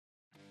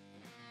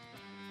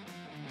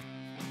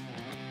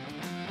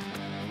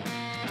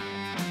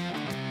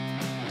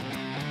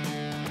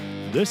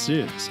This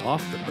is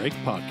Off the Break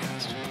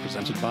Podcast,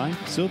 presented by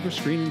Silver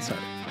Screen Insight.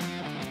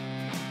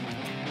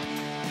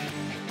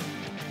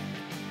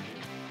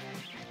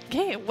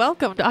 Okay,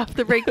 welcome to Off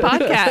the Break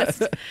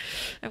Podcast.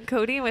 I'm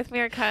Cody, and with me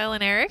are Kyle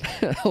and Erik.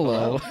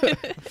 Hello.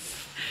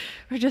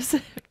 We're just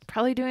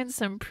probably doing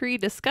some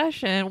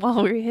pre-discussion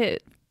while we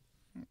hit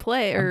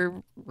play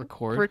or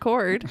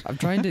record. I'm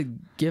trying to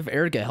give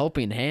Erik a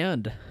helping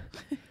hand.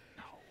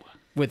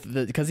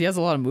 Because he has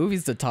a lot of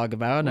movies to talk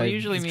about. Well, and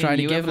usually me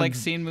and you have like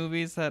seen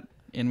movies that,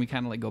 and we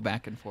kind of like go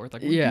back and forth.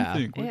 Like, what do you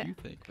think? What do you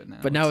think?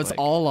 But now it's like,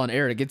 all on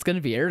Erik. It's going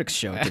to be Erik's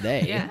show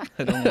today. Yeah.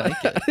 I don't like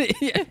it.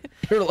 Yeah.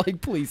 You're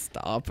like, please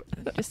stop.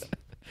 Just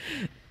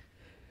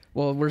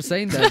Well, we're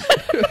saying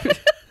that.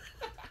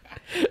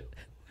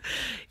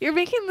 you're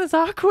making this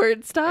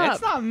awkward. Stop.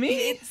 It's not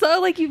me. It's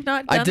so like you've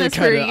not done this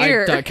for a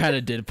year. I kind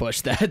of did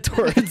push that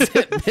towards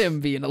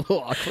him being a little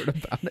awkward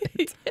about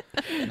it.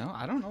 No,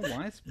 I don't know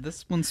why it's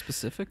this one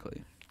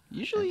specifically.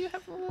 Usually you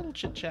have a little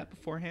chit chat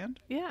beforehand.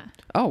 Yeah.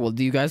 Oh, well,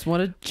 do you guys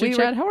want to chit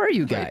chat? How are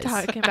you guys? We're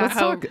talking about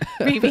how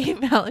Rami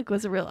Malek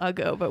was a real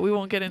uggo, but we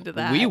won't get into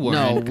that. We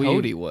weren't. No,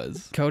 Cody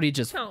was. Cody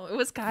just. No, it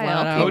was Flat Kyle.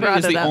 out. He Cody brought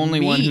is it the up.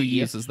 only one who Me.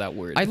 uses that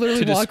word. I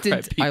literally to walked in.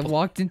 describe people. I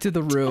walked into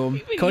the room.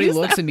 even Cody use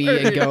looks that at me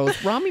word. and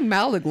goes, "Rami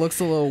Malek looks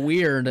a little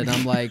weird," and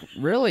I'm like,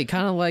 "Really?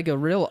 Kind of like a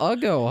real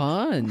uggo,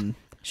 huh?" And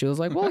she was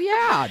like, "Well,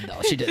 yeah."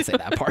 No, she didn't say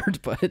that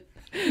part, but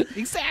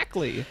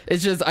Exactly.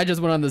 it's just I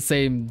just went on the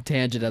same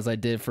tangent as I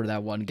did for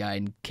that one guy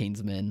in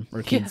Kingsman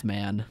or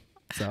Kingsman.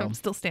 So I'm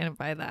still standing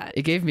by that.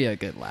 it gave me a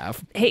good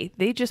laugh. Hey,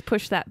 they just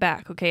pushed that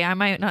back. Okay, I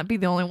might not be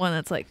the only one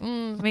that's like,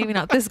 maybe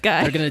not this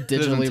guy. They're gonna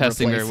This isn't digitally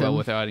testing replace very well him.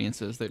 with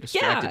audiences. They're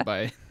distracted Yeah.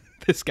 by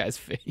this guy's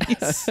face.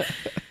 You're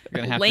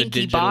gonna have Lanky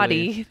to digitally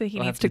body that he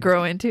we'll needs have to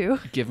grow into.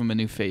 give him a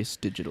new face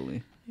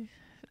digitally.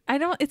 I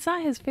don't. It's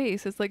not his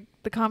face. It's like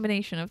the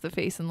combination of the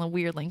face and the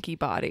weird lanky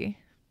body.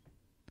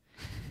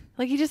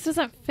 Like he just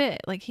doesn't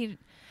fit. Like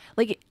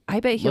I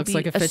bet he'll Looks be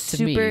like it a fits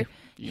to me. super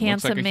He looks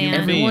handsome like a man.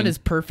 human being. Everyone is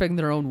perfect in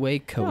their own way,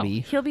 No,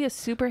 Cody. he'll be a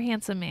super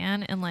handsome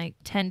man in like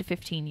 10 to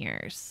 15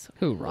 years.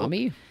 Who,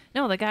 Rami?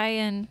 No, the guy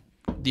in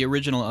The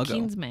original Uggo.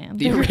 Kingsman.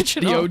 The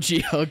original, the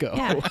OG Huggo.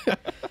 Yeah.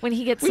 When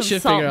he gets We some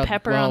should salt figure and out.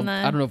 pepper Well, on the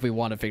I don't know if we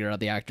want to figure out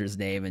the actor's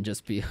name and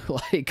just be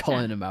like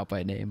calling him out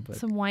by name, but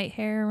some white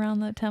hair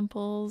around the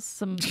temples,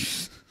 some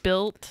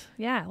built.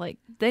 Yeah, like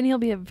then he'll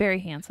be a very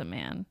handsome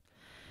man.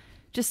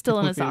 Just still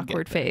in his We'll get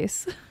awkward there.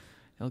 face.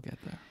 He'll get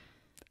there.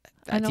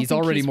 I don't he's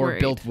think already he's more worried.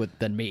 built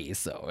than me.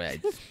 So I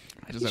just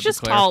He's have to just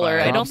clarify. taller.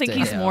 I don't Props think to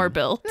he's him. more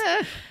built.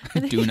 I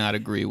do not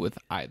agree with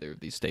either of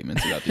these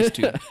statements about these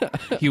two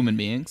human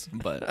beings,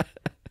 but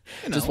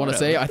just want to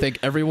say I think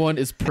everyone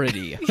is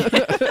pretty.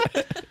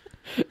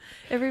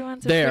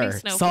 Everyone's a There, pretty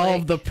snowflake.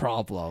 solve the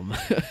problem.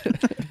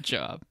 good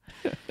job.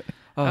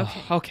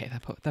 Oh, okay.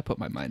 That put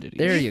my mind at ease.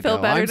 There you feel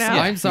go. better I'm, now?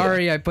 I'm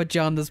sorry I put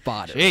you on the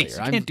spot. Jeez,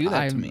 earlier. you can't do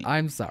that to me.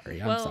 I'm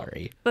sorry. I'm Well,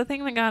 sorry. The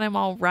thing that got him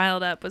all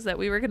riled up was that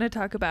we were going to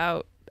talk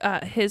about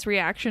his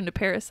reaction to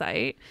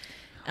Parasite.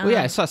 Well,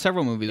 yeah, I saw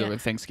several movies yeah. over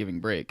Thanksgiving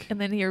break, And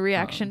then your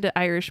reaction to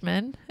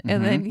Irishman.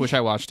 And then which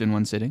I watched in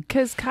one sitting.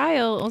 because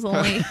Kyle was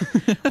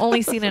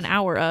only seen an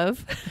hour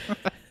of.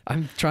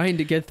 I'm trying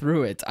to get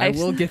through it. I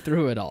will get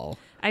through it all.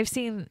 I've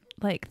seen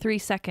like 3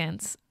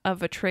 seconds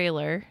of a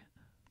trailer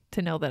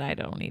to know that I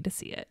don't need to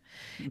see it.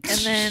 And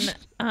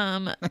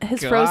then his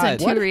God. Frozen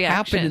 2 What reaction.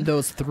 happened in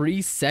those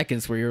 3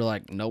 seconds where you're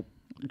like, nope?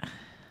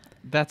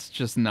 That's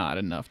just not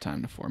enough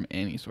time to form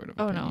any sort of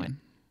Oh, opinion. no.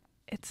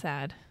 It's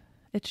sad.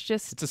 It's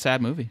just It's a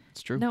sad movie.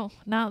 It's true. no,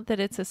 not that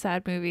it's a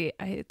sad movie.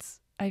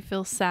 I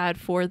feel sad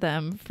for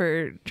them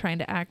for trying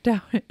to act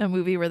out a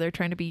movie where they're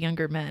trying to be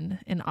younger men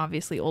in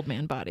obviously old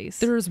man bodies.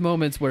 There's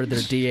moments where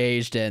they're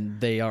de-aged and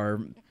they are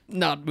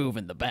not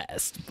moving the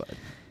best, but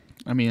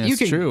I mean, you it's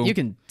can true. you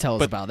can tell us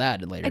But about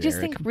that later. I just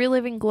Erik. think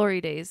reliving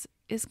glory days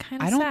is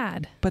kind I of don't-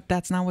 sad. But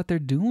that's not what they're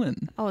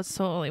doing. Oh, it's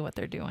totally what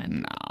they're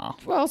doing. No.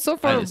 Well, so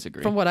far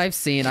disagree. from what I've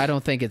seen, I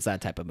don't think it's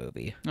that type of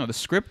movie. No, the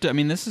script, I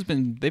mean,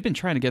 they've been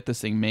trying to get this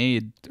thing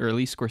made, or at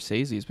least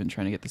Scorsese's been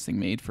trying to get this thing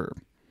made for,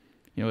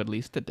 at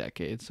least a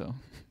decade, so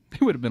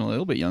they would have been a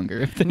little bit younger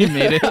if they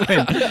made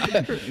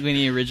it when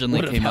he originally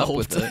Would've came up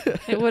with helped.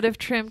 it. It would have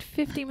trimmed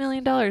 $50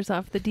 million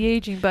off the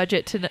de-aging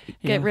budget to Yeah.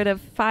 get rid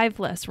of 5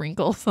 less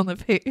wrinkles on the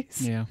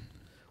face. Yeah.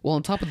 Well,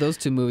 on top of those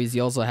 2 movies,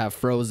 you also have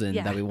Frozen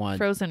Yeah, that we want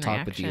Frozen to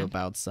talk with you reaction.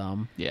 about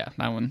some. Yeah,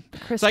 that one. So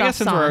I Christoph guess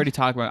since we're Song. already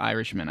talking about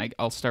Irishman,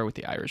 I'll start with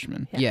the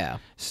Irishman. Yeah.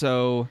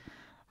 So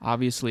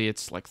obviously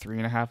it's like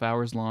 3.5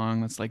 hours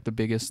long. That's like the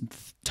biggest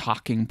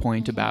talking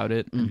point about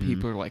it. And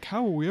people are like,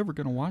 how are we ever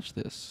going to watch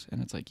this?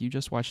 And it's like, you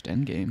just watched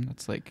Endgame.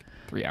 That's like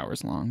 3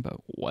 hours long, but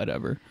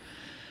whatever.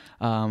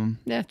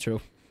 Yeah,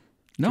 true.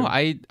 No, True.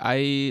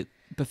 I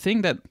the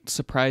thing that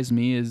surprised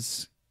me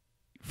is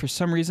for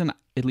some reason,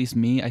 at least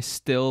me, I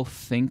still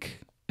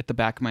think at the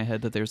back of my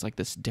head that there's like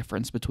this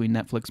difference between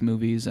Netflix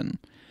movies and,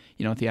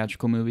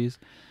 theatrical movies.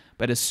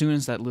 But as soon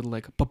as that little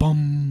like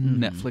ba-bum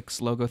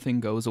Netflix logo thing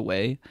goes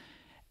away,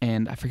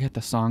 and I forget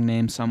the song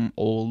name, some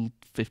old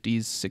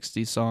 50s,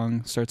 60s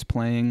song starts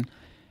playing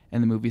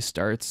and the movie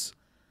starts,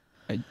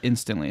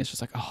 instantly it's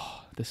just like,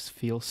 oh, this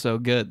feels so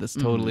good. This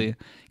totally,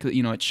 'cause,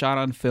 you know, it's shot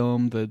on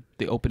film.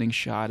 The opening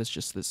shot is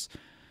just this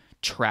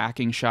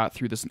tracking shot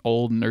through this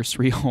old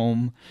nursery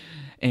home,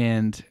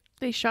 and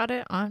They shot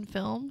it on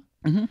film.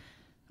 Mhm.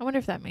 I wonder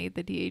if that made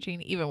the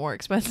de-aging even more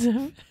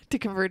expensive to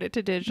convert it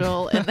to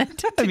digital and then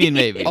to I mean,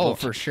 maybe. Oh,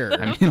 for sure.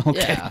 I mean,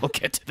 Yeah. we'll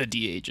get to the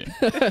de-aging.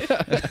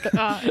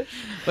 God.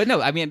 But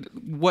no, I mean,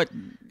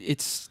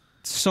 it's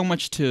so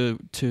much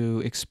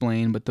to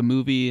explain, but the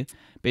movie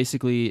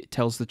basically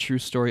tells the true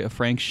story of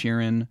Frank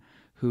Sheeran,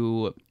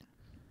 who,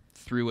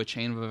 through a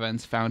chain of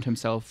events, found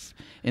himself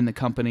in the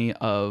company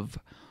of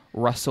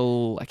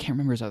Russell, I can't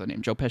remember his other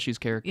name, Joe Pesci's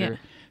character, Yeah.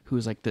 who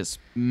is like this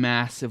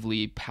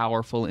massively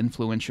powerful,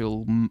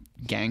 influential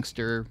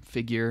gangster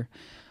figure.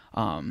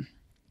 And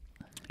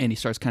he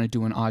starts kind of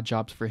doing odd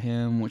jobs for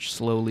him, which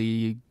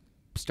slowly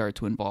start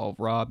to involve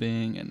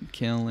robbing and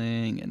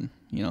killing and,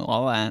 you know,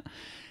 all that.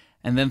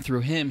 And then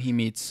through him, he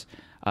meets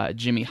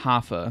Jimmy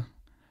Hoffa,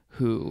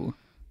 who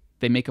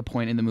they make a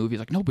point in the movie,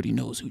 like, nobody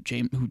knows who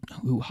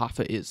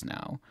Hoffa is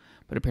now.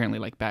 But apparently,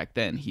 like, back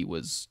then, he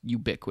was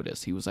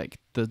ubiquitous. He was, like,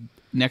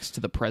 next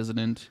to the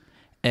president.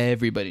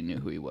 Everybody knew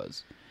who he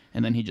was.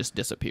 And then he just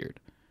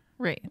disappeared.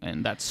 Right.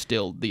 And that's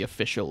still the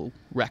official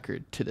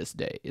record to this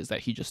day, is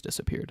that he just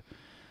disappeared.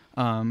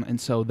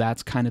 And so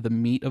that's kind of the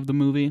meat of the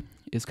movie,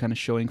 is kind of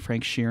showing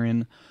Frank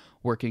Sheeran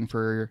working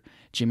for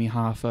Jimmy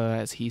Hoffa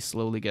as he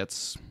slowly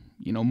gets,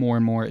 you know, more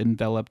and more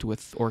enveloped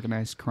with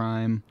organized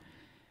crime.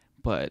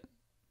 But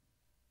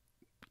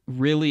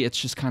really, it's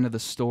just kind of the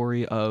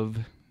story of...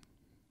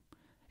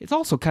 It's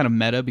also kind of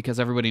meta because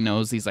everybody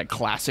knows these like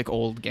classic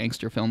old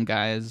gangster film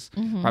guys,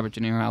 Robert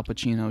De Niro, Al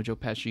Pacino, Joe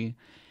Pesci,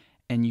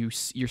 and you're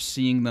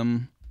seeing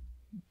them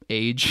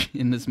age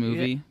in this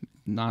movie. Yeah.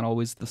 Not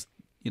always the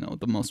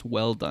most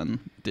well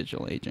done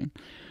digital aging,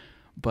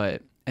 and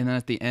then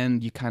at the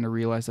end you kind of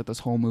realize that this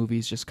whole movie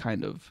is just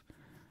kind of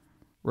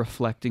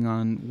reflecting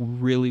on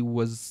really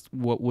was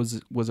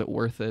it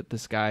worth it?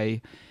 This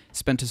guy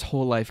spent his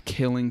whole life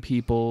killing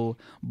people,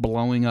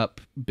 blowing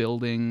up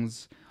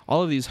buildings,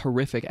 all of these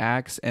horrific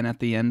acts, and at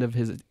the end of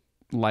his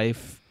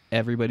life,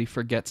 everybody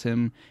forgets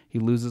him. He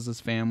loses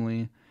his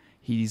family.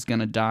 He's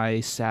gonna die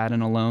sad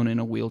and alone in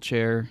a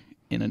wheelchair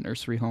in a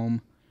nursery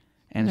home.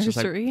 And it's just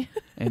Nursery?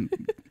 like,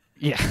 and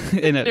yeah,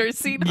 in a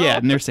Nursing yeah,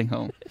 home. nursing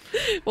home.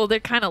 Well, they're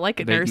kind of like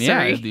a nursery. Yeah,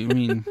 I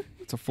mean,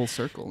 it's a full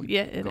circle.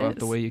 Yeah, it Go out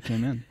the is. way you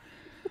came in.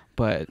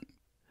 But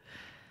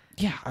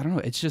yeah, I don't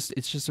know. It's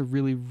just a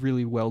really,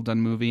 really well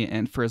done movie,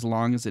 and for as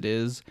long as it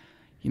is,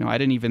 you know, I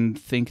didn't even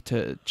think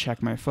to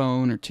check my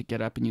phone or to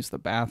get up and use the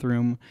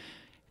bathroom,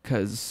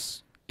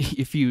 because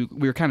we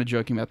were kind of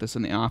joking about this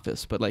in the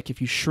office, but like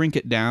if you shrink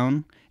it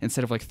down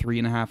instead of like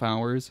 3.5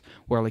 hours,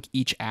 where like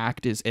each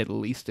act is at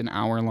least an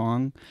hour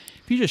long,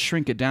 if you just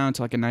shrink it down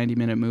to like a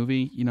 90-minute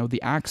movie, you know,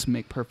 the acts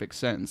make perfect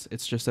sense.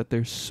 It's just that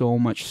there's so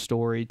much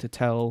story to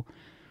tell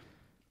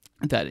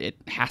that it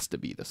has to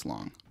be this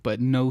long. But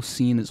no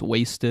scene is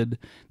wasted.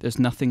 There's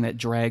nothing that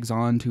drags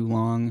on too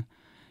long.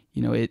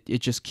 You know, it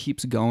just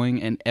keeps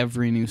going, and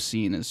every new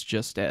scene is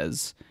just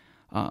as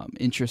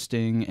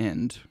interesting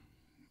and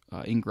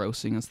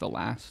engrossing as the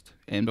last.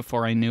 And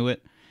before I knew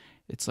it,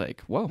 it's like,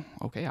 whoa,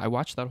 okay, I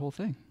watched that whole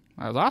thing.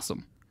 That was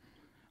awesome.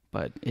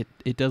 But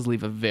it does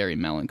leave a very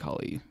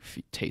melancholy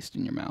taste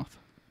in your mouth,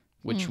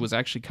 which was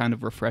actually kind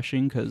of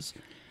refreshing, because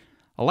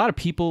a lot of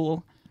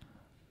people,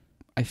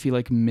 I feel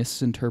like,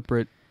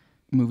 misinterpret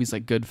movies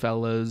like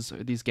Goodfellas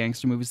or these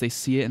gangster movies. They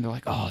see it and they're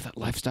like, oh, that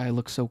lifestyle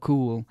looks so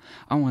cool.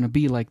 I want to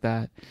be like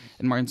that.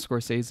 And Martin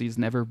Scorsese's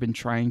never been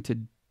trying to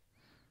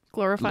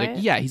Glorify it?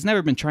 Yeah, he's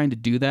never been trying to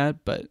do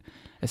that, but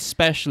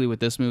especially with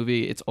this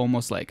movie, it's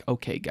almost like,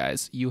 okay,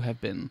 guys, you have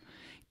been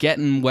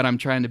getting what I'm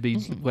trying to be,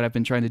 what I've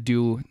been trying to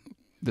do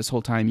this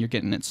whole time. You're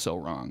getting it so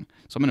wrong.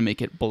 So I'm going to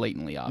make it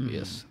blatantly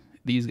obvious.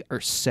 These are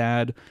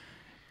sad,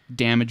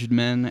 damaged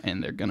men,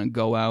 and they're gonna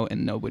go out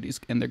and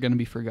they're gonna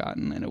be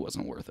forgotten, and it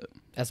wasn't worth it.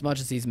 As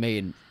much as he's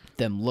made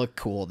them look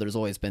cool, there's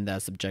always been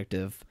that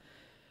subjective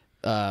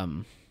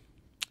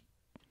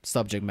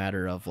subject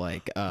matter of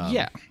like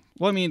Yeah.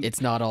 Well, I mean,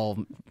 it's not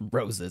all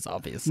roses,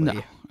 obviously.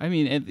 no. I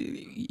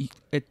mean,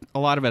 a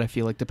lot of it I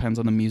feel like depends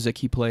on the music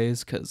he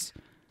plays, because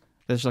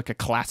there's like a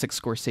classic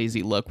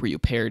Scorsese look where you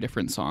pair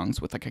different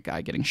songs with like a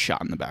guy getting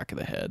shot in the back of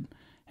the head,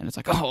 and it's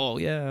like, oh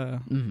yeah,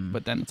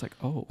 but then it's like,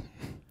 oh.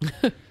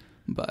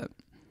 But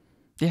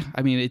yeah,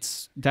 I mean,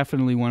 it's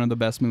definitely one of the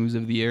best movies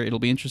of the year. It'll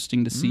be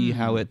interesting to see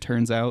how it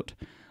turns out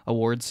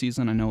awards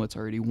season. I know it's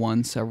already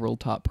won several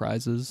top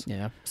prizes.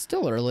 Yeah,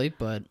 still early,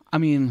 but I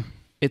mean,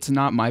 it's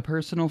not my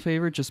personal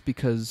favorite just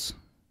because,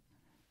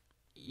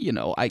 you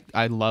know,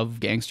 I love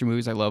gangster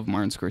movies. I love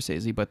Martin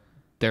Scorsese, but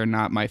they're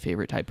not my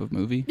favorite type of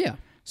movie. yeah.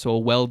 So a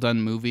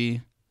well-done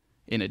movie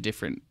in a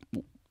different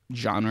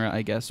genre,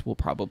 I guess, will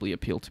probably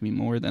appeal to me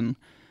more than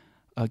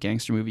a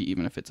gangster movie,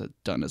 even if it's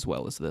done as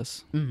well as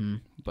this. Mm-hmm.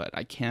 But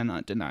I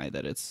cannot deny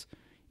that it's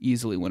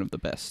easily one of the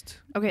best.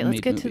 Okay, let's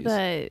made get movies. to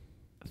the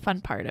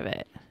fun part of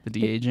it. The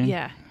de-aging?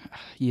 Yeah.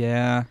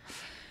 Yeah.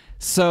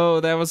 So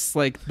that was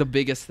like the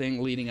biggest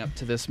thing leading up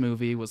to this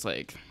movie was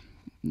like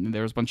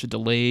there was a bunch of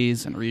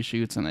delays and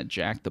reshoots, and that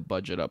jacked the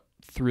budget up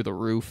through the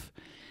roof.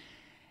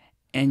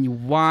 And you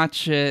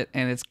watch it,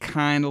 and it's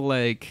kind of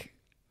like,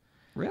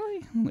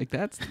 really? Like,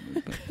 that's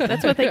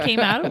That's what they came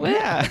out with?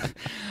 yeah.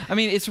 I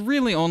mean, it's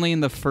really only in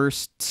the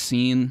first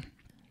scene,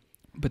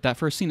 but that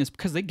first scene is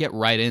because they get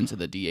right into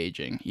the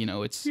de-aging, you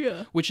know,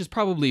 which is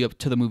probably up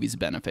to the movie's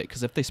benefit,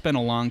 because if they spend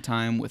a long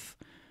time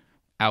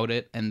without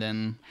it and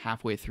then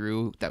halfway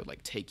through, that would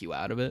like take you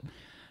out of it.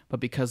 But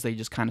because they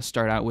just kind of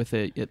start out with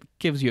it, it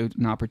gives you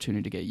an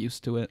opportunity to get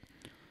used to it.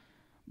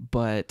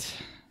 But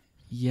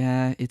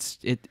yeah,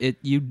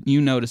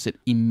 you notice it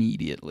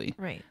immediately.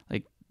 Right.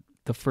 Like,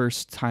 the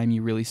first time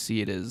you really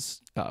see it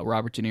is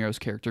Robert De Niro's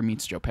character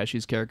meets Joe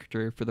Pesci's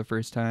character for the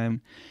first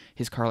time.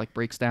 His car like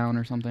breaks down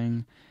or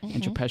something,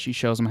 and Joe Pesci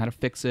shows him how to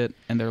fix it,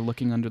 and they're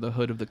looking under the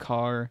hood of the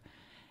car,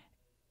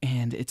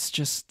 and it's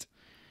just,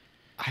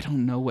 I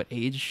don't know what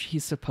age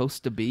he's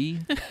supposed to be,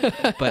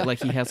 but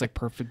like he has like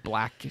perfect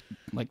black,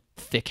 like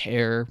thick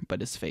hair, but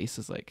his face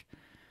is like,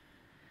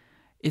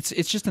 it's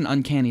just an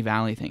uncanny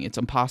valley thing. It's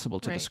impossible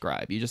to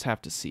describe. You just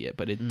have to see it,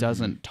 but it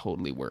doesn't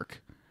totally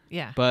work.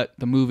 Yeah. But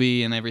the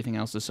movie and everything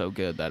else is so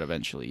good that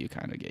eventually you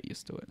kind of get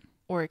used to it.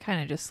 Or it kind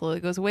of just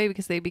slowly goes away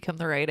because they become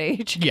the right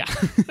age. Yeah.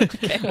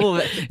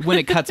 Well, when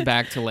it cuts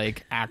back to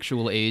like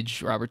actual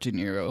age Robert De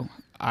Niro,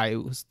 I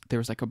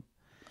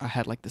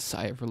had like this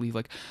sigh of relief,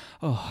 like,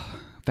 oh,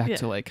 back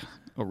to like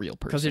a real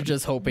person. Because you're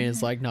just hoping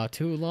it's like not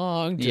too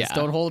long. Just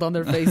don't hold on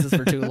their faces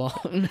for too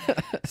long.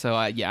 So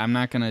I'm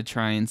not gonna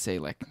try and say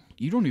like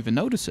you don't even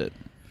notice it.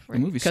 The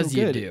movie's so good.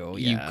 You do,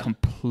 you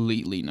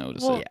completely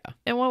notice it. Yeah.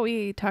 And what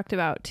we talked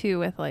about too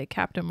with like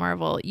Captain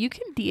Marvel, you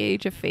can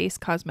de-age a face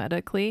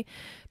cosmetically,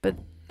 but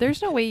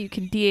there's no way you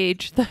can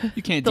de-age the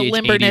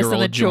limberness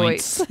and the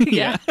joints.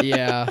 Yeah.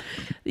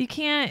 They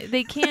can't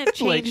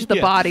change Like,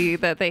 the body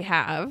that they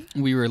have.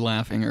 We were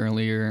laughing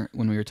earlier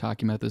when we were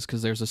talking about this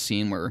because there's a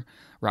scene where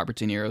Robert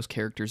De Niro's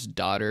character's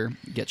daughter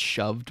gets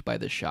shoved by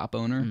the shop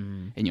owner,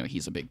 and you know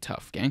he's a big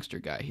tough gangster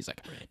guy. He's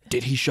like,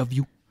 "Did he shove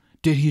you?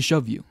 Did he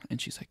shove you?"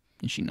 And she's like,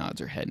 and she nods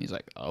her head, and he's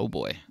like, "Oh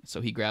boy!"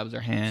 So he grabs her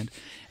hand,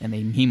 and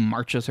he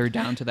marches her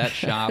down to that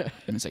shop,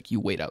 and he's like, "You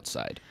wait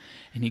outside."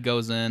 And he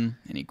goes in,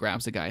 and he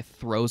grabs the guy,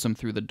 throws him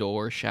through the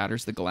door,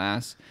 shatters the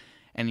glass,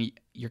 and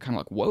you're kind of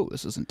like, "Whoa,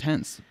 this is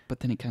intense." But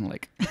then he kind of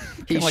like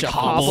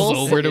hobbles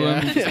over to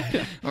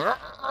him,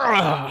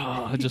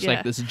 just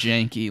like this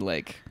janky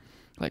like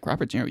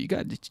Robert De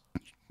Niro.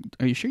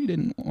 Are you sure you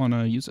didn't want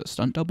to use a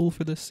stunt double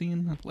for this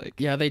scene? Like,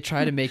 yeah, they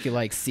try to make it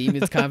like seem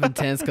it's kind of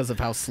intense because of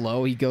how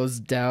slow he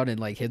goes down and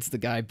like hits the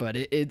guy, but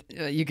it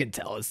you can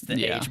tell it's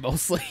the age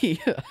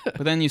mostly. But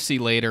then you see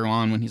later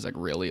on when he's like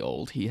really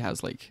old, he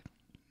has like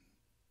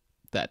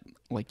that,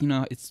 like, you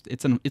know,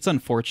 it's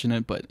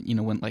unfortunate, but you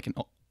know, when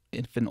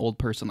if an old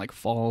person like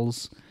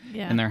falls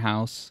in their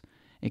house,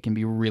 it can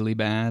be really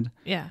bad.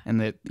 Yeah. And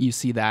that you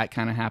see that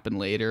kind of happen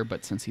later,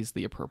 but since he's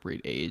the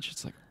appropriate age,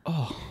 it's like,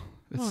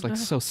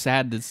 it's so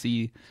sad to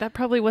see. That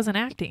probably wasn't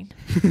acting.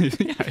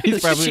 Yeah,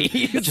 he's probably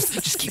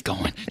just keep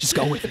going, just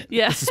go with it.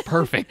 Yeah, this is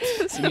perfect.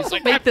 And he's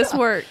like, make this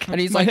work. And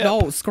he's like,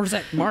 "No,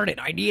 Scorsese, Martin,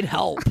 I need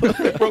help."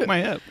 Broke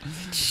my hip.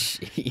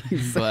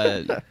 Jeez.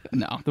 But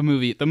no, the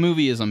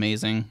movie is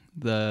amazing.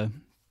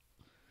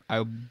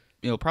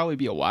 It'll probably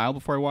be a while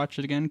before I watch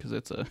it again because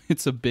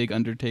it's a big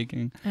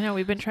undertaking. I know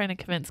we've been trying to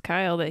convince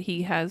Kyle that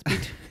he has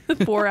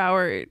 4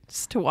 hours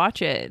to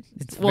watch it.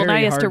 It's now very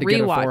he has hard to to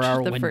get a rewatch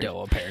 4-hour the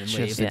window. Apparently,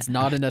 Just- if it's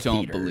not in a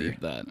Don't theater. believe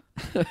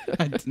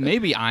that.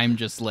 Maybe I'm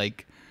just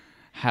like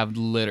have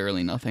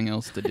literally nothing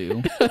else to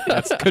do.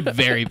 That could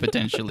very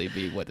potentially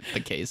be what the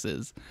case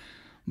is.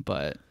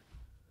 But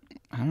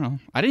I don't know.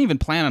 I didn't even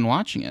plan on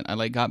watching it. I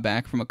like got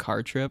back from a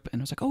car trip and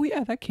I was like, "Oh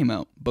yeah, that came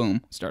out."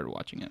 Boom, started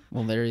watching it.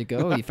 Well, there you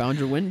go. You found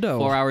your window.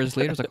 4 hours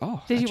later, I was like,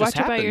 "Oh, Did that you just watch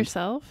it by happened."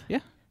 yourself? Yeah.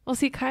 Well,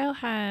 see, Kyle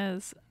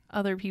has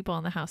other people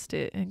in the house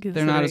to consideration.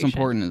 They're not as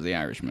important as the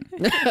Irishman.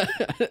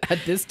 At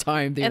this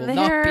time, they and will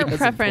not be their as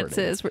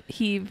preferences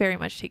he very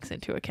much takes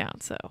into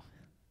account. So,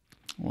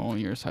 Well,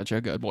 you're such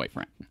a good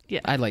boyfriend. yeah,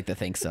 I'd like to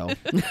think so.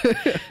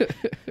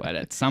 But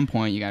at some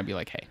point, you gotta be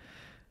like, "Hey,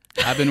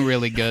 I've been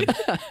really good.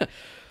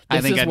 I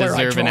This think is I where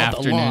deserve an draw the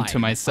afternoon line. to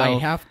myself." I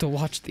have to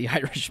watch The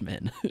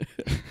Irishman.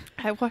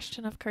 I watched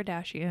enough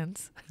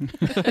Kardashians.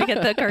 I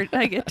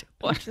get to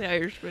watch The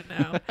Irishman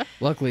now.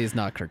 Luckily, it's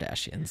not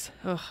Kardashians.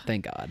 Ugh.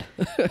 Thank God.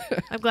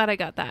 I'm glad I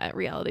got that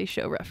reality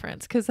show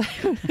reference because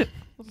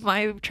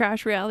my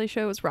trash reality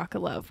show was Rock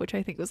of Love, which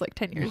I think was like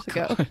 10 years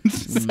ago.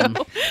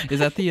 So, Is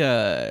that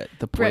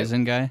the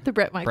poison guy? the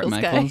Brett Michaels,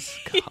 Brett Michaels?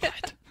 guy.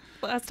 God.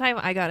 Last time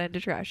I got into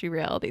trashy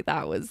reality,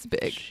 that was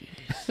big.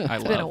 It's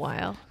Been a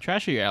while.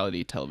 Trashy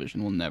reality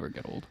television will never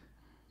get old.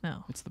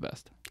 No. It's the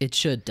best. It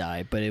should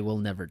die, but it will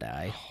never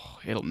die. Oh,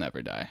 it'll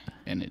never die,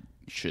 and it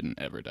shouldn't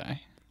ever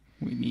die.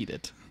 We need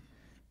it.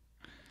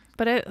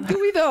 But it, Do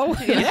we though?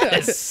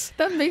 Yes.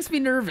 That makes me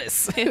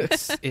nervous.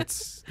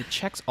 It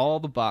checks all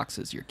the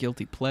boxes. Your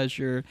guilty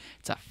pleasure.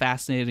 It's a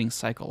fascinating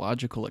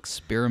psychological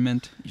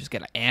experiment. You just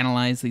got to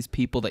analyze these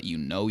people that you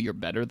know you're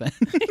better than.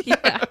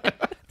 yeah.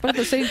 But at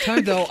the same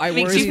time, though, I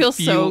Makes worry. you feel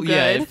so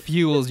Yeah, good. it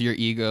fuels your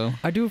ego.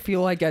 I do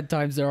feel like at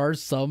times there are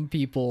some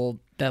people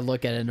that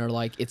look at it and are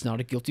like, it's not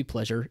a guilty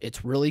pleasure.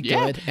 It's really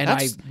Yeah, good, and I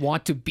that's-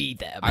 want to be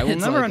them. I will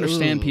It's never like,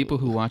 understand ooh. people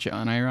who watch it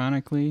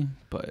unironically,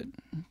 but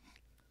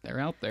they're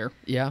out there.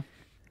 Yeah.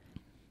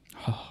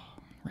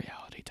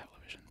 Reality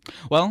television.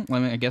 Well,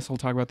 I guess we'll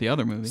talk about the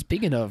other movie.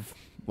 Speaking of,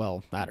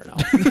 well, I don't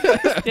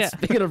know. Yeah.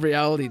 Speaking of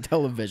reality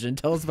television,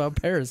 tell us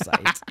about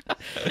Parasite.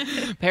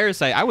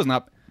 Parasite, I was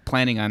not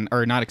planning on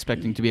or not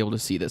expecting to be able to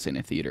see this in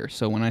a theater.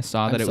 So when I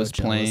saw I'm that it so was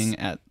jealous. playing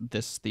at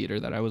this theater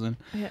that I was in,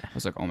 Yeah. I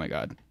was like, oh my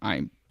God,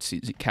 I'm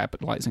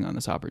capitalizing on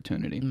this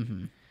opportunity.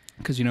 Mm-hmm.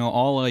 Because,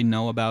 all I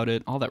know about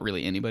it, all that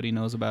really anybody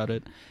knows about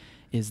it,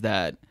 is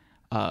that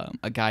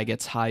a guy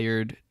gets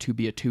hired to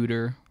be a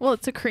tutor. Well,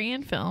 it's a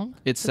Korean film.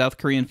 It's South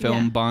Korean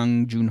film. Yeah.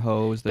 Bong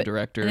Joon-ho is the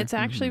director. And it's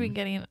actually been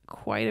getting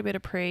quite a bit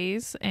of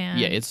praise and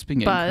Yeah, it's been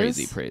getting buzz.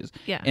 crazy praise.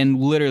 Yeah. And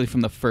literally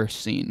from the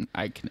first scene,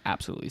 I can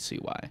absolutely see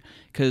why.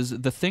 Because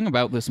the thing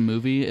about this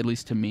movie, at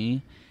least to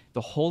me,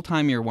 the whole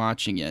time you're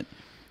watching it,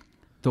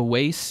 the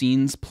way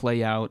scenes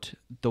play out,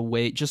 the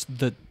way just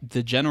the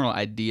general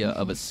idea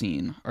of a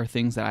scene are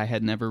things that I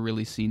had never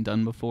really seen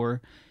done before.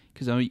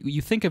 Because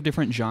you think of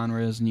different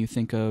genres and you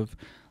think of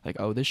like,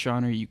 oh, this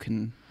genre you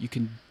can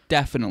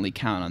definitely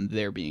count on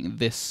there being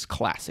this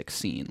classic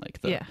scene,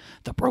 like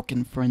the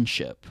broken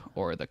friendship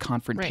or the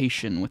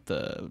confrontation with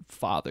the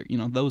father,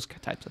 those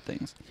types of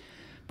things.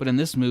 But in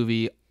this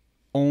movie,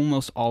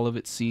 almost all of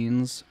its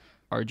scenes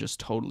are just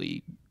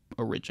totally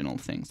original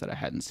things that I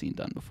hadn't seen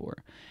done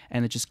before.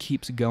 And it just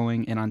keeps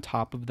going. And on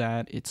top of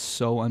that, it's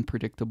so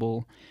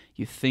unpredictable.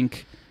 You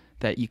think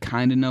that you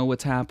kind of know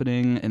what's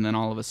happening, and then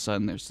all of a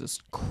sudden there's this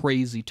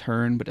crazy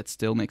turn, but it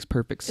still makes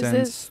perfect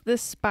sense. Is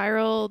this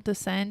spiral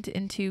descent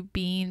into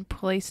being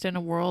placed in a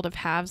world of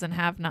haves and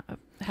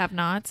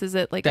have-nots? Is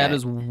it like that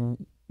is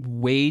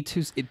way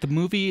too... the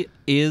movie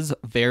is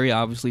very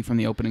obviously from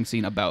the opening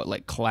scene about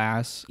like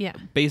class. Yeah.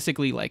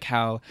 Basically like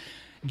how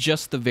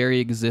just the very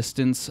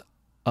existence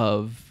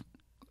of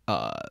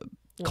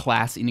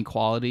class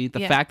inequality,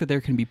 the fact that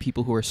there can be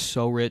people who are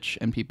so rich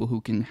and people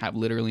who can have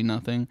literally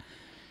nothing,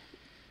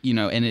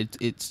 and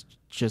it's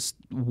just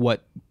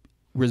what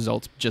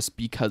results just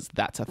because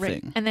that's a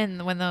thing. And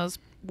then when those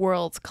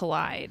worlds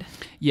collide.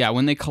 Yeah,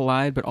 when they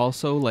collide, but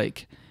also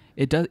like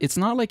it's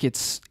not like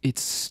it's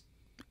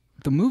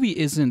the movie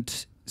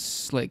isn't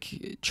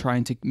like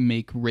trying to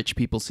make rich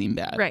people seem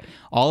bad. Right.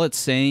 All it's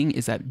saying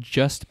is that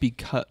just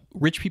because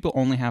rich people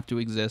only have to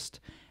exist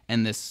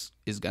and this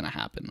is going to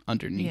happen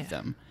underneath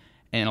them.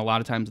 And a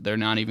lot of times they're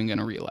not even going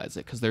to realize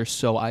it because they're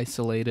so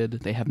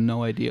isolated. They have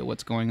no idea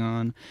what's going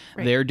on.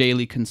 Right. Their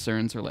daily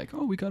concerns are like,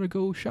 oh, we got to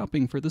go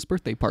shopping for this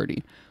birthday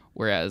party.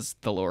 Whereas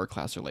the lower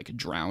class are like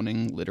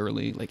drowning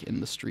literally like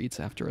in the streets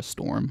after a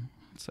storm.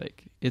 It's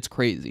like, it's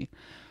crazy.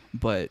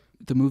 But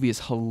the movie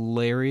is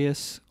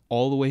hilarious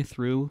all the way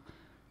through,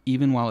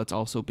 even while it's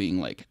also being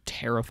like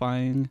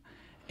terrifying.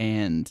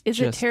 And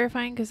is it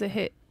terrifying because it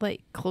hit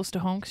like close to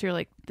home because you're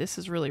like, this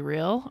is really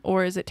real?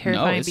 Or is it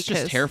terrifying it's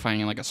because... just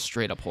terrifying in like a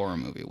straight up horror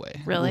movie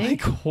way. Really?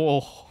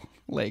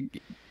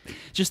 Like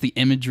just the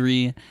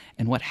imagery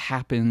and what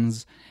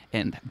happens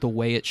and the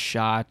way it's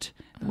shot,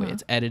 the way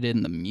it's edited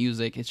and the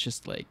music. It's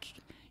just like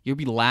you'll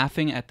be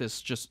laughing at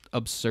this just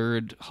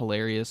absurd,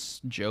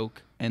 hilarious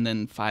joke. And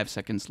then 5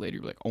 seconds later,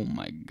 you're like, oh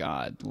my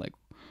God, like,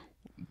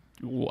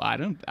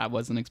 I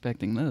wasn't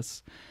expecting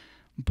this.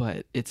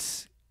 But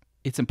it's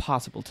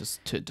impossible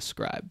to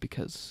describe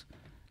because,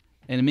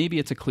 and maybe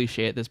it's a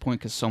cliche at this point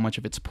because so much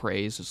of its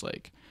praise is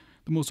like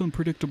the most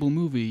unpredictable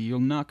movie. You're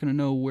not going to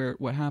know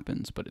what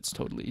happens, but it's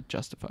totally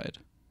justified,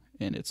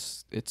 and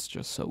it's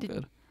just so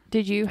good.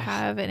 Did you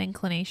have an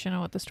inclination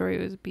on what the story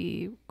would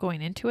be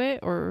going into it,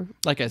 or?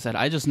 Like I said,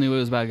 I just knew it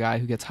was about a guy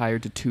who gets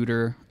hired to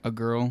tutor a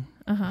girl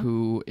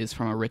who is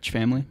from a rich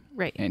family,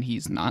 right? And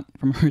he's not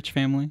from a rich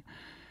family,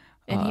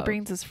 and he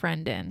brings his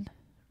friend in.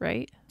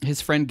 Right?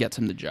 His friend gets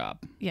him the job.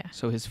 Yeah.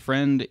 So his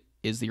friend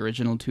is the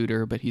original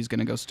tutor, but he's going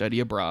to go study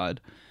abroad.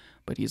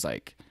 But he's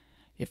like,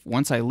 if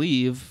once I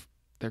leave,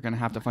 they're going to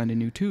have to find a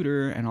new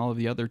tutor, and all of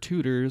the other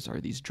tutors are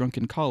these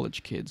drunken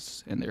college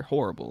kids, and they're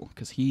horrible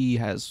because he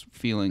has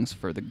feelings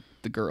for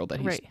the girl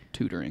that he's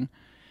tutoring.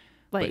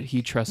 Like, but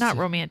he trusts not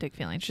romantic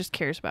feelings, just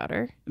cares about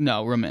her.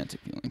 No, romantic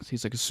feelings.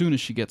 He's like, as soon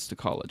as she gets to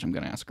college, I'm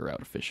going to ask her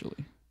out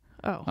officially.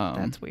 Oh,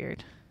 that's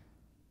weird.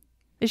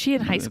 Is she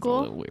in high school?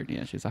 It's a little weird.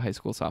 Yeah, she's a high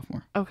school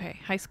sophomore. Okay,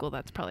 high school,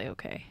 that's probably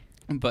okay.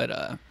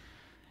 But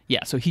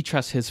yeah, so he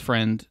trusts his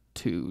friend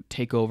to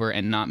take over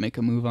and not make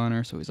a move on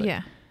her. So he's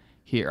like,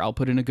 here, I'll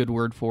put in a good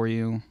word for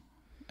you.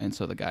 And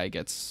so the guy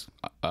gets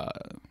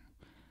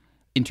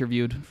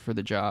interviewed for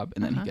the job,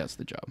 and then he gets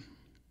the job.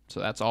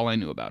 So that's all I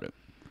knew about it.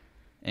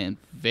 And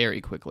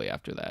very quickly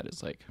after that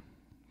is like,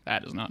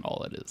 that is not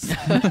all it is.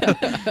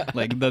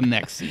 Like the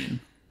next scene.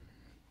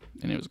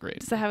 And it was great.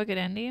 Does it have a good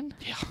ending?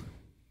 Yeah.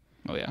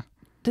 Oh, yeah.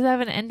 Does it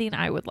have an ending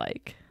I would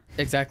like?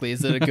 Exactly.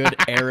 Is it a good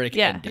Erik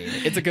ending?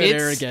 It's a good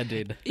Erik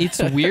ending.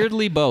 It's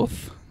weirdly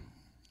both.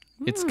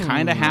 It's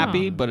kind of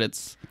happy, but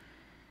it's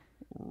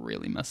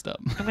really messed up.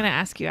 I'm going to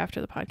ask you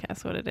after the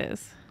podcast what it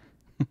is.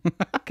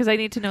 Because I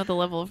need to know the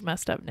level of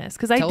messed upness.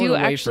 Because I do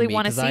actually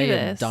want to see I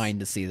this. am dying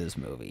to see this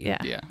movie. Yeah.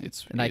 Yeah,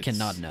 I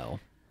cannot know.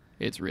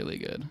 It's really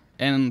good.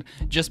 And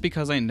just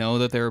because I know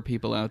that there are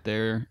people out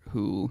there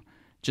who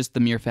just the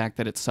mere fact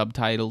that it's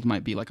subtitled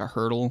might be like a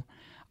hurdle,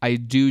 I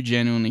do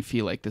genuinely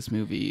feel like this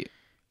movie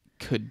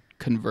could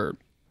convert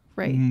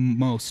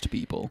most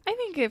people. I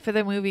think if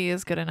the movie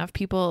is good enough,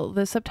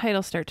 the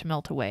subtitles start to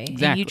melt away.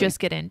 Exactly. And you just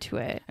get into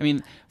it. I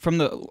mean,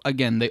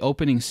 the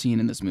opening scene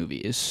in this movie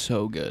is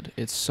so good.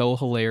 It's so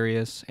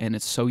hilarious and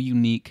it's so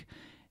unique.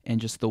 And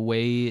just the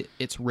way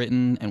it's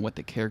written and what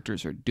the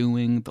characters are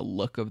doing, the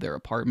look of their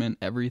apartment,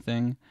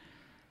 everything.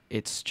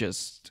 It's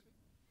just,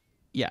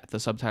 the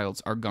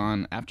subtitles are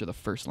gone after the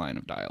first line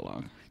of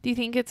dialogue. Do you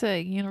think it's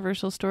a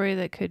universal story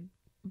that could,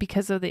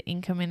 because of the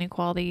income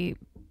inequality,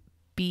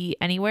 be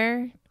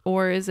anywhere?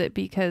 Or is it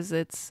because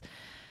it's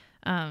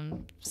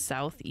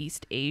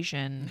Southeast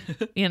Asian,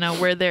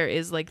 where there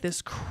is like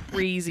this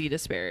crazy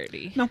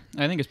disparity? No,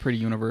 I think it's pretty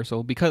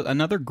universal. Because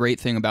another great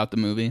thing about the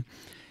movie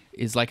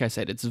is, like I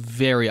said, it's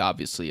very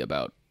obviously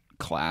about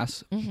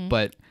class,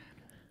 but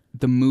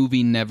the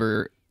movie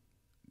never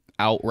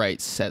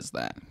outright says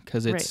that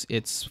because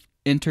it's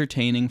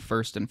entertaining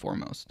first and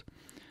foremost.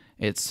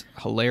 It's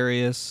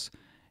hilarious.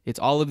 It's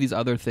all of these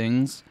other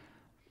things,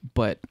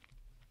 but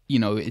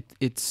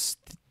it's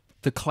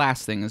the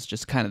class thing is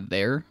just kind of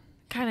there.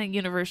 Kind of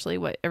universally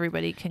what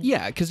everybody can.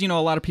 Yeah, because a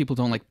lot of people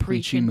don't like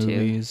preachy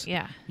movies.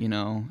 Yeah.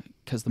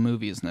 Because the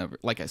movie is never,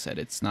 like I said,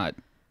 it's not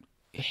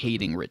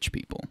hating rich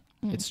people.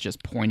 It's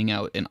just pointing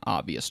out an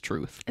obvious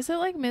truth. Is it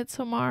like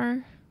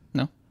Midsommar?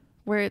 No.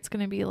 Where it's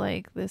going to be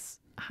like this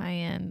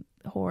high-end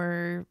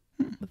horror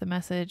with a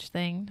message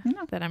thing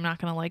that I'm not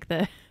going to like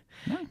the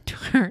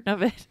turn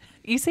of it.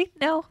 You say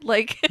no?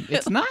 Like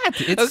it's not.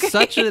 It's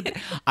such a...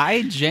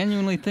 I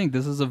genuinely think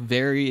this is a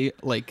very,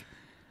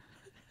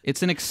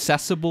 it's an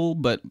accessible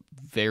but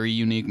very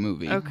unique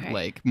movie. Okay.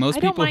 Like,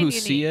 most people who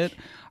see it,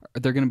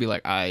 they're going to be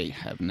like, I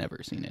have never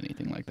seen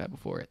anything like that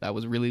before. That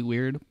was really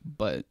weird,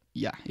 but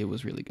yeah, it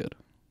was really good.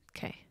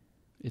 Okay.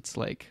 It's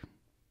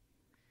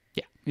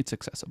it's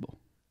accessible.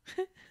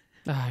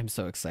 I'm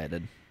so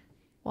excited.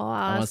 Well,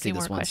 I'll ask you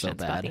more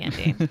questions about the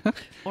ending.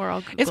 Or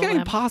I'll Google It's going to be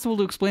them. impossible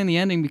to explain the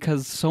ending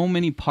because so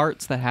many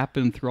parts that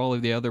happen through all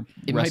of the other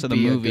rest of the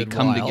movie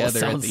come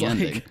together at the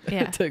ending.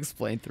 Yeah. To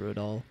explain through it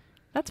all.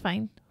 That's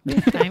fine. We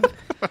have time.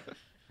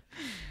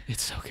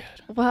 It's so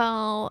good.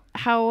 Well,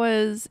 how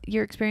was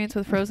your experience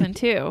with Frozen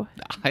 2?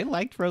 I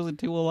liked Frozen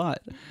 2 a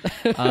lot.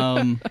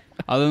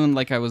 Other than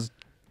I was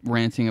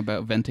venting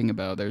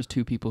about, there's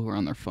two people who were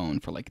on their phone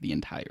for the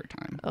entire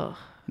time. Oh.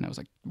 And I was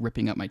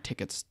ripping up my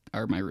tickets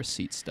or my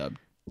receipt stub,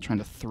 trying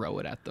to throw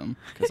it at them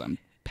because I'm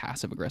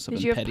passive aggressive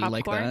and petty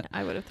like that.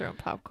 I would have thrown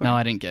popcorn. No,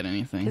 I didn't get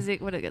anything. Because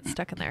it would have got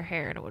stuck in their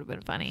hair and it would have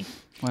been funny.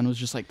 One was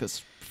just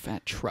this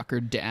fat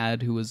trucker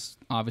dad who was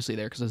obviously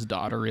there because his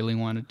daughter really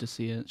wanted to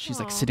see it. She's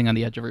sitting on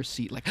the edge of her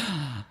seat,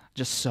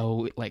 just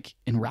so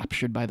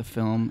enraptured by the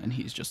film, and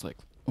he's just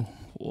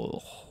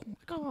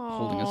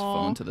holding his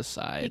phone to the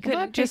side. He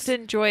couldn't just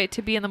enjoy it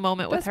to be in the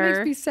moment with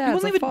her. Makes me sad. He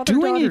wasn't even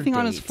doing anything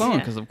on his phone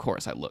because, of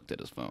course, I looked at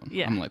his phone.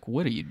 Yeah. I'm like,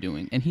 what are you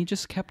doing? And he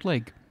just kept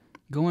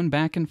going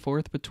back and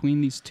forth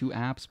between these two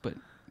apps, but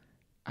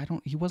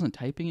he wasn't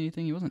typing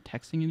anything. He wasn't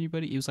texting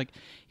anybody. He was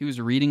he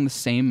was reading the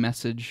same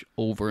message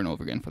over and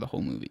over again for the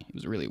whole movie. It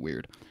was really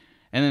weird.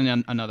 And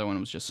then another one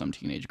was just some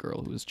teenage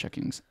girl who was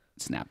checking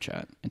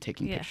Snapchat and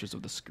taking pictures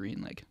of the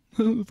screen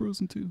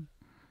Frozen 2.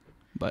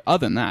 But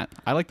other than that,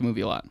 I liked the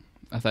movie a lot.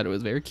 I thought it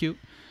was very cute.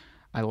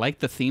 I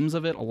liked the themes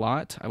of it a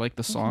lot. I liked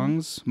the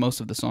songs,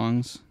 most of the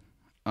songs.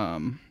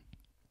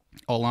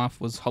 Olaf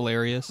was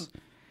hilarious.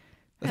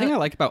 The thing I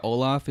like about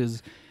Olaf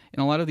is in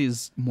a lot of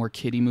these more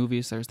kiddie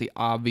movies, there's the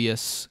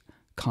obvious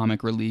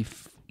comic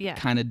relief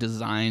kind of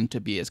designed to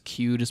be as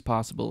cute as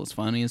possible, as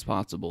funny as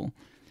possible.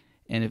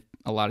 And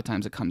a lot of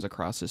times it comes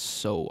across as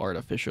so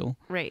artificial.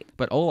 Right.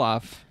 But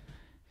Olaf,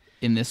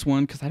 in this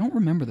one, because I don't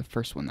remember the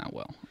first one that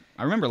well.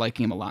 I remember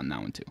liking him a lot in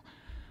that one too.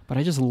 But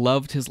I just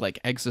loved his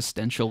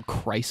existential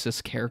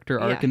crisis character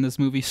arc in this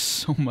movie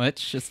so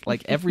much. Just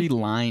every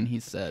line he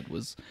said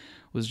was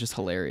just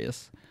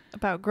hilarious.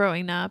 About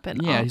growing up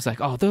and he's like,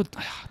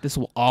 this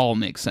will all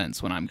make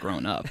sense when I'm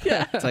grown up.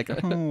 It's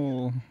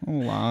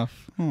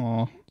Olaf,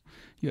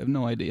 you have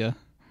no idea.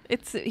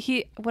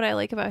 What I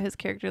like about his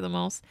character the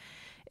most,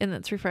 and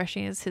that's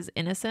refreshing, is his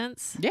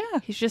innocence. Yeah,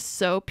 he's just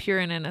so pure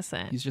and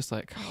innocent. He's just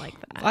I like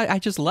that. I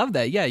just love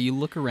that. Yeah, you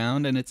look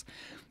around and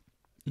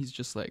he's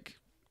just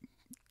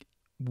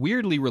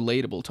weirdly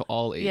relatable to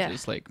all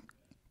ages.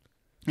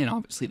 And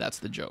obviously that's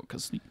the joke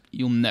because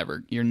you're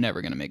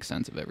never gonna make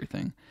sense of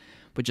everything.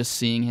 But just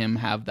seeing him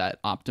have that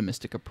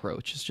optimistic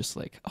approach is just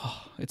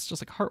it's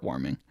just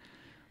heartwarming.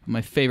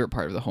 My favorite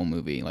part of the whole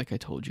movie, like I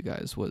told you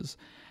guys, was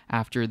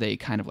after they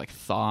kind of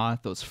thaw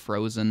those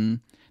frozen,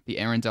 the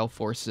Arendelle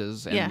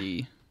forces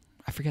and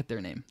I forget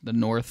their name, the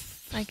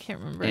North. I can't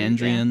remember.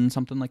 Andrian,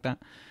 something like that.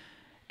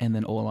 And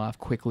then Olaf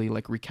quickly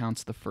like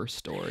recounts the first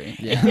story.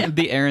 Yeah.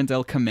 The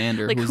Arendelle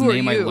commander, Like, whose who are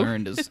name I you?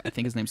 learned is, I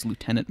think his name's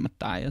Lieutenant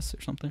Matthias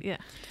or something. Yeah.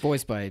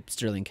 Voiced by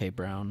Sterling K.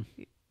 Brown.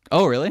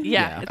 Oh, really?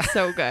 Yeah, Yeah. it's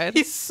so good.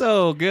 He's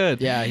so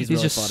good. Yeah, he's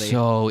really just funny.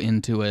 so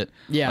into it.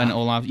 Yeah. And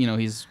Olaf,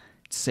 he's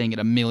saying it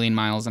a million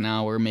miles an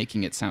hour,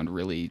 making it sound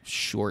really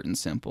short and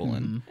simple.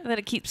 And And then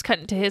it keeps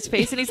cutting to his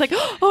face, and he's like,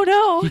 "Oh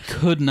no!" he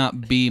could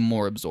not be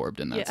more absorbed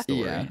in that Yeah. story.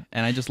 Yeah.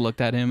 And I just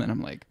looked at him and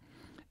I'm like,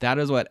 that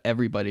is what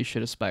everybody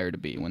should aspire to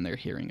be when they're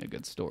hearing a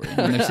good story.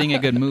 When they're seeing a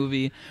good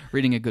movie,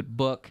 reading a good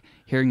book,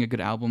 hearing a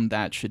good album,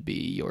 that should be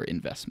your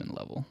investment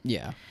level.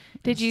 Yeah.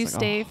 Did you It's like,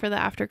 stay oh. for the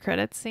after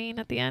credits scene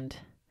at the end?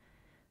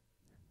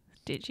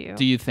 Did you?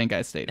 Do you think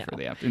I stayed No. for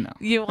the after? No.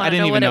 You I wanna didn't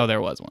know even what know it-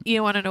 there was one.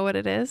 You want to know what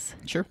it is?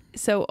 Sure.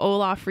 So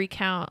Olaf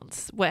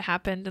recounts what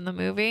happened in the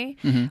movie.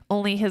 Mm-hmm.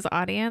 Only his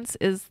audience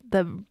is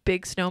the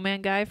big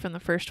snowman guy from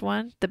the first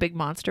one, the big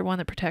monster one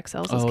that protects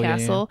Elsa's Oh, yeah,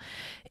 castle,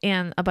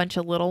 and a bunch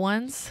of little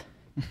ones.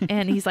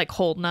 And he's like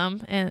holding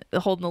them, and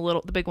holding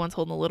the big one's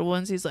holding the little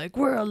ones. He's like,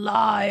 "We're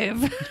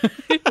alive."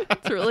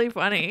 It's really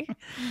funny.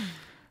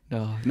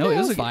 No, Yeah, it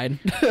was fine.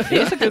 It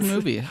was a good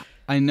movie.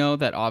 I know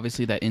that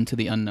obviously that Into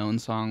the Unknown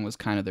song was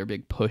kind of their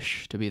big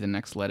push to be the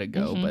next Let It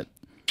Go, but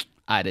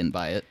I didn't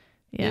buy it.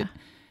 Yeah,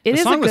 The it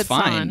is song a good was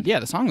fine. song. Yeah,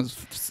 the song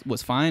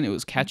was fine. It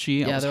was catchy.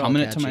 Yeah, I was they're all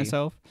humming it to catchy.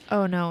 myself.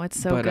 Oh no, it's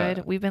so But,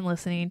 good. We've been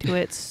listening to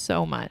it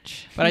so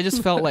much. But I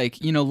just felt like,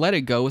 Let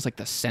It Go was like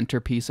the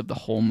centerpiece of the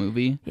whole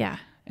movie. Yeah,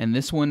 And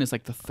this one is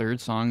like the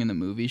third song in the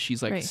movie.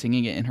 She's like Right.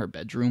 singing it in her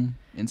bedroom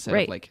instead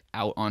Right. of like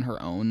out on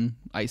her own,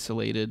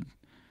 isolated.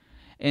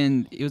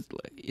 And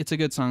it's a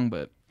good song,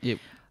 but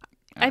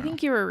I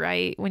think you were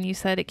right when you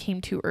said it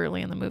came too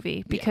early in the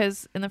movie,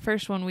 because in the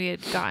first one we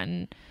had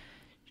gotten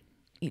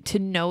to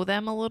know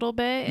them a little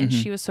bit, and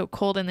she was so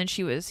cold, and then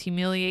she was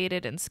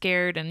humiliated and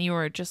scared, and you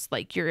were just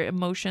like, your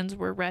emotions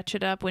were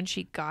wretched up when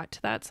she got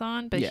to that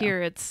song. But Yeah.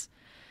 here it's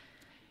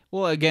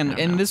Well, again, don't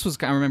and know. this was,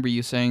 I remember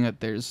you saying that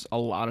there's a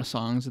lot of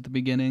songs at the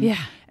beginning.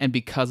 Yeah. And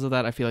because of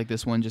that, I feel like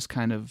this one just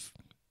kind of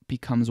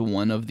becomes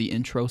one of the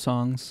intro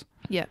songs.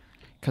 yeah,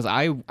 Because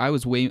I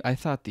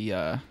thought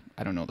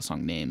I don't know the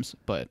song names,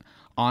 but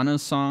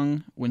Anna's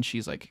song when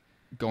she's like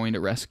going to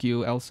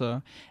rescue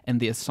Elsa,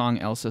 and the song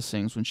Elsa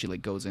sings when she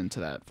like goes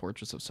into that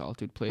Fortress of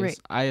Solitude place. Right.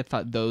 I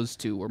thought those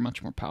two were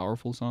much more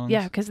powerful songs.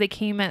 yeah, because they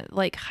came at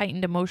like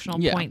heightened emotional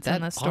Yeah, points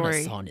in the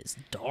story. song is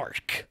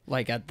dark.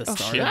 Like at the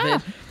start yeah.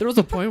 of it, there was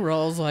a point where I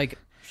was like,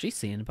 "She's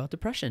singing about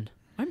depression."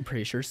 I'm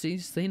pretty sure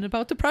she's singing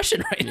about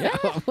depression right now.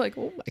 I'm like,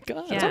 "Oh my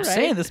god!" Yeah. I'm all right.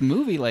 saying this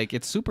movie, like,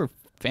 it's super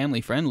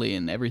family friendly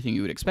and everything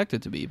you would expect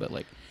it to be, but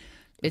like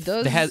It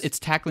does. it's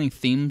tackling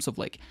themes of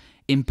like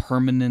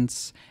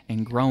impermanence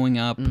and growing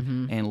up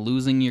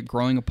and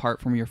growing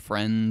apart from your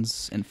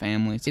friends and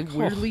family. It's It like,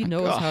 weirdly oh my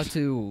knows God. how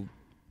to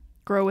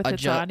Grow with its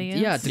adjust. audience.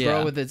 Yeah, to Yeah.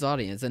 grow with its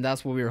audience, and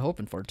that's what we were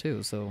hoping for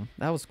too. So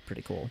that was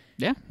pretty cool.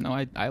 Yeah, no,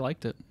 I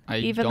liked it. I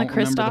Even don't the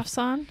remember Kristoff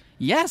song.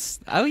 Yes.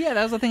 Oh yeah,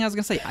 that was the thing I was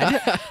gonna say.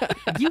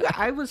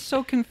 I was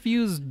so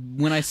confused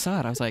when I saw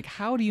it. I was like,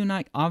 how do you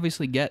not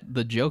obviously get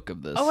the joke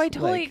of this? Oh, I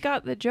totally Like,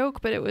 got the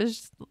joke, but it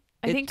was.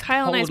 I It think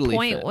Kyle and I's totally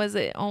point fit. was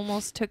it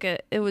almost took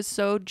it. It was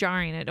so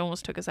jarring. It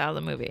almost took us out of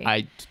the movie.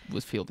 I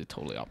was feeling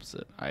totally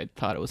opposite. I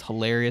thought it was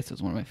hilarious. It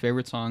was one of my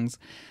favorite songs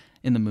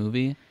in the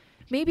movie.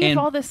 Maybe if and-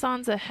 all the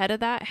songs ahead of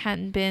that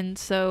hadn't been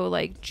so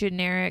like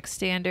generic,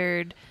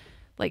 standard,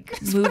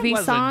 like movie It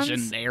wasn't songs.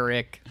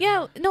 generic.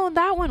 Yeah, no,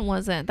 that one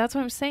wasn't. That's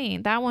what I'm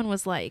saying. That one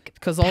was like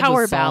Because all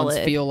power the songs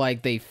ballad. feel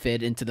like they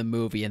fit into the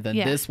movie, and then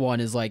Yeah. this one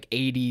is like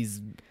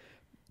 80s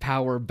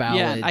power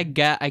ballad.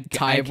 Yeah, I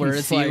type can where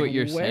it's see like, what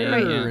you're where saying.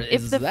 Where Yeah.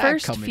 if is the that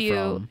first coming few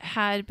from?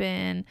 had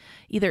been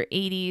either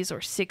 80s or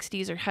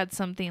 60s or had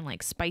something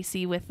like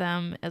spicy with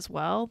them as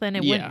well, then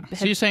it Yeah. wouldn't.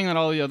 So you're saying that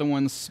all the other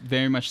ones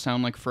very much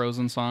sound like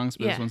Frozen songs,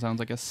 but Yeah. this one sounds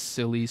like a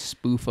silly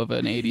spoof of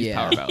an 80s Yeah.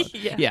 power ballad.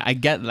 Yeah. I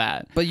get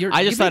that. But I just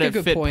you thought make a it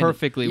good fit point.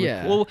 perfectly.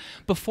 Yeah. Well,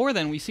 before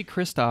then, we see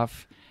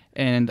Kristoff,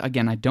 and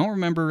again, I don't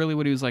remember really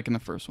what he was like in the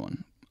first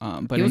one.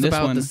 But He in was this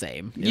about one, the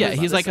same. It Yeah, was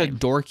he's about like the a same.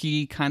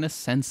 dorky, kind of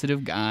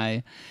sensitive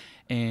guy,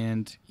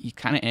 and he's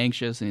kind of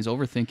anxious and he's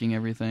overthinking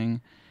everything.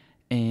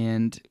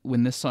 And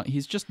when this song,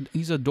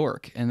 he's a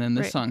dork, and then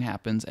this Right. song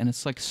happens, and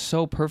it's like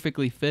so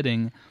perfectly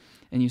fitting,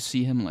 and you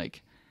see him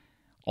like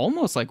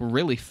almost like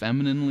really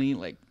femininely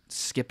like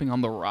skipping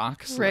on the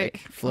rocks, Right. like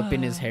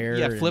flipping his hair.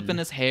 yeah, and- flipping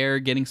his hair,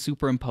 getting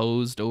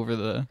superimposed over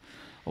the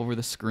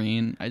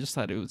screen. I just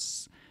thought it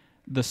was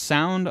the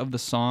sound of the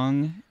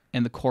song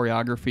and the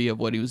choreography of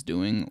what he was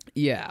doing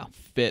Yeah.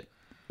 fit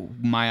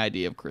my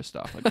idea of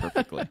Kristoff like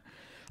perfectly.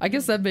 I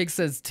guess that makes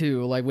sense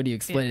too, like when you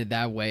explain it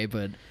that way,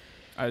 but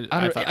I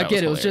I thought that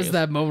again, it was hilarious. just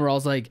that moment where I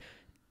was like,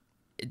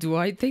 do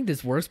I think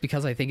this works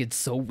because I think it's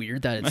so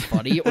weird that it's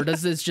funny, or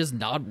does this just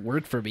not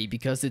work for me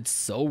because it's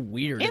so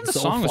weird And the so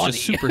song was funny?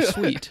 just super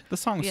sweet. The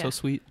song was Yeah. so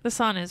sweet. The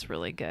song is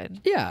really good.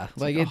 Yeah,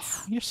 like Oh,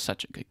 it's you're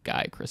such a good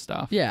guy,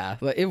 Kristoff. yeah,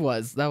 but it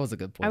was that was a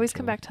good point. I always too.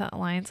 come back to that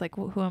line. It's like,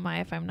 who am I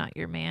if I'm not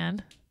your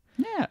man?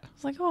 Yeah.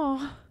 It's like,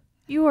 oh,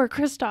 you are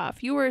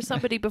Kristoff. You were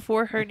somebody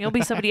before her, and you'll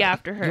be somebody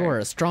after her. You're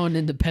a strong,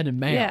 independent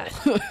man.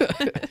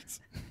 Yeah.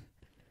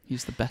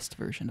 He's the best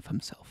version of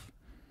himself.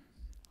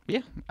 But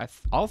yeah,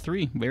 all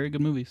three very good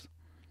movies.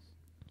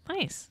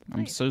 Nice.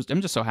 I'm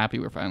just so happy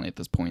we're finally at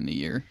this point in the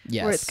year.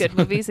 Yes. Where it's good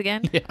movies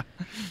again. Yeah.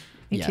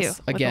 Me too. Yes.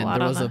 with Again, lot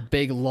there on was the- a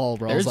big lull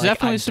where I There's was like,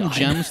 definitely I'm some done.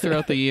 gems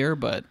throughout the year,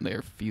 but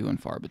they're few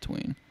and far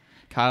between.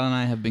 Kyle and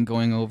I have been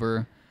going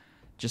over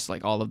just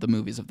like all of the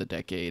movies of the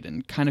decade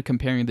and kind of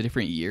comparing the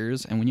different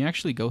years. And when you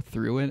actually go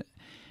through it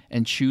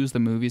and choose the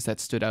movies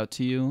that stood out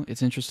to you,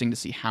 it's interesting to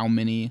see how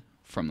many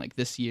from like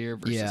this year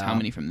versus how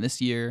many from this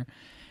year.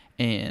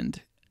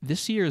 And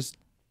this year's,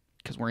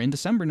 because we're in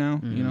December now,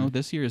 you know,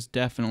 this year is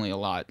definitely a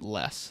lot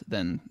less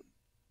than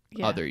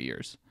other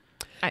years.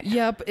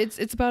 Yeah, but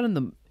it's about in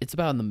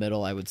the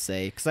middle, I would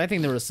say, because I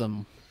think there was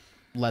some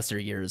lesser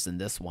years in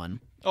this one.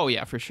 Oh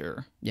yeah, for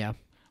sure. Yeah,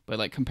 But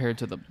like compared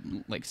to the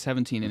like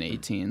 17 and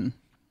 18,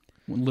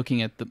 when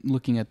looking at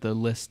the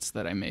lists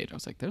that I made, I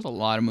was like, there's a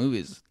lot of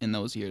movies in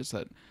those years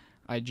that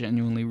I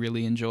genuinely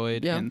really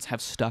enjoyed and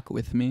have stuck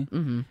with me.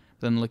 Mm-hmm.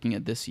 Then looking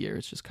at this year,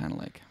 it's just kind of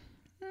like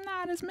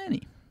not as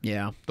many.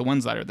 yeah, The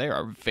ones that are there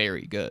are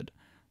very good,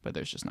 but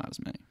there's just not as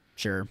many.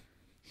 sure.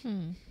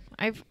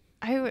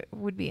 I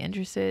would be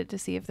interested to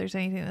see if there's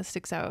anything that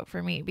sticks out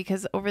for me,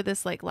 because over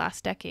this like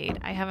last decade,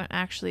 I haven't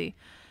actually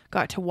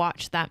got to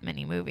watch that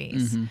many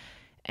movies.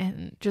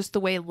 And just the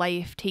way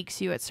life takes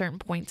you at certain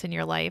points in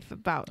your life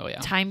about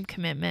time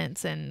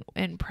commitments and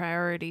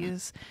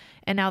priorities.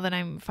 And now that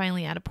I'm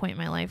finally at a point in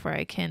my life where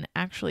I can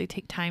actually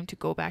take time to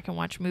go back and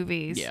watch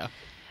movies,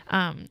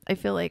 I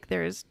feel like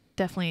there's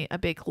definitely a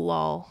big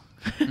lull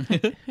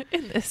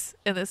in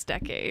this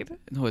decade.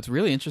 No, it's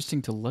really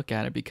interesting to look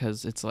at it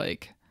because it's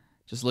like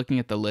just looking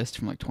at the list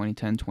from like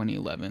 2010,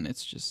 2011,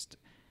 it's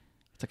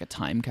like a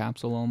time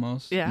capsule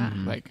almost. Yeah.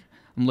 Like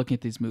I'm looking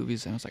at these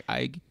movies and I was like,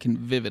 I can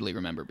vividly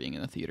remember being in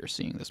the theater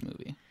seeing this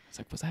movie. It's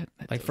like, was that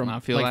Like does from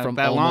not feel like that, from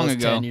that almost long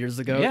ago? 10 years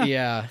ago.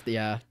 Yeah.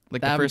 Yeah.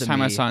 Like That the first happened to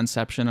time I me. saw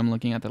Inception, I'm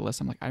looking at the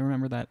list. I'm like, I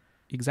remember that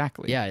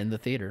exactly. Yeah, in the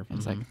theater.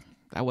 It's like,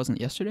 that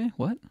wasn't yesterday?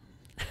 What?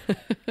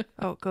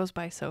 Oh, it goes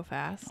by so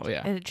fast. Oh,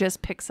 yeah. And it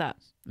just picks up.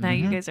 Now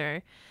you guys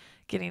are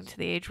getting to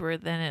the age where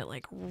then it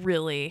like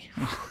really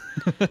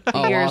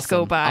years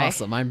go by.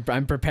 Awesome. I'm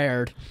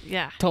prepared.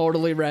 Yeah.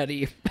 Totally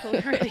ready.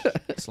 Totally ready.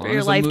 As For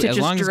your life to as just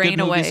long as drain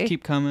good movies away.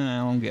 keep coming, I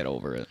don't get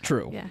over it.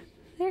 True. Yeah.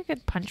 They're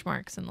good punch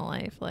marks in the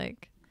life.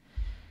 Like,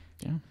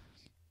 Yeah.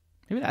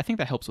 Maybe I think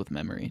that helps with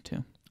memory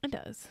too. it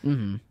does.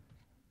 Mm-hmm.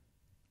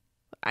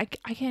 I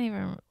can't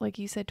even, like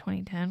you said,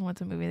 2010.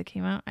 What's a movie that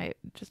came out? I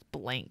just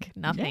blank.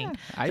 Nothing.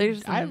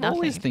 There's I always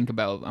nothing. think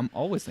about. I'm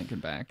always thinking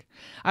back.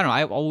 I don't know.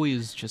 I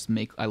always just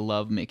I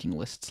love making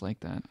lists like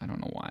that. I don't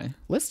know why.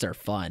 Lists are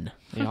fun.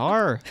 They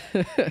are.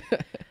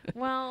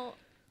 Well,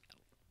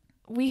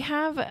 we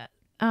have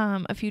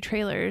a few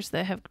trailers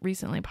that have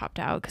recently popped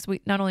out, because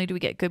we not only do we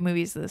get good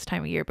movies this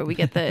time of year, but we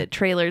get the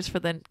trailers for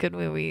the good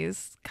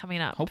movies coming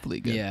up. Hopefully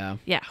good. Yeah.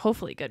 Yeah,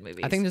 hopefully good movies.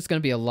 I think there's going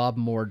to be a lot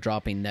more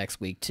dropping next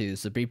week too,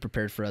 so be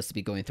prepared for us to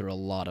be going through a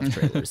lot of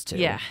trailers too.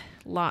 yeah,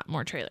 a lot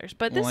more trailers.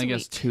 But Well, this I guess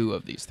week, 2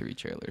 of these 3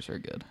 trailers are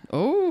good.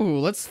 Oh,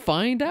 let's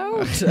find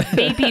out.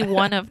 maybe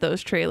one of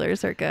those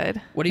trailers are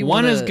good. What do you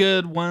One wanna... is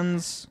good.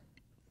 One's,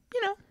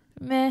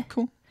 Meh.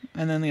 cool.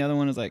 And then the other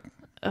one is like,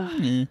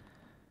 eh.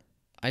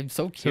 I'm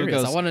so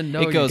curious. goes- I want to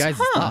know it goes, your guys'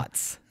 huh.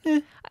 thoughts. I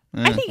think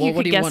Well, you what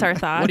could do guess want, our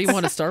thoughts. What do you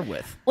want to start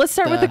with? Let's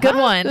start with a good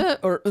one.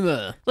 Or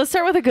Let's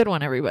start with a good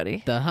one,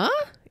 everybody. the huh?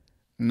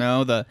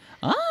 No, the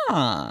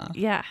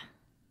Yeah.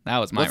 that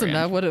was my Wasn't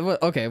that reaction.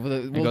 what? Okay, we'll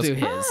It do goes,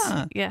 his.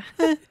 "Ah." Yeah.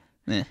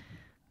 Eh.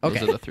 Okay.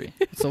 Those are the 3.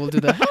 So we'll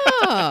do the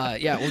huh.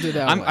 Yeah, we'll do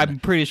that one. I'm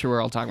pretty sure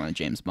we're all talking about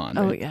James Bond.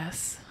 Oh, right?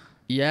 yes.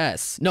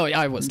 Yes. No, yeah,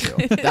 I was too.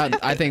 That,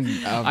 I think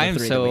of the I am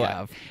 3 so. that we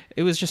have.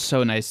 It was just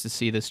so nice to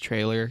see this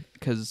trailer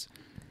because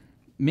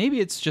maybe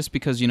it's just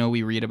because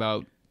we read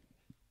about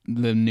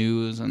the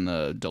news and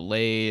the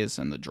delays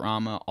and the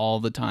drama all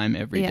the time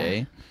every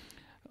day.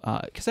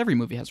 Because every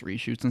movie has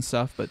reshoots and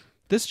stuff, but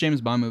this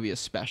James Bond movie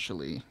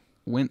especially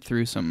went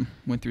through some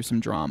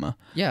drama.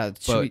 Yeah.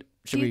 But-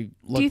 Should we Do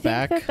look you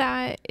back? think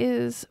that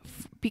is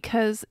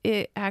because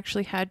it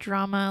actually had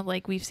drama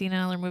like we've seen in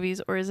other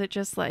movies, or is it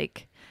just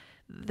like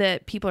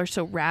that people are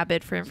so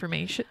rabid for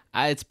information?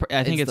 I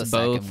think It's it's the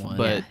both, second one.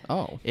 but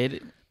Oh.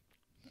 it.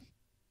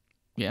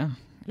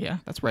 Yeah,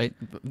 that's right.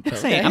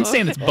 Okay. I'm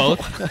saying it's both,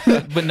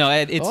 but no,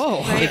 it's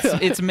Oh.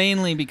 it's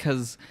mainly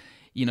because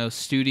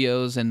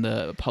studios and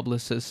the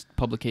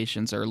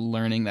publications are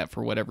learning that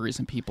for whatever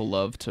reason people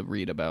love to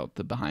read about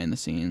the behind the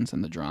scenes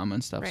and the drama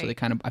and stuff. So they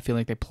Right. I feel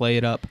like they play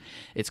it up.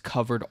 It's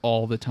covered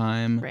all the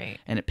time, Right.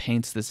 and it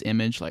paints this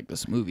image like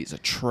this movie's a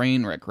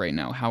train wreck right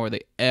now. How are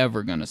they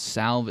ever gonna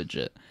salvage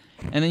it?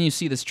 And then you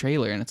see this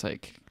trailer and it's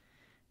like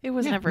It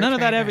was never a none of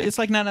that train ever. wreck. It's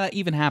like none of that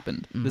even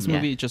happened. This Yeah.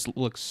 movie just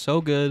looks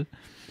so good.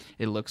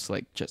 It looks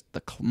like just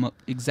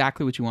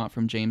exactly what you want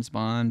from James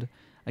Bond.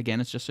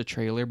 Again, it's just a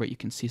trailer, but you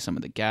can see some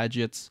of the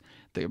gadgets,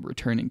 the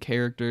returning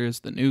characters,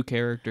 the new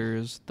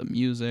characters, the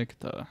music,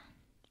 the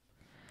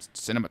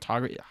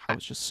cinematography. I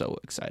was just so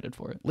excited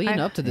for it. Leading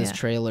up to this yeah.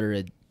 trailer,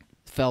 it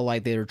felt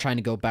like they were trying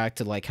to go back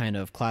to like kind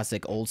of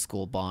classic old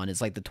school Bond.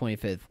 It's like the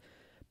 25th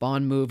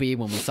Bond movie,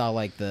 when we saw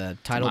like the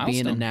title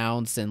being milestone.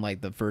 announced and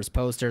like the first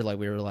poster, like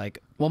we were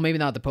like, well, maybe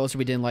not the poster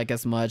we didn't like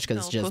as much because No,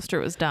 it's the just poster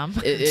was dumb.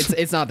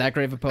 it's not that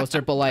great of a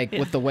poster, but like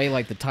with the way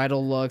like the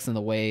title looks and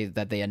the way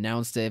that they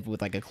announced it with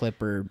like a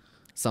clip or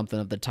something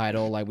of the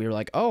title, like we were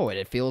like, oh, and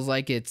it feels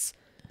like it's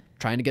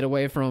trying to get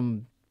away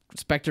from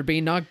Spectre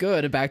being not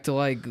good and back to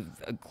like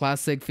a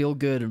classic feel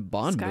good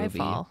Bond movie.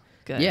 Skyfall.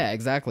 Good. Yeah,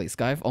 exactly.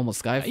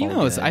 Almost Skyfall. You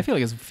know, good. I feel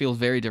like it feels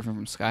very different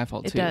from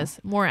Skyfall It too. does.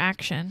 More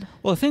action.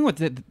 Well, the thing with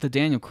the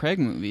Daniel Craig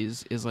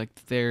movies is like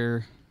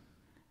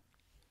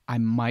I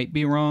might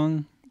be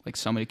wrong. Like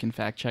somebody can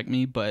fact check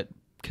me, but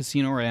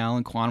Casino Royale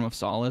and Quantum of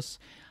Solace,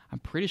 I'm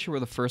pretty sure were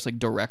the first like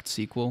direct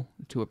sequel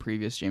to a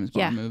previous James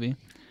Bond movie.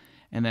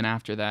 And then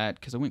after that,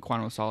 because I went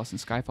Quantum of Solace and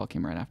Skyfall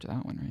came right after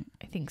that one, right?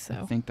 I think so.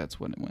 I think that's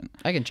when it went.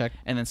 I can check.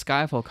 And then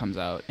Skyfall comes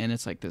out, and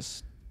it's like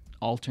this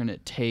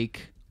alternate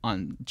take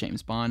on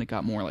James Bond. It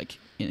got more like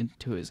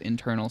into his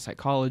internal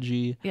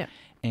psychology. Yeah.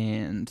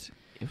 And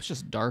it was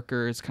just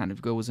darker. It kind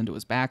of goes into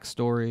his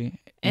backstory.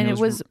 And it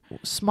was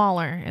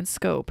smaller in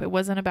scope. It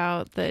wasn't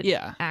about the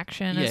Yeah.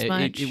 action as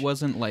much. It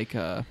wasn't like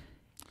a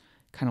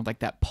kind of like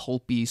that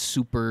pulpy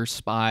super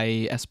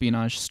spy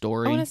espionage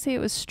story. I want to say it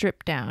was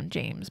stripped down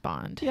James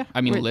Bond. Yeah.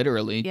 I mean, Where-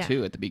 literally, yeah.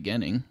 too, at the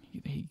beginning.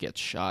 He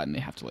gets shot, and they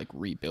have to, like,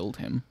 rebuild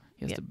him.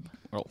 He has Yep. to,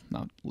 well,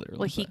 not literally.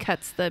 Well, he but-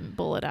 cuts the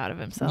bullet out of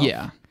himself.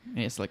 Yeah. And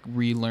he has to, like,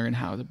 relearn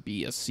how to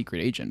be a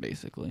secret agent,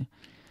 basically.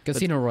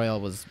 Casino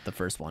Royale was the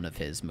first one of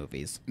his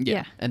movies.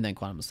 Yeah. And then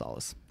Quantum of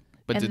Solace.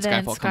 But And did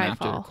then Skyfall come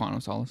after Skyfall. Quantum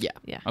of Solace? Yeah.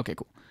 Yeah. Okay,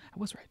 cool. I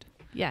was right.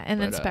 Yeah.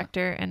 And then But,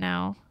 Spectre, and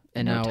now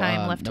And No now,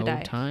 Time Left to No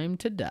Die. Time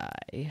to Die.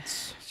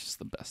 It's just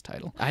the best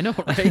title. I know,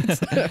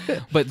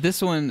 right? But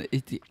this one,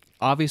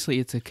 obviously,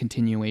 it's a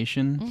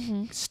continuation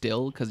Mm-hmm.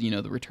 still because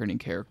the returning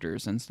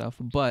characters and stuff.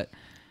 But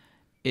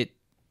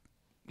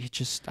it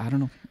just, I don't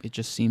know. It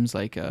just seems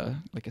like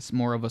it's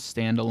more of a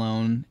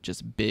standalone,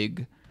 just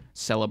big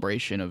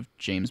celebration of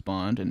James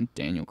Bond and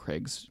Daniel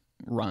Craig's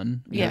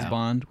run as Yeah.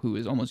 Bond, who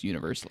is almost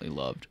universally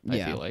loved. I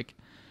Yeah. feel like,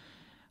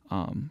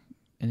 and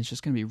it's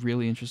just gonna be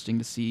really interesting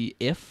to see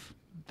if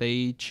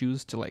they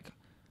choose to like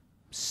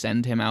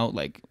send him out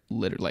like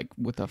literally like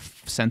with a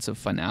sense of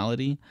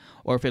finality,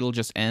 or if it'll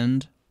just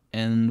end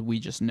and we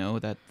just know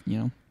that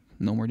no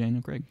more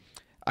Daniel Craig.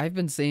 I've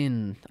been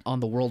seeing on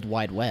the World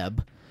Wide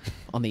Web,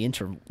 on the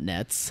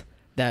internets,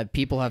 that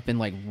people have been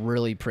like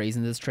really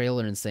praising this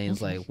trailer and saying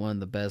it's like one of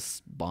the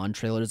best Bond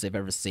trailers they've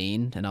ever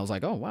seen. And I was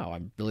like, oh wow,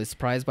 I'm really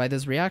surprised by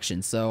this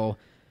reaction. So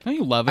Don't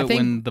you love I it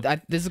when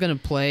think this is gonna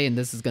play and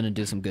this is gonna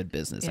do some good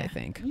business. I Yeah.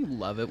 think. don't you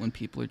love it when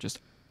people are just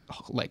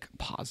like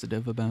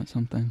positive about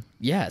something?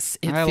 Yes,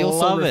 it I feels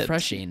so love it.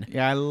 refreshing.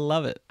 Yeah, I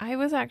love it. I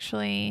was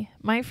actually,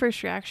 my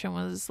first reaction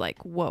was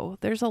like, whoa,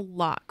 there's a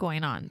lot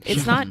going on.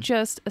 It's not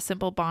just a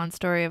simple Bond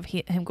story of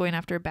him going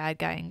after a bad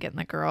guy and getting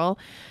the girl.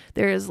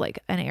 There is like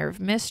an air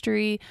of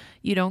mystery.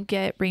 You don't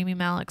get Rami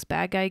Malek's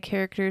bad guy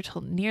character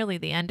till nearly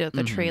the end of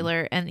the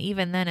trailer. And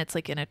even then it's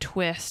like in a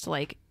twist,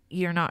 like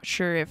you're not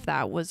sure if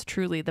that was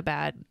truly the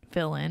bad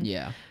villain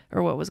Yeah.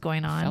 or what was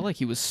going I on. felt like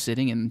he was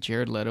sitting in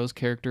Jared Leto's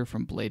character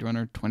from Blade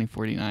Runner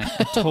 2049.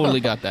 I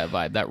totally got that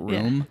vibe. That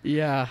room.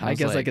 Yeah, I was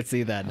guess I like- could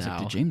see that I was now.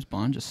 like, did James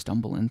Bond just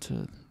stumble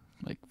into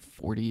like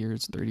 40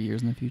 years, 30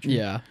 years in the future?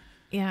 Yeah.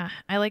 Yeah,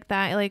 I like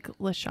that. I like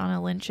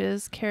Lashana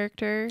Lynch's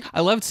character.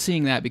 I loved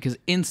seeing that because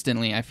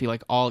instantly I feel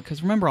like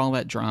because remember all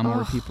that drama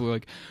where people were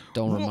like,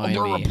 Don't "Oh, remind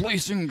they're me."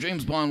 replacing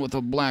James Bond with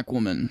a black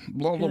woman.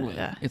 Blah blah blah.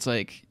 Yeah. It's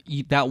like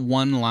that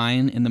one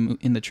line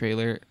in the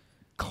trailer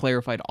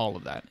clarified all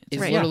of that.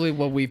 It's Right. literally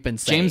what we've been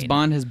saying. James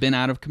Bond has been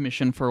out of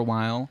commission for a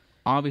while.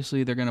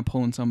 Obviously, they're gonna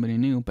pull in somebody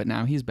new, but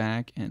now he's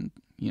back, and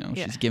Yeah.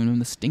 she's giving him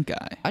the stink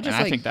eye. I just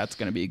I like- think that's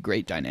gonna be a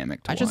great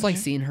dynamic to I just watch. like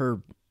seeing her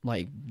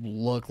like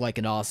look like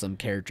an awesome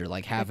character,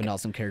 like have an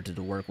awesome character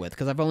to work with.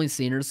 Because I've only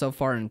seen her so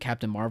far in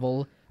Captain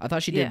Marvel. I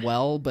thought she did Yeah.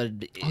 well, but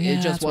Oh, yeah, it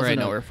just that's where I wasn't.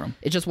 know her from.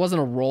 It just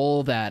wasn't a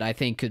role that I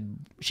think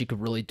she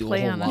could really do Play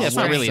a whole on lot. that Yeah, it's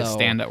not with. really a So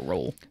standout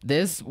role.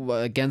 This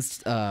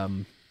against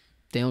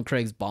Daniel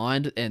Craig's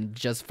Bond, and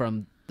just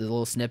from the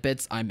little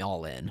snippets, I'm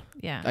all in.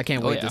 Yeah. I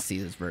can't Oh, wait yeah. to see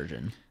this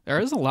version. There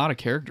is a lot of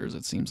characters.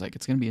 It seems like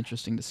it's gonna be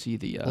interesting to see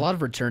the A lot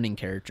of returning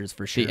characters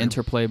for sure. the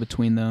interplay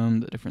between them,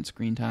 the different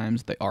screen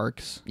times, the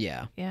arcs.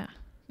 Yeah. Yeah.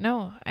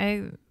 No,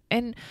 I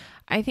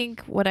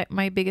think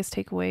my biggest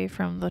takeaway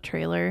from the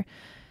trailer,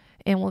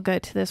 and we'll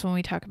get to this when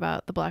we talk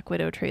about the Black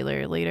Widow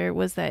trailer later,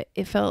 was that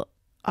it felt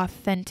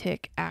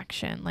authentic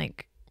action,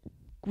 like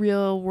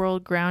real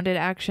world grounded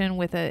action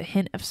with a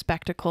hint of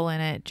spectacle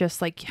in it,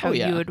 just like how Oh,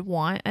 yeah. you would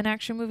want an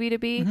action movie to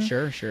be.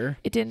 Sure. Sure.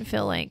 It didn't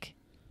feel like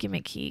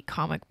gimmicky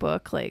comic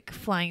book, like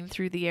flying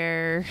through the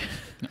air.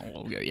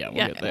 Oh, yeah, we'll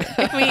Yeah. get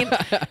there. I mean,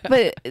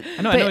 but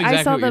I know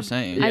exactly saw what the you're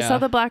saying. I Yeah. saw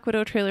the Black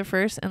Widow trailer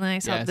first, and then I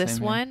saw Yeah, this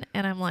same here. one,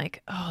 and I'm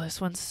like, oh,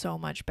 this one's so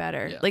much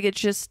better. Yeah. Like it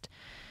just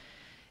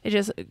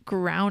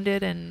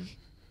grounded, and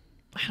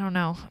I don't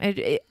know.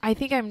 I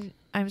think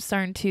I'm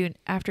starting to,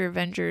 after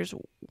Avengers,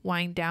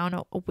 wind down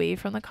away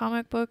from the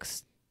comic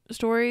books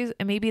stories,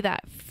 and maybe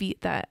that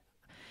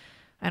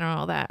I don't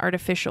know, that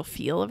artificial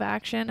feel of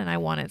action, and I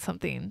wanted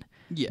something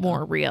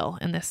more real,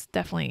 and this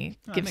definitely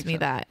gives makes me sense.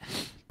 that.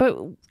 But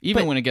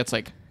Even when it gets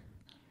like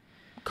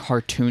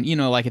cartoon,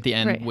 like at the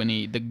end Right. when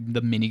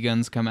the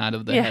miniguns come out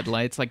of the Yeah.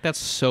 headlights, like that's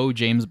so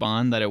James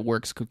Bond that it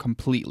works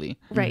completely.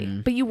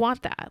 right, but you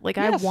want that. Like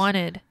Yes. I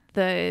wanted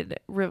the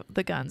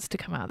guns to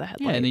come out of the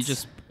headlights. Yeah, and he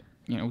just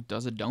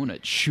does a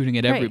donut shooting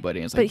at Right. everybody.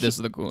 And it's But like, this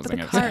is the coolest but thing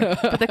the I've seen.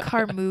 car, but the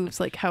car moves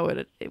like how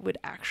it would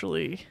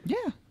actually. Yeah,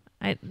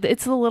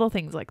 It's the little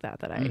things like that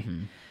that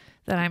Mm-hmm.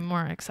 I'm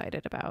more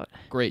excited about.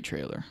 great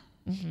trailer.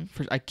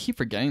 I keep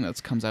forgetting that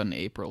it comes out in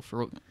April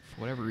for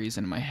whatever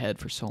reason in my head.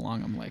 For so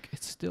long, I'm like,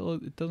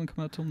 it doesn't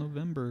come out till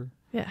November.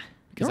 Yeah,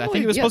 Because I Normally,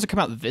 think it was yeah. supposed to come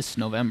out this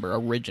November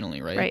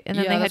originally, right? right. And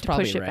then Yeah, they had that's to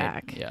push probably it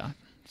right. back. Yeah.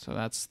 So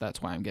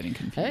that's why I'm getting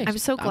confused. Hey. I'm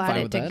so I'm glad fine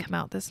it with didn't that. come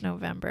out this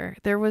November.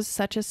 There was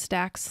such a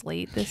stacked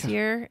slate this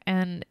year,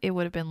 and it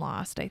would have been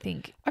lost, I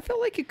think. I feel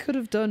like it could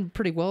have done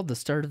pretty well at the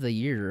start of the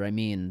year. I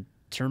mean,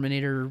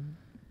 Terminator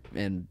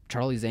and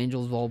Charlie's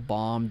Angels all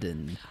bombed,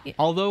 and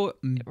Although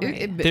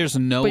Right. there's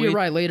no but way you're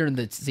right. Later in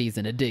the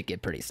season, it did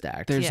get pretty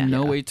stacked. There's Yeah.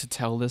 no Yeah. way to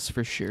tell this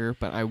for sure,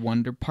 but I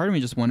wonder. Part of me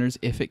just wonders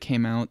if it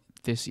came out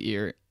this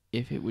year,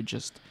 if it would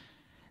just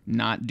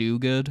not do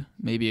good.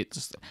 Maybe it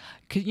just.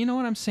 Cause you know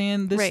what I'm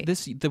saying? Right.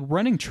 The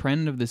running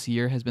trend of this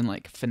year has been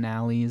like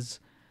finales,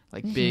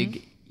 like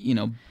big,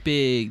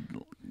 big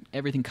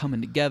everything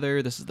coming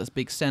together. This is this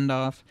big send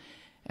off,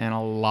 and a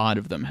lot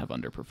of them have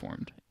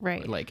underperformed.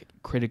 Right. Like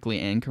critically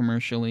and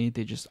commercially,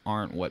 they just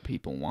aren't what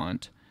people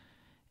want,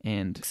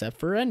 and Except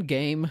for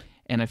Endgame.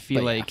 I feel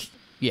But like,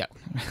 yeah,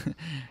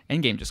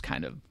 Endgame just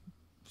kind of,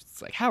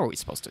 it's like, how are we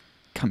supposed to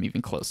come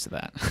even close to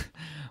that?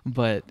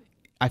 But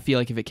I feel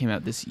like if it came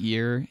out this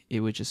year,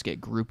 it would just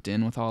get grouped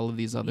in with all of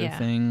these other Yeah.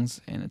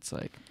 things. And it's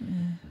like,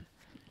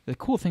 the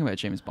cool thing about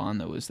James Bond,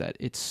 though, is that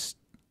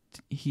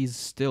he's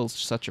still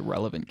such a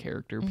relevant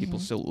character. People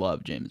still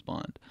love James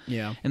Bond.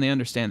 Yeah. And they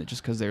understand that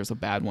just because there's a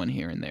bad one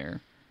here and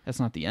there, that's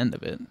not the end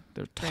of it.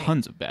 There are Right.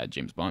 tons of bad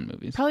James Bond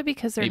movies. Probably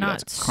because they're Maybe not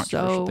that's a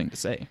controversial so thing to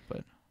say,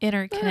 but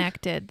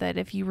interconnected that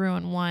if you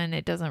ruin one,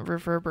 it doesn't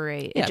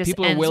reverberate. yeah, it just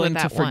people are ends willing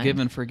with to that one. forgive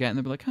and forget, and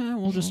they'll be like,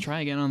 we'll just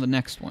try again on the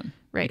next one.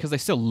 Right. Because they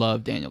still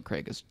love Daniel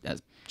Craig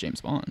as James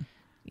Bond.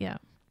 Yeah.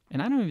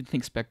 And I don't even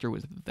think Spectre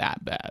was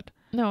that bad.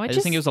 No, I it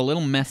just think it was a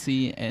little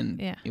messy,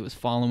 and Yeah. it was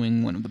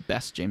following one of the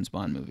best James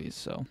Bond movies.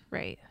 So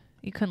right.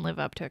 You couldn't live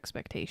up to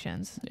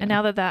expectations. Yeah. And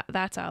now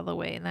that's out of the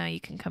way, now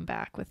you can come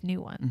back with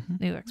new and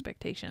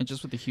expectations.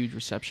 just with the huge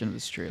reception of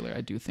this trailer,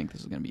 I do think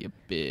this is going to be a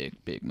big,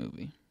 big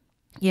movie.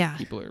 Yeah.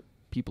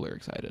 People are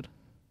excited.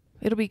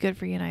 It'll be good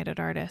for United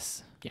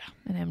Artists. Yeah.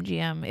 And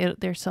MGM.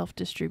 They're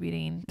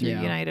self-distributing through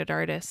Yeah. United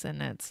Artists,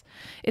 and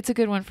it's a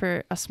good one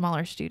for a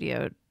smaller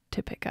studio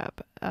to pick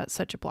up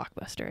such a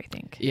blockbuster, I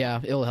think.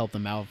 Yeah, it'll help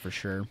them out for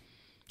sure.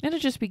 It'll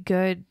just be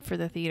good for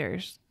the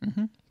theaters.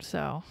 Mm-hmm.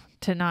 So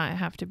to not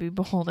have to be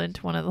beholden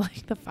to one of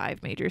the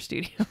 5 major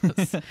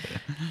studios.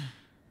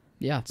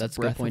 Yeah, that's a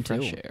good breath of point too.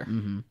 fresh air.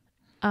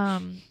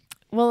 Mm-hmm.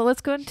 Well,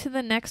 let's go into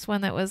the next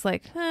one that was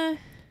like, The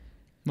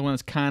one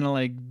that's kind of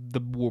like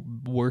the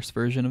worst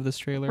version of this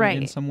trailer in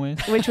Right. some ways.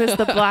 which was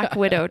the Black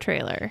Widow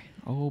trailer.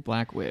 Oh,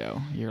 Black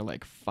Widow. You're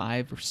like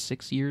 5 or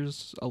 6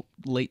 years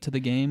late to the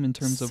game in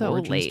terms of So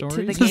origin late to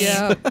stories. the game.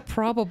 Yeah,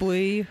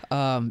 probably.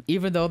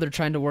 Even though they're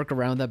trying to work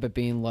around that, but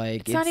being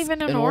like It's not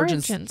even an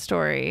origin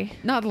story.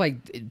 not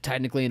like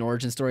technically an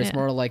origin story. It's Yeah.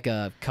 more like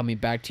a coming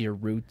back to your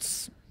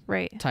roots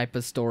Right. type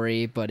of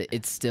story, but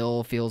it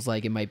still feels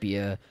like it might be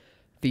a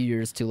few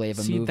years too late of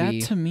a See, movie.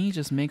 that to me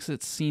just makes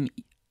it seem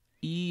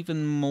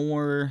even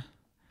more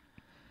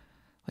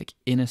like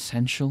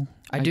inessential.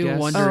 I do guess.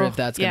 wonder Oh, if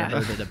that's gonna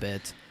yeah. hurt it a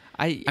bit.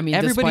 I I mean,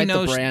 everybody despite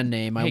knows the brand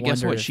name, I hey, guess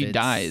wonder what? if She it's-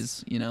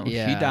 dies. She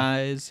Yeah.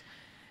 dies,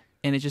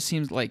 and it just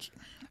seems like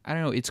I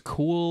don't know. It's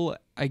cool,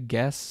 I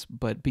guess,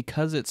 but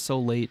because it's so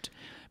late,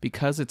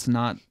 because it's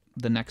not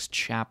the next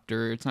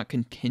chapter, it's not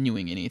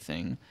continuing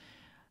anything.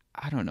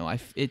 I don't know.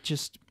 It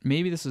just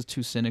maybe this is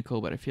too cynical,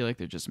 but I feel like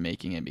they're just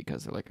making it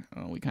because they're like,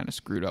 oh, we kind of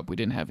screwed up. We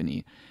didn't have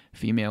any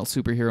female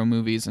superhero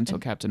movies until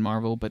Captain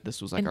Marvel, but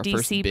this was like and our DC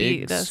first big.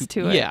 beat us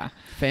to it. Yeah,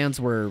 Fans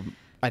were,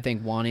 I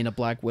think, wanting a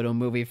Black Widow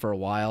movie for a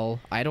while.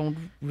 I don't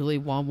really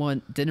want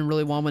one. Didn't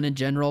really want one in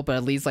general, but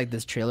at least like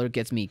this trailer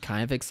gets me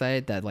kind of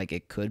excited that like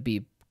it could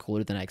be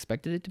cooler than I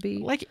expected it to be.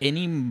 like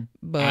any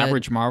But-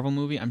 average Marvel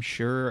movie, I'm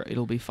sure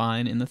it'll be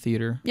fine in the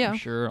theater. Yeah. I'm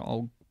sure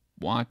I'll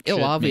watch. It'll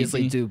it,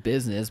 obviously maybe. do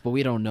business, but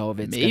we don't know if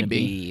it's gonna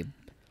Maybe. be.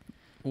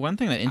 One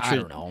thing that I interests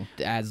don't know,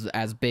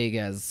 as big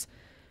as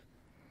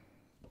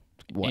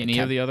what, any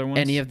of the other ones.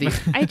 any of these.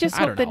 I just I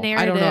hope don't the know.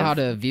 narrative. I don't know how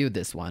to view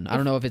this one. I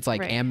don't know if it's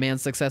like Right. Ant-Man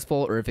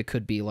successful or if it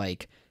could be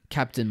like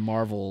Captain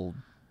Marvel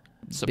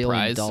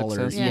surprise $1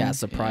 billion. success. Yeah,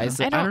 surprise.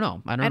 I I don't- don't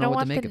know. I don't I know don't what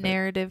want to make the of it.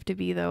 narrative to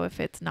be though if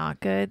it's not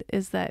good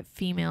is that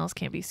females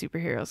can't be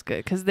superheroes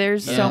good because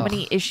there's Yeah. so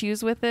many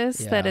issues with this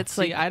that Yeah. it's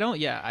See, like I don't.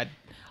 Yeah,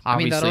 I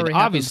mean, that obviously, already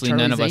happens obviously, with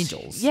none of Charlie's us.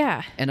 Angels.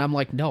 yeah And I'm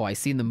like, no, I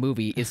seen the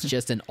movie. It's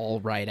just an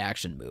all-right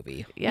action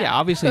movie. Yeah,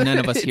 obviously, none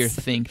of us here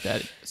It's- think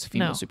that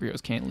female No.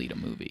 superheroes can't lead a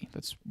movie.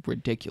 That's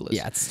ridiculous.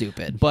 Yeah, it's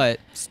stupid. But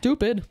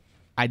Stupid.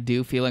 I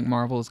do feel like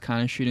Marvel is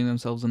kind of shooting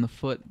themselves in the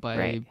foot by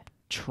Right.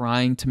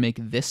 trying to make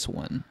this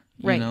one.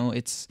 You know,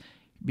 it's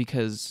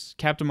because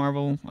Captain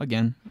Marvel,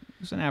 again,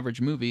 was an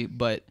average movie,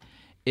 but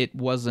it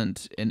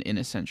wasn't an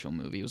inessential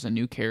movie. It was a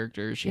new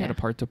character. She had a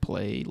part to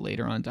play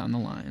later on down the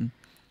line.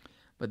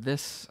 But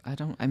this, I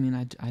don't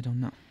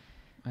know.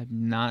 I'm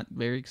not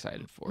very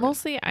excited for it.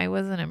 Mostly, I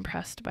wasn't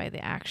impressed by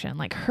the action.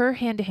 Like, her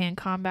hand-to-hand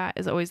combat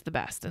is always the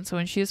best. And so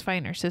when she was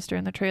fighting her sister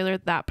in the trailer,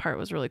 that part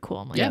was really cool.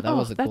 I'm like, that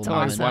was a cool that's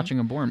moment. I was watching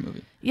a Bourne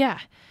movie. Yeah.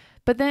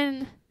 But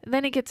then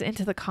it gets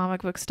into the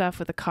comic book stuff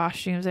with the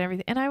costumes and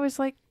everything. And I was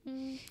like,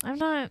 I'm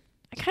kind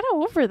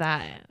of over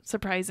that,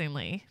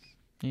 surprisingly.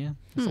 Yeah,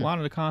 there's a lot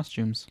of the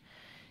costumes.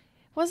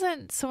 It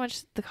wasn't so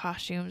much the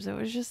costumes. It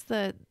was just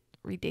the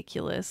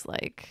ridiculous,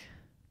 like...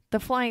 the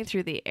flying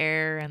through the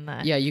air and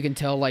the... Yeah, you can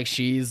tell, like,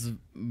 she's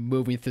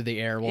moving through the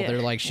air while they're,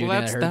 like, shooting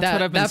at her. That's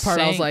what I've been that part,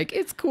 saying. I was like,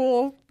 it's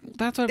cool.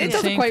 That's what I've It been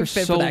doesn't saying quite for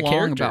fit so for that long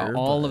character, about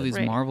all of but- these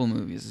Marvel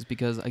movies is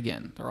because,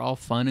 again, they're all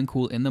fun and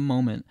cool in the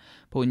moment.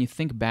 But when you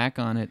think back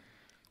on it,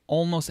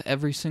 almost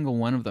every single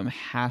one of them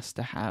has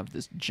to have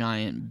this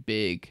giant,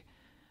 big,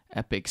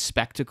 epic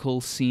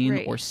spectacle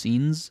scene or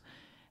scenes.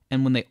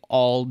 And when they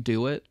all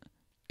do it,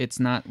 it's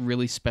not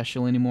really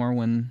special anymore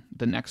when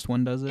the next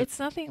one does it. It's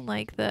nothing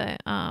like the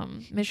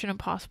Mission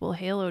Impossible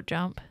Halo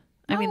jump.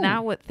 I mean,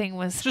 that thing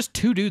was... It's just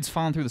two dudes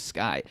falling through the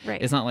sky.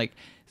 Right. It's not like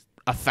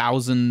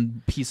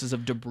 1,000 pieces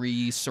of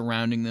debris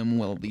surrounding them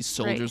while these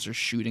soldiers are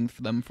shooting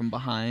for them from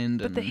behind.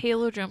 But the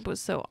Halo jump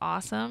was so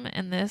awesome,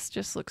 and this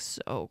just looks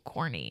so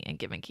corny and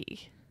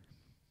gimmicky.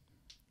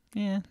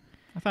 Yeah,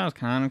 I thought it was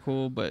kind of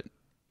cool, but in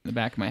the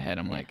back of my head,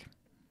 I'm like,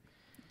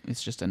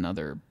 it's just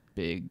another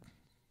big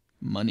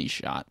money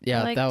shot.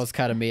 Yeah, that was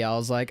kind of me. I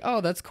was like,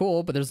 oh, that's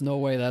cool, but there's no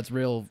way that's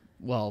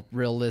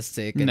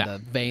realistic in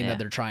the vein that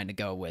they're trying to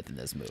go with in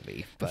this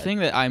movie. But the thing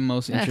that I'm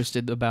most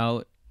interested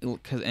about,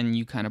 and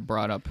you kind of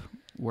brought up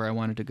where I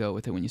wanted to go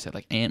with it when you said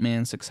like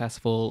Ant-Man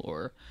successful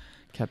or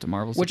Captain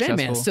Marvel successful.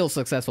 Which Ant-Man's still a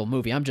successful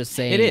movie. I'm just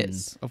saying it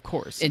is, of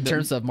course. In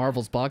terms of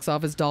Marvel's box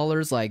office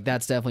dollars, like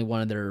that's definitely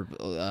one of their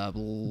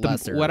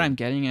lesser. What I'm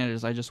getting at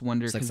is I just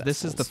wonder because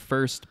this is the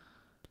first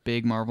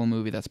big Marvel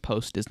movie that's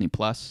post Disney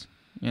Plus.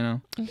 You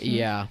know?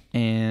 Yeah.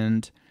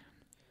 And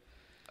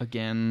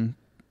again,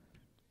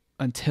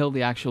 until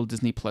the actual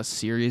Disney Plus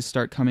series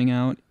start coming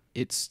out,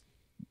 it's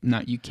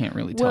not, you can't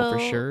really tell for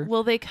sure.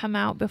 Will they come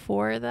out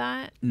before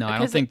that? No, I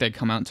don't think they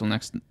come out until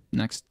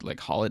next like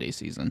holiday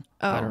season.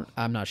 Oh.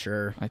 I'm not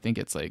sure. I think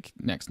it's like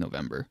next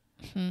November.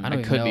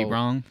 I could be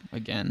wrong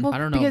again. Well, I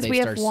don't know because if we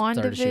they have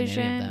started shooting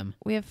any of WandaVision, them.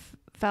 we have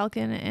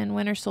Falcon and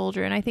Winter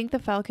Soldier, and I think the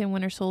Falcon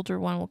Winter Soldier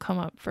one will come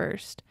up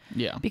first.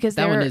 Yeah. Because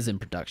that one is in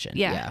production.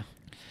 Yeah.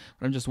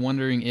 But I'm just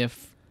wondering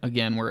if,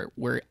 again,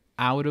 we're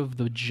out of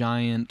the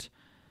giant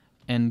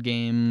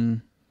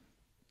Endgame,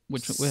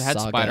 which we had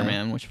Saga.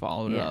 Spider-Man, which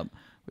followed it up,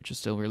 which is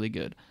still really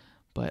good.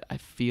 But I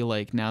feel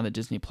like now that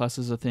Disney Plus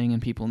is a thing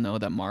and people know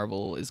that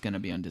Marvel is going to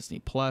be on Disney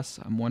Plus,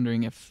 I'm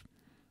wondering if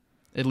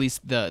at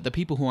least the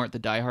people who aren't the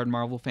diehard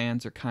Marvel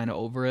fans are kind of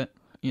over it.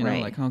 You know,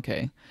 like,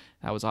 okay,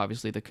 that was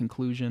obviously the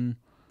conclusion.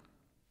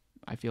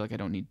 I feel like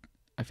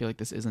I feel like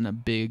this isn't a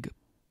big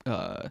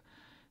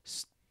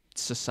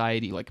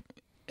society, like,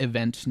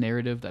 event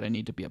narrative that I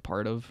need to be a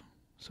part of.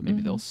 So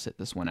maybe they'll sit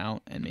this one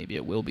out and maybe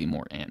it will be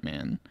more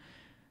Ant-Man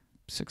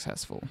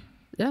successful.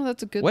 Yeah,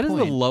 that's a good point. What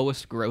is the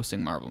lowest grossing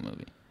Marvel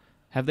movie?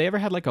 Have they ever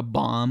had like a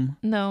bomb?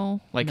 No.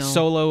 Like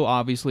Solo,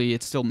 obviously,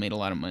 it still made a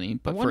lot of money,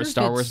 but for a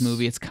Star Wars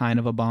movie, it's kind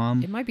of a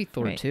bomb. It might be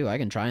Thor 2. I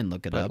can try and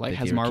look it up. Like, if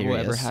has you're Marvel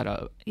curious. ever had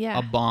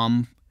a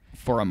bomb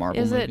for a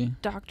Marvel is movie?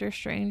 it Doctor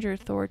Strange or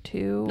Thor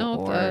 2? No,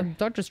 or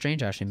Doctor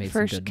Strange actually made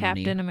first some good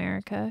Captain money.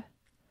 America.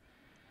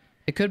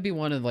 It could be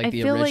one of like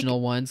the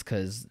original ones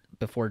because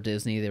before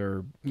Disney they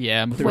were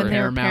before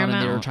Paramount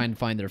and they were trying to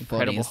find their footing.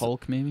 Incredible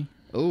Hulk, maybe.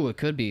 Oh, it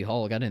could be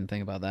Hulk. I didn't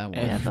think about that one.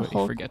 Yeah, the Everybody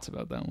Hulk forgets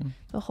about that one.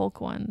 The Hulk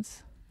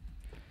ones.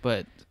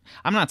 But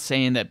I'm not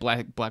saying that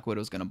Black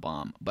Widow's gonna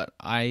bomb, but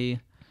I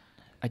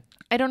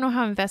don't know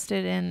how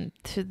invested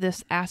into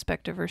this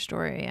aspect of her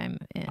story I'm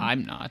in.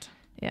 I'm not.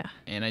 Yeah.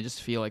 And I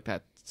just feel like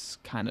that's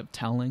kind of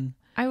telling.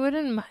 I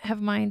wouldn't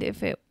have mind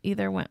if it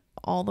either went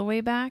all the way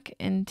back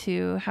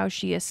into how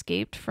she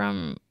escaped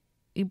from,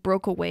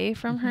 broke away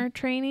from her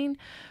training,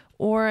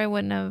 or I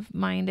wouldn't have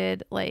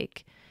minded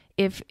like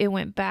if it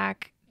went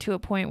back to a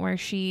point where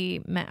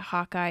she met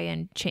Hawkeye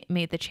and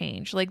made the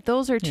change. Like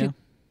those are two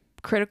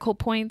critical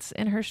points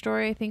in her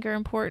story I think are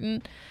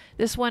important.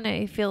 This one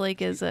I feel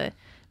like is a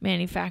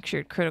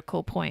manufactured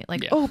critical point.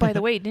 Like, oh, by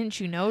the way, didn't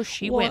you know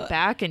she went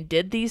back and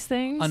did these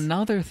things?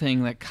 Another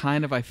thing that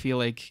kind of I feel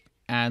like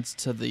adds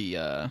to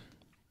the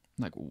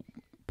like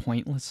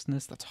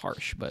pointlessness, that's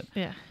harsh, but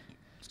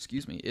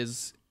excuse me,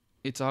 is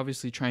it's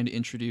obviously trying to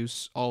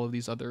introduce all of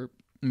these other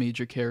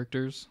major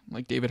characters,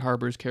 like David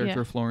Harbour's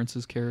character,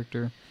 Florence's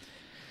character.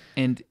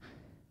 And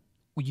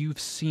you've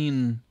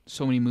seen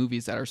so many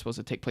movies that are supposed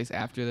to take place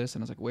after this,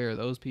 and I was like, where are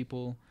those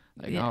people?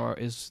 Like,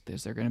 is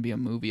there going to be a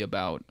movie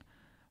about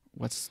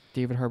what's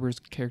David Harbour's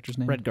character's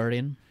name? Red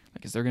Guardian.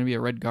 Like, is there going to be a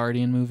Red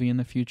Guardian movie in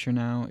the future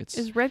now?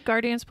 Is Red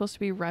Guardian supposed to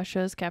be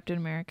Russia's Captain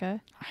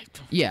America?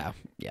 Yeah.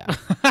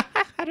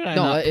 How did I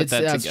No, not put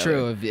that that's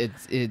together? true.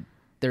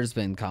 There's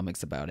been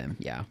comics about him.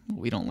 Yeah.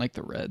 We don't like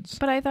the Reds.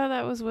 But I thought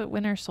that was what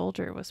Winter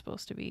Soldier was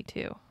supposed to be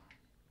too.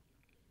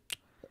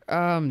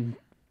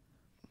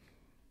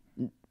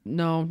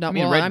 No, not I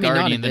mean, well. Red I mean,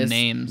 Guardian. not in the this,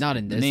 names, not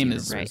in this. the name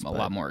universe, is a but-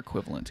 lot more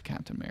equivalent to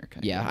Captain America.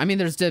 Yeah, I mean,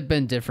 there's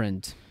been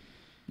different,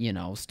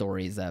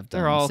 stories that have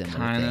done they're all similar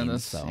kind of the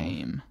things, so.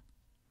 same.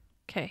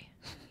 Okay.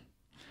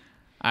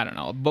 I don't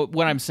know, but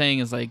what I'm saying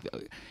is like,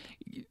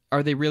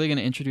 are they really going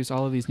to introduce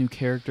all of these new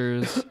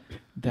characters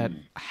that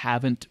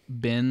haven't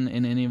been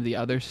in any of the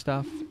other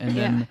stuff, and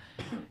then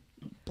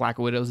Black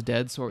Widow's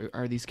dead? So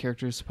are these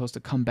characters supposed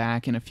to come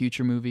back in a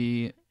future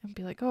movie And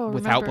be like, oh,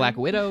 without remember, Black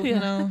Widow? Yeah. You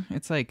know,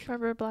 it's like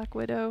remember Black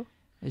Widow?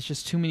 it's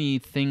just too many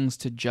things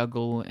to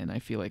juggle, and I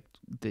feel like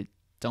they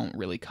don't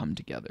really come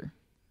together.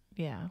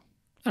 Yeah.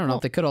 I don't know.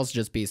 They could also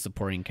just be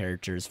supporting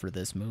characters for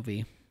this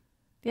movie.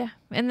 Yeah.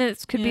 And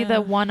this could be Yeah.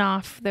 the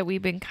one-off that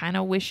we've been kind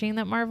of wishing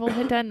that Marvel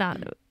had done, not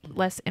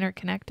less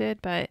interconnected,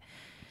 but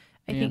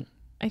I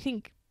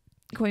think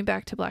going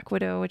back to Black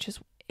Widow, which is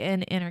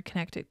an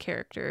interconnected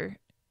character,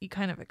 you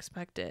kind of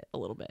expect it a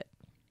little bit.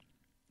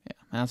 Yeah,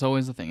 and that's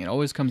always the thing. It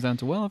always comes down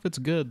to, well, if it's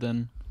good,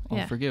 then I'll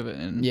Yeah. forgive it,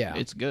 and Yeah.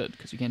 it's good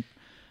because you can't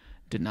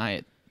deny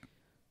it.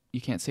 You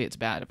can't say it's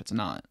bad if it's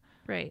not.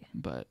 Right.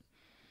 But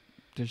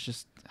there's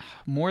just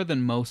more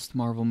than most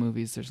Marvel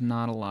movies. There's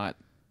not a lot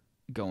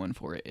going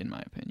for it, in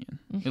my opinion.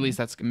 At least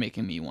that's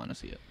making me want to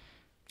see it.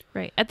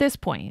 Right. At this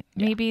point,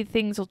 Yeah. maybe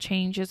things will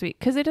change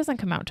because it doesn't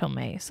come out till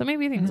May. So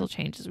maybe things will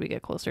change as we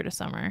get closer to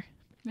summer.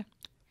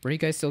 Were you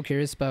guys still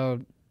curious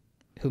about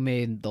who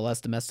made the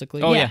less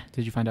domestically? Oh Yeah. yeah,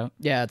 did you find out?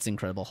 Yeah, it's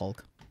Incredible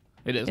Hulk.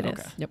 It is. It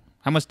Okay. is. Yep.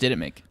 How much did it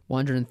make?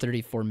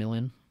 134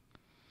 million.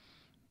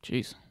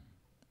 Jeez,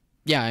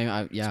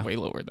 Yeah, yeah. it's way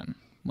lower than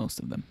most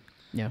of them.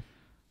 Yeah.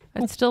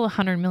 That's still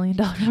 $100 million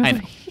movie. I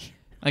know.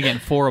 Again,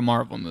 for a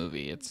Marvel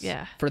movie, it's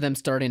Yeah. For them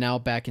starting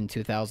out back in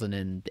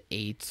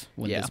 2008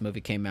 when Yeah. this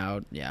movie came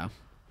out, yeah.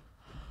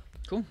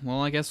 cool.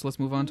 Well, I guess let's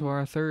move on to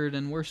our third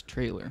and worst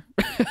trailer.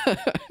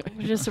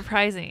 Which is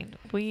surprising.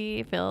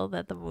 We feel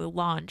that the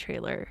Mulan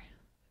trailer,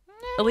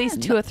 at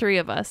least two or three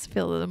of us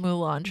feel that the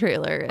Mulan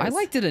trailer is. I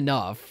liked it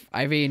enough.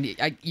 I mean,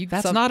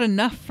 That's not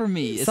enough for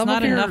me. It's some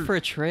not of your- enough for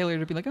a trailer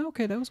to be like, oh,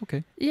 okay, that was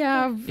okay.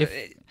 Yeah,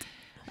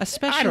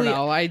 Especially, I don't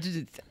know.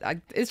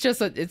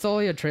 It's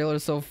only a trailer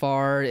so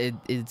far. It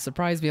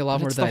surprised me a lot But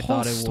more it's than the I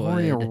thought whole it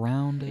story would.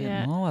 around it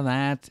Yeah. and all of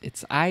that.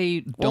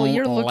 I don't Well,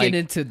 you're like. looking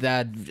into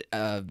that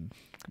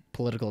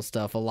political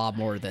stuff a lot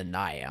more than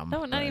I am.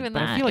 No, not but- even but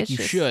that. I feel like It's you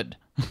just- should.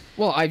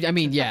 Well, I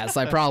mean, yes,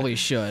 I probably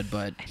should,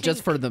 but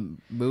just for the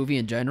movie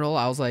in general,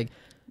 I was like,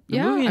 The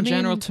yeah, movie in I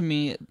general, mean, to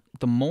me,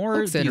 the more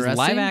looks these interesting,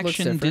 live looks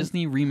action different.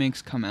 Disney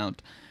remakes come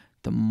out,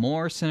 the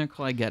more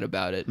cynical I get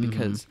about it.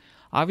 Because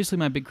obviously,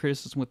 my big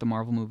criticism with the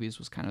Marvel movies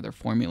was kind of their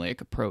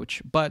formulaic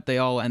approach, but they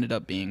all ended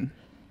up being,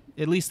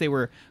 at least they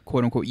were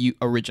quote unquote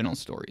original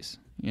stories,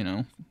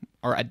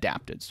 or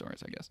adapted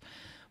stories, I guess.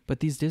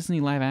 But these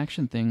Disney live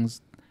action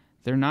things,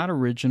 they're not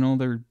original.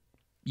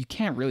 You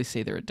can't really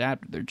say they're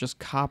adapted. They're just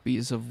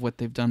copies of what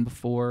they've done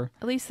before.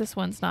 At least this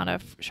one's not a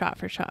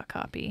shot-for-shot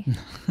copy.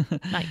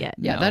 Not yet.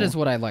 yeah, No. that is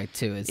what I like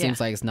too. It Yeah. seems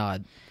like it's not.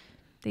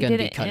 They gonna be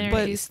didn't cut and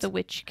introduce paste. the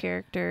witch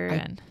character,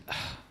 and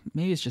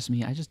Maybe it's just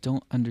me. I just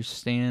don't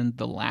understand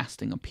the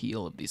lasting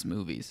appeal of these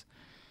movies.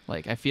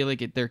 Like, I feel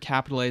like they're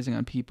capitalizing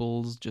on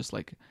people's just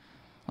like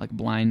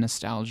blind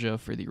nostalgia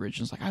for the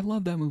originals. Like, I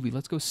love that movie.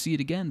 Let's go see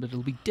it again, but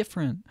it'll be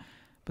different.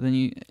 But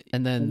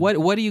then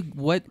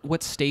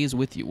what stays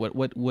with you?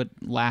 What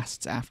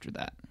lasts after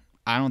that?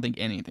 I don't think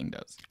anything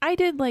does. I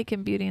did like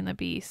in Beauty and the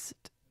Beast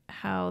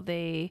how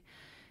they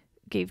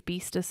gave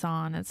Beast a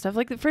song and stuff.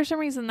 Like, for some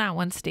reason, that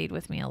one stayed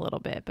with me a little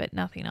bit, but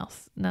nothing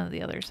else. None of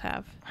the others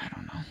have. I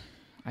don't know.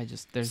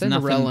 There's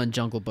Cinderella nothing. and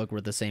Jungle Book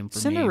were the same for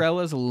me.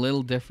 Cinderella's a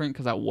little different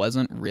because that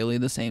wasn't really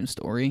the same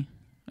story.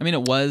 I mean,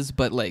 it was,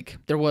 but like,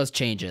 There was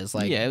changes,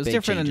 like yeah, it was big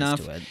different changes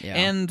enough. to it. Yeah.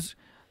 And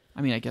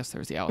I mean, I guess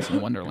there's the Alice in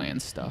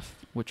Wonderland stuff,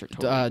 which are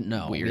totally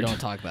no, weird. we don't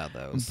talk about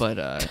those.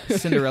 But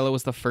Cinderella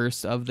was the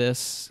first of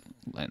this,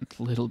 and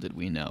little did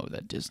we know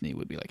that Disney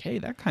would be like, "Hey,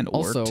 that kind of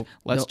Also, worked.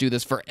 Let's no- do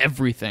this for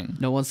everything."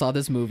 No one saw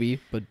this movie,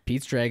 but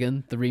Pete's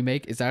Dragon, the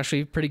remake, is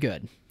actually pretty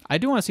good. I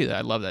do want to see that.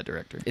 I love that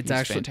director. It's He's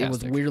actually it was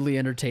fantastic. weirdly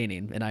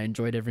entertaining, and I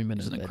enjoyed every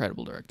minute He's of an it.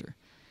 incredible director.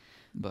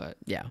 But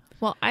Yeah,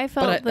 Well, I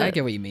felt but that I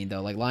get what you mean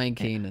though. Like Lion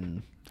King and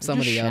they're some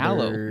of just the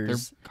shallow.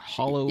 others. They're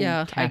hollow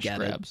Yeah, I cash get it.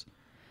 grabs.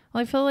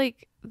 Well, I feel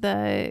like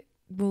the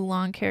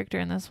Mulan character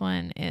in this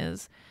one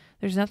is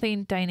there's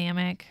nothing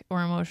dynamic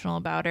or emotional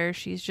about her.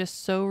 She's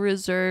just so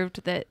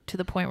reserved that to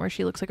the point where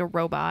she looks like a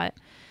robot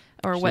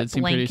or a She wet did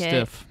seem pretty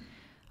blanket stiff.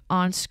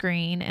 on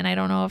screen. And I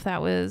don't know if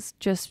that was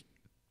just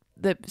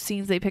the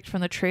scenes they picked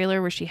from the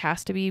trailer where she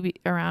has to be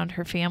around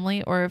her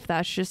family, or if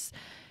that's just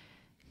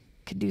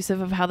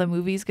conducive of how the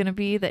movie's going to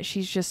be, that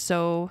she's just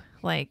so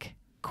like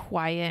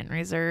quiet and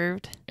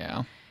reserved.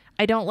 Yeah.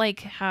 I don't like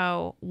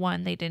how,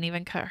 one, they didn't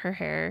even cut her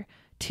hair.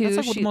 Two,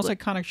 That's like the most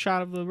iconic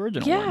shot of the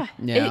original yeah,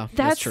 one. Yeah,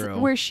 that's true.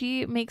 where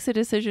she makes the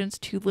decisions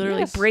to literally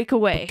Yes. break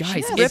away. Guys, she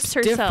it's rips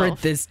herself.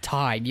 different this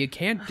time. You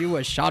can't do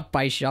a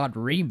shot-by-shot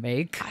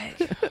remake. I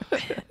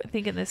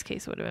think in this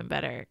case it would have been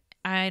better.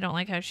 I don't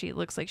like how she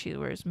looks like she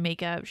wears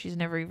makeup. She's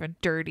never even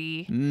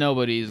dirty.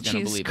 Nobody's going to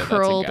She's believe it. That's a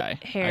curled guy.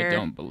 hair. I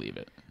don't believe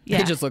it. Yeah.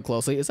 They just look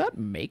closely. Is that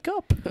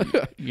makeup?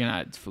 You're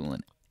not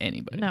fooling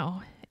anybody.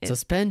 No.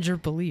 Suspend your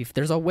belief.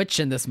 There's a witch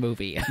in this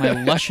movie. My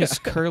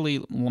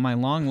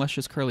long,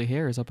 luscious curly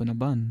hair is up in a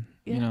bun.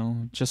 Yeah. You know,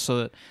 just so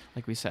that,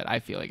 like we said, I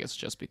feel like it's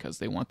just because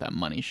they want that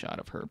money shot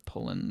of her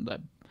pulling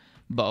the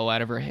bow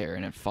out of her hair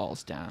and it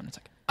falls down. It's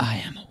like, I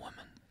am a woman,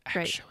 Right.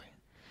 actually.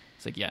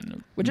 It's like, yeah, no.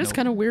 Which is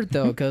kind of weird,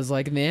 though, because,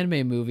 like, in the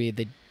anime movie,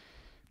 they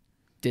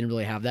didn't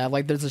really have that.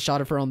 Like, there's a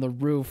shot of her on the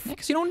roof,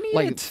 because you don't need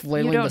like, it.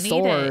 flailing don't the need it,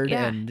 sword,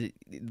 yeah. and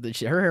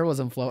her hair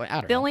wasn't flowing. I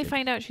don't They know. only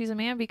find out she's a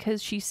man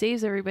because she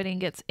saves everybody and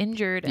gets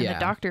injured, and Yeah. the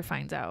doctor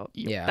finds out.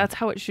 Yeah. That's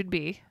how it should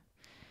be.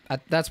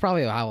 That's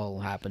probably how it'll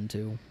happen,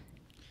 too.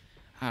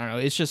 I don't know.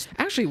 It's just,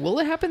 Actually, will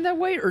it happen that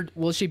way, or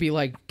will she be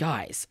like,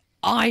 guys,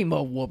 I'm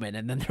a woman,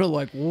 and then they're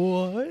like,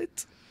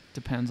 what?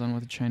 depends on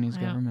what the Chinese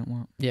I know. government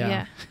want.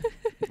 Yeah.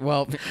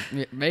 Well,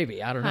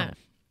 maybe. I don't know. Huh.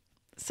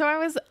 So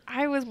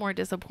I was more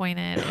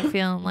disappointed and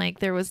feeling like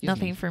there was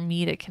nothing for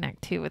me to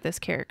connect to with this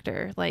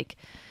character. Like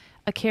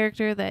a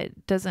character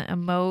that doesn't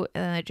emote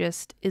and that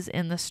just is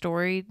in the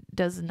story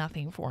does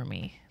nothing for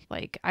me.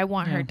 Like I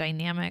want her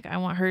dynamic. I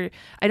want her.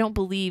 I don't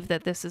believe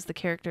that this is the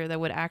character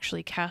that would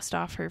actually cast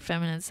off her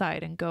feminine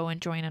side and go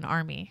and join an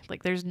army.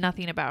 Like there's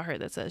nothing about her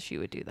that says she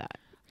would do that.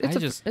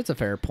 It's a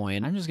fair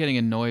point. I'm just getting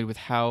annoyed with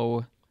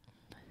how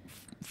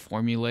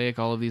formulaic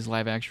all of these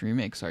live action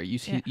remakes are. You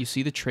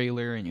see the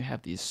trailer and you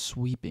have these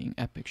sweeping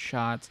epic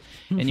shots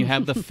and you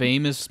have the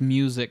famous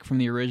music from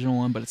the original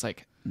one, but it's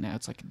like now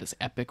it's like this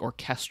epic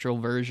orchestral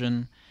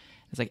version.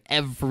 It's like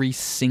every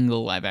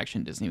single live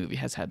action Disney movie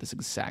has had this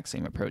exact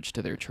same approach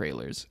to their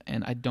trailers,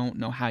 and I don't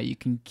know how you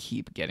can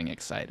keep getting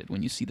excited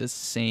when you see the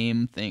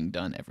same thing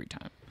done every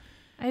time.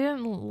 I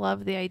didn't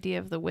love the idea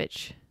of the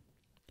witch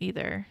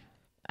either.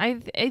 I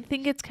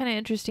think it's kind of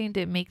interesting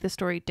to make the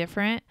story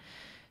different,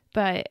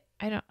 but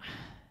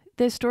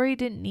the story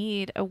didn't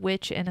need a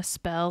witch and a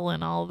spell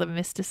and all the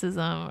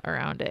mysticism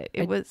around it.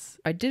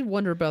 I did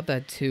wonder about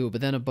that too,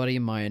 but then a buddy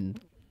of mine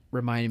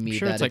reminded me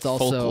sure that it's, like, it's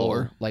also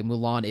folklore. like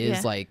Mulan is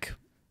Yeah. like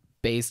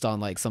based on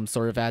like some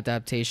sort of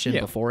adaptation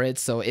Yeah. before it,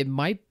 so it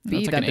might be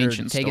it's like that an they're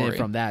ancient taking story. it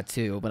from that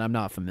too, but I'm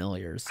not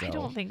familiar. So I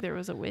don't think there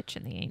was a witch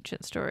in the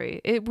ancient story.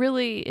 It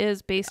really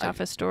is based off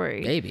a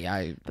story. maybe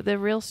But the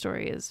real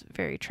story is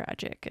very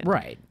tragic. And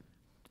right.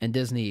 And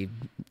Disney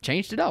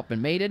changed it up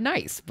and made it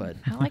nice, but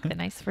I like the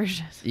nice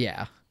version.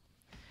 yeah.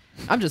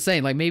 I'm just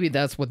saying, like, maybe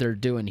that's what they're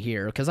doing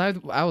here. Because I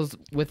was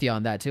with you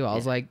on that, too. I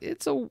was like,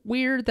 it's so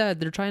weird that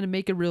they're trying to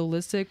make it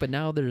realistic, but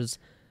now there's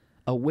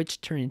a witch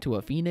turning into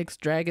a phoenix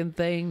dragon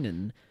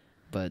thing.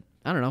 But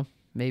I don't know.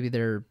 Maybe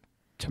they're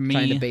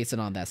trying to base it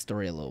on that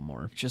story a little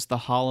more. Just the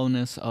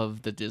hollowness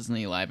of the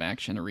Disney live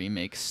action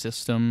remake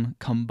system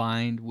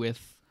combined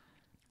with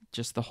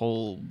just the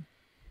whole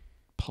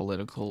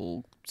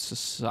political,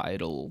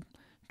 societal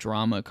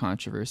drama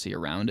controversy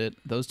around it.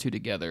 Those two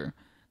together,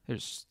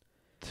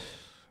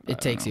 It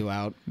takes you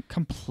out.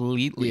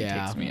 Completely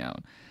takes me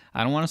out.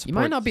 I don't want to support.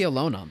 You might not be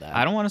alone on that.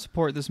 I don't want to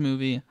support this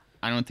movie.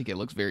 I don't think it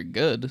looks very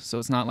good. So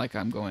it's not like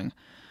I'm going,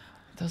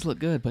 it does look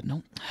good, but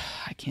no,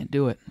 I can't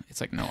do it.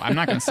 It's like, no, I'm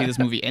not going to see this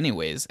movie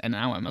anyways. And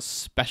now I'm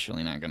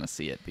especially not going to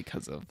see it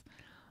because of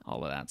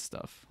all of that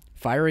stuff.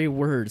 Fiery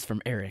words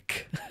from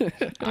Erik.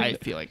 I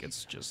feel like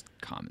it's just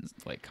common.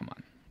 Like, come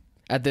on.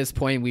 At this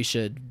point, we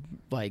should,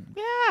 like,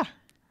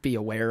 be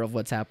aware of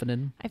what's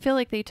happening. I feel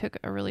like they took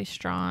a really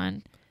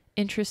strong,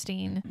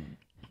 interesting,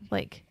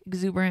 like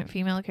exuberant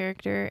female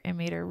character and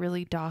made her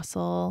really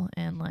docile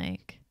and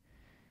like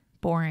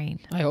boring.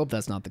 I hope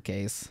that's not the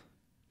case.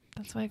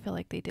 That's what I feel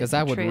like they did. Because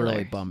that would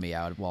really bum me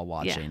out while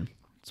watching.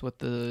 It's what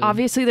the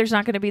Obviously, there's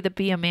not going to be the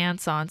 "Be a Man"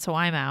 song, so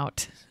I'm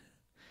out.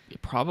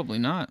 Probably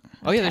not.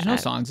 Oh yeah, there's no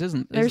songs,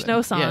 isn't? There's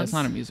no songs. Yeah, it's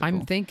not a musical.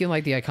 I'm thinking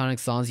like the iconic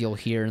songs you'll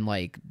hear in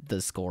like the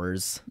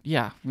scores.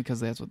 Yeah, because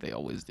that's what they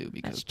always do.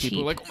 Because That's people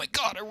cheap. are like, "Oh my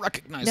god, I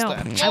recognize No,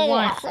 that."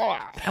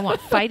 I want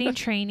fighting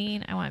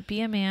training. I want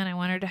Be a Man. I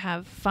want her to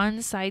have fun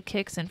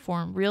sidekicks and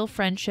form real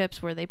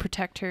friendships where they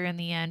protect her in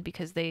the end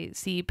because they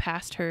see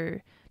past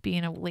her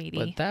being a lady.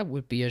 But that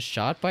would be a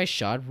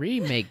shot-by-shot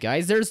remake,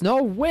 guys. There's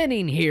no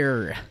winning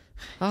here.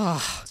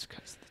 Ah, It's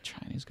because the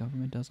Chinese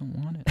government doesn't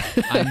want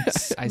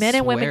it. I Men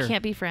and women swear.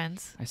 can't be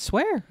friends. I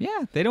swear.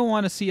 Yeah, they don't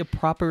want to see a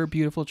proper,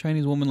 beautiful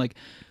Chinese woman like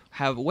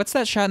have. What's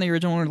that shot in the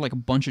original one? Like a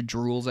bunch of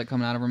drools that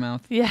come out of her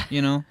mouth. Yeah.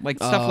 You know, like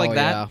stuff Oh, like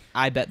that. yeah.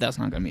 I bet that's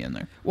not gonna be in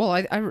there. well,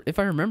 if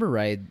I remember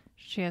right,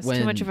 She has When-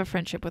 too much of a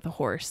friendship with a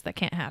horse. That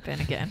can't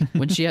happen again.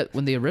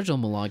 when the original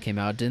Mulan came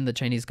out, didn't the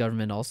Chinese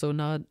government also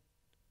not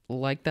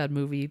like that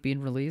movie being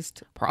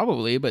released?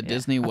 Probably, but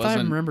Disney I thought I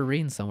wasn't. remember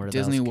reading somewhere.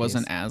 Disney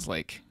wasn't as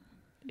like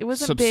it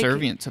wasn't big.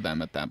 subservient to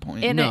them at that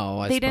point. And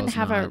No, they didn't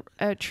suppose have not.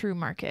 a true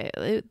market.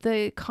 The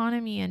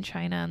economy in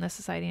China and the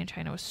society in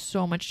China was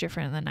so much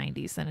different in the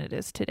 90s than it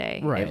is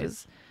today. Right. It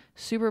was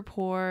super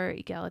poor,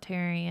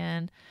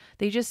 egalitarian.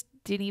 They just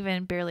didn't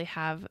even barely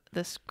have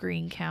the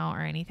screen count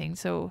or anything.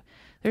 So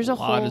there's a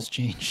lot whole has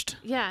changed.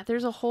 Yeah,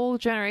 there's a whole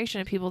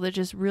generation of people that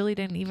just really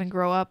didn't even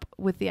grow up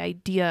with the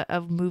idea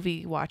of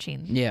movie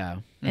watching Yeah.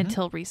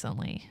 until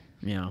recently.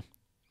 Yeah.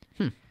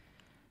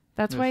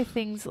 That's why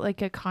things like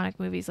iconic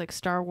movies like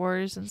Star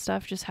Wars and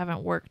stuff just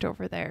haven't worked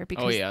over there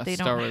because they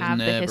Star don't Wars have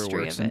the never history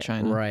works of in it.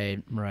 China.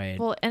 Right.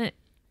 Well, and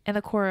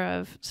the core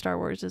of Star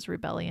Wars is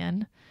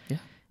rebellion. Yeah.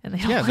 And they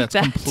don't Yeah, like that's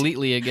that.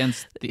 completely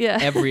against Yeah.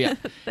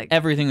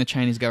 everything the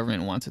Chinese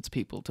government wants its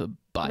people to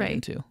buy Right.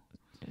 into.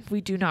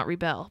 We do not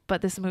rebel,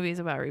 but this movie is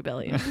about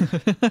rebellion.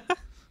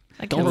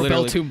 Like, Don't Literally-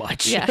 rebel too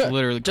much. Yeah.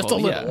 Literally, Just a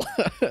called- little.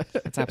 Yeah.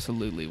 That's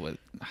absolutely what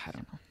I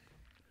don't know.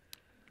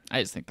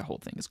 I just think the whole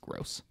thing is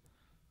gross,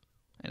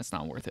 and it's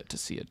not worth it to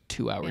see a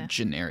 2-hour Yeah.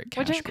 generic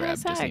Which cash I'm kinda grab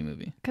sad. Disney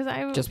movie. because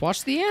I Just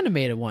watch the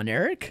animated one,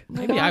 Eric.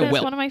 Maybe Mulan I is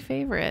will. one of my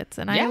favorites,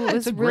 and Yeah, I it's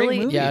was a great really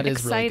movie. Yeah, it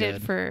is really excited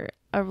good. for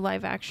a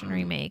live action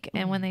remake.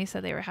 And when they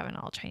said they were having an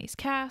all Chinese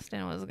cast,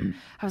 and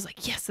I was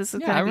like, yes, this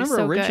is Yeah, gonna I remember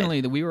be so originally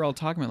good. that we were all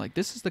talking about like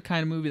this is the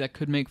kind of movie that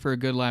could make for a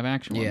good live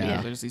action one. Yeah. because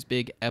Yeah. There's these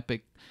big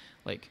epic,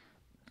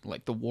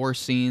 like the war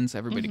scenes,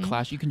 everybody Mm-hmm.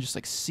 clash. You can just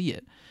like see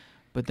it.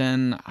 But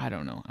then I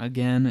don't know.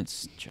 Again,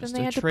 it's just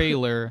they a had to put-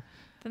 trailer.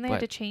 Then they had but-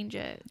 to change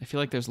it. I feel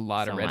like there's a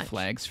lot of so red much.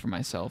 flags for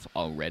myself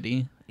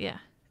already, Yeah.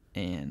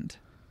 and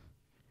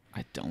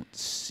I don't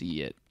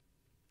see it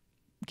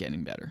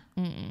getting better.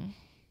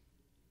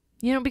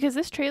 You know, because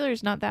this trailer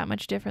is not that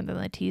much different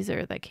than the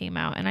teaser that came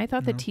out. And I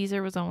thought the No.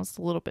 teaser was almost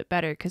a little bit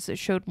better because it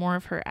showed more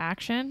of her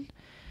action.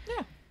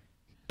 Yeah.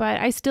 But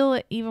I still,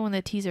 even when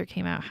the teaser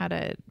came out, had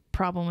a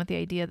problem with the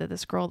idea that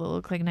this girl that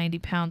looked like 90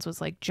 pounds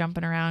was like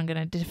jumping around going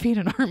to defeat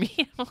an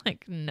army. I'm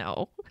like,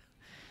 no.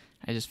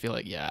 I just feel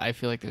like, I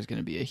feel like there's going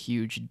to be a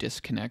huge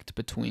disconnect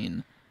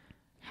between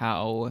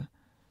how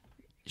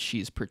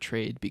she's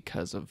portrayed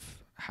because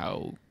of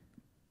how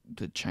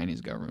the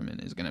Chinese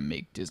government is going to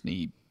make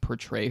Disney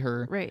portray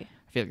her. Right.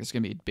 I feel like there's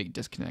going to be a big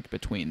disconnect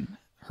between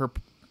her,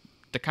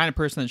 the kind of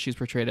person that she's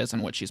portrayed as,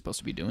 and what she's supposed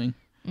to be doing.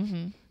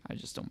 Mm-hmm. I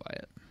just don't buy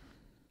it.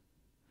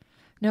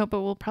 No,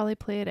 but we'll probably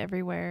play it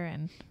everywhere.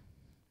 And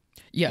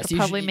Yes, It'll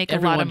probably make a lot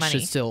of everyone money.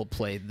 should still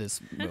play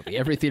this movie.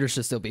 Every theater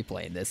should still be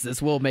playing this.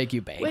 This will make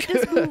you bank. when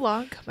does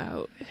Mulan come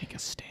out? Take a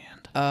stand.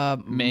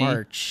 May.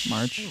 March.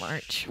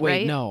 March. Wait,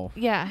 right? no.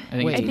 Yeah. I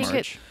think Wait. it's I think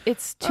March.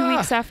 it's 2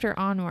 weeks after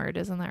Onward,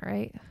 isn't that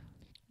right?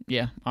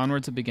 Yeah,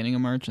 Onward's the beginning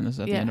of March, and this is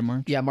at the Yeah. end of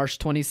March. Yeah, March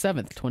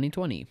 27th,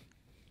 2020.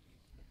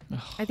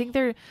 I think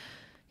they're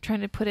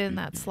trying to put it in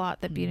that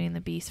slot that Beauty and the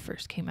Beast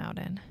first came out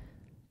in.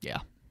 Yeah.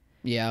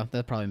 Yeah,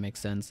 that probably makes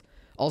sense.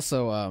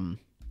 Also,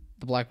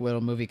 the Black Widow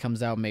movie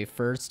comes out May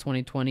 1st,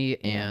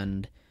 2020,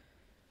 and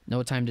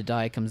No Time to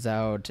Die comes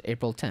out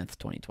April 10th,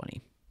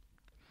 2020.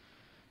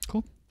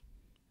 Cool.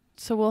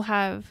 So we'll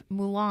have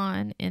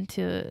Mulan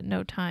into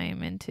No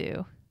Time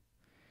into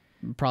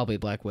Probably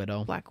Black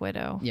Widow. Black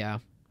Widow. Yeah.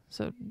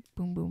 So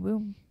boom, boom,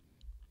 boom.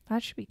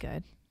 That should be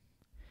good.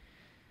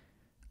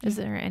 Is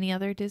there any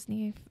other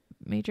Disney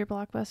major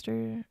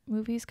blockbuster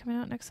movies coming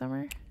out next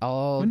summer?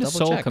 I'll When does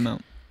double Soul check. come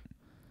out?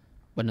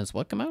 When does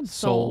what come out?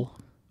 Soul.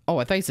 Oh,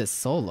 I thought you said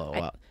Solo.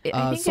 I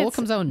think Soul it's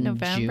comes out in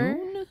November.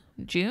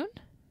 June.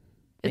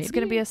 It's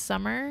going to Maybe? be a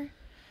summer.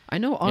 I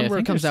know I Onward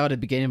think comes there's- out at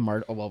the beginning of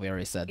March. Oh, well, we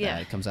already said Yeah.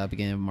 that. It comes out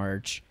beginning of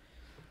March.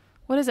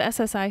 What does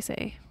SSI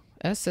say?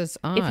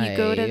 SSI. If you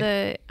go to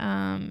the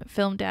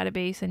film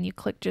database and you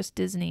click just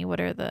Disney, what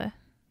are the...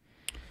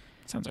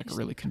 Sounds like a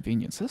really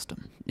convenient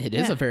system. It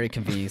is Yeah. a very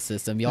convenient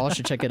system. Y'all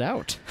should check it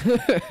out.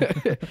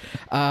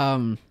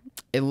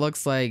 It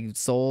looks like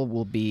Soul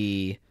will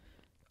be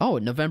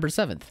November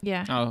 7th.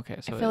 Yeah. Oh, okay.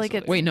 So I feel like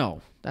it's Wait,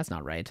 no, that's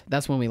not right.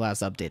 That's when we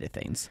last updated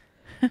things.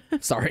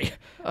 Sorry.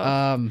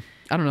 Oh.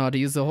 I don't know how to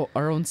use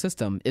our own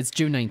system. It's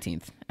June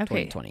 19th,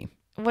 Okay. 2020.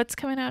 What's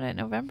coming out in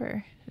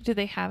November? Do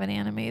they have an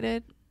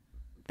animated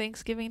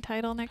Thanksgiving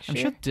title next I'm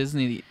year? sure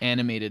Disney, the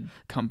animated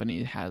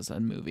company, has a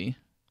movie.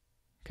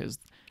 Because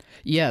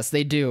Yes,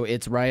 they do.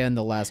 It's Raya and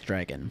the Last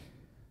Dragon,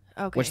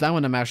 Okay. which that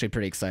one I'm actually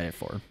pretty excited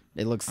for.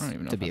 It looks I don't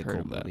even know to if be I've a heard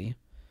cool of that. movie.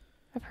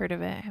 I've heard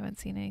of it. I haven't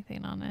seen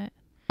anything on it.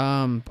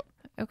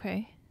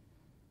 Okay.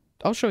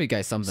 I'll show you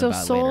guys something So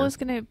about it Soul later. is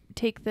going to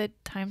take the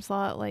time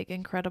slot like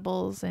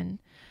Incredibles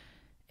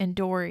and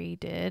Dory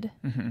did.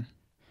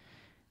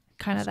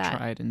 Kind of that.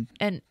 tried and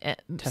And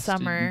tested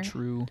summer. and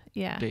true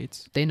Yeah.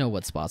 dates. They know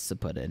what spots to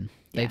put in.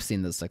 Yeah. They've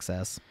seen the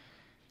success.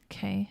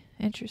 Okay.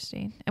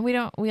 Interesting. And we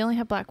only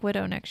have Black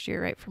Widow next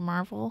year, right? For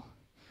Marvel.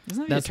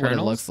 Isn't that That's the what it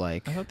Eternals? looks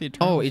like. I thought the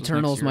Eternals was next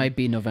Eternals year. might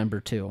be November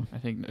too. I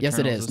think Yes,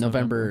 it Eternals is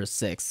November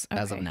 6th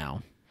as of Okay.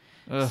 now.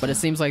 Ugh. But it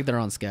seems like they're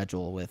on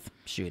schedule with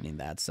shooting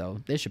that, so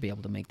they should be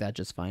able to make that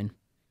just fine.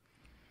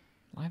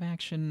 Live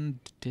action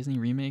Disney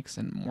remakes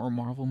and more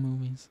Marvel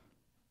movies.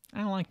 I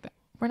don't like that.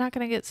 we're not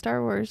gonna get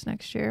Star Wars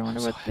next year. I wonder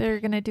what they're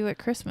gonna do at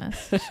Christmas.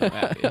 So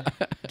happy.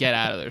 Get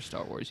out of there,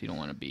 Star Wars. You don't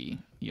want to be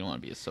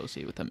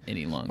associated with them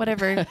any longer.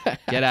 Whatever.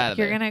 Get out of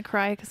there. You're gonna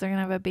cry because they're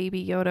gonna have a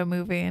Baby Yoda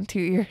movie in 2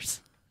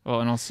 years. Oh,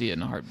 and I'll see it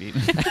in a heartbeat.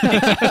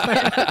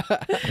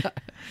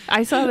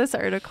 I saw this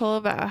article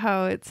about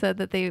how it said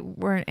that they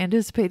weren't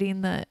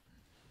anticipating the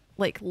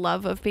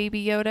love of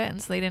Baby Yoda,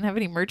 and so they didn't have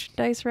any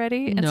merchandise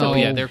ready. And No so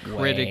yeah, they're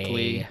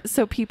critically.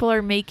 so people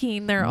are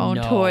making their own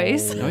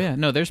toys. Oh yeah,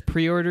 no, there's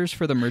pre-orders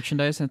for the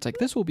merchandise, and it's like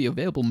this will be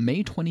available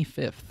May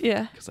 25th.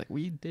 Yeah. Because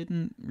we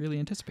didn't really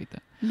anticipate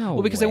that. No.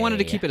 Well, because they wanted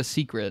to way. keep it a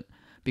secret.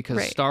 Because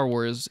Right. Star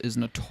Wars is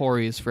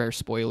notorious for their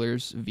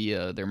spoilers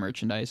via their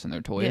merchandise and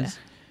their toys.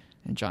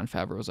 Yeah. And Jon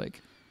Favreau was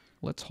like,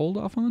 let's hold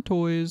off on the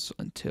toys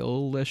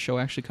until the show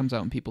actually comes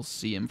out and people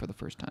see him for the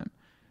first time.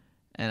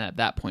 And at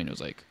that point, it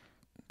was like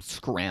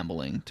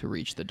scrambling to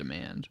reach the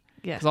demand.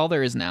 Yeah. Because all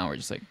there is now are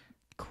just like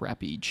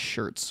crappy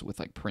shirts with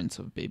like prints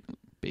of Baby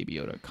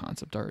Yoda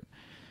concept art.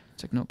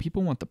 It's like, no,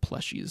 people want the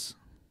plushies.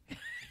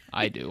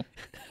 I do.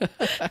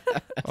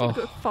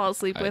 Fall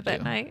asleep I with at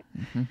do. night.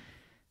 Mm-hmm.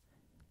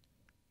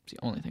 It's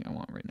the only thing I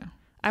want right now.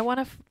 I want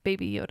a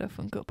Baby Yoda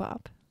Funko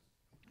Pop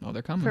Oh,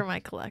 they're coming. for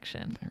my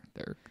collection.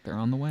 They're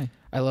on the way.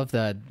 I love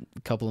that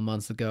a couple of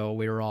months ago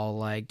we were all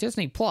like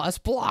Disney Plus,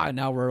 blah. And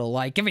now we're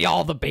like, give me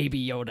all the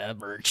Baby Yoda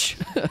merch.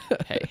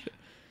 Hey,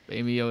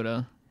 Baby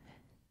Yoda,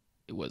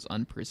 it was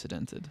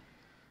unprecedented.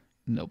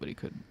 Nobody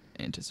could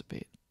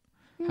anticipate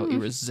how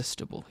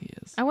irresistible he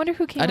is. I wonder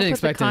who came I up didn't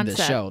with the expect him concept.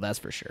 to show, that's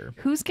for sure.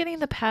 Who's getting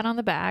the pat on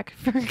the back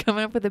for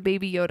coming up with a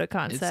Baby Yoda It's-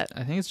 concept?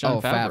 I think it's Jon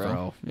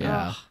Favreau.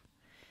 Yeah.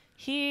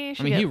 He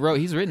should I mean, get-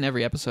 he's written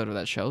every episode of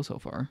that show so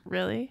far.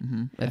 really?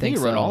 Mm-hmm. I I think think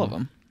he wrote so. all of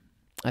them.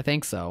 I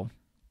think so.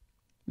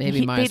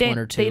 Maybe They minus didn't- one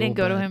or two. They didn't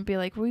go to but- him and be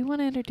like, we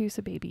want to introduce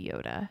a Baby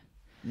Yoda.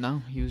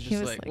 No, he was just He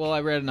was like, like- well,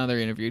 I read another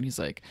interview and he's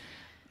like,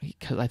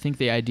 because I think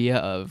the idea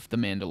of the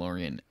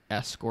Mandalorian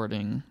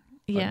escorting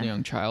Yeah. a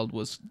young child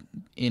was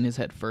in his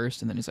head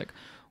first, and then he's like,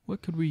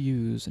 what could we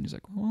use? And he's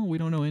like, well, we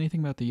don't know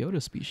anything about the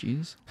Yoda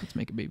species. Let's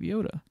make a Baby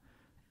Yoda.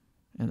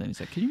 And then he's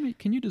like,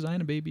 can you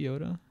design a Baby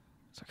Yoda?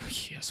 It's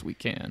like, yes, we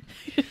can.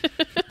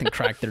 and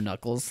crack their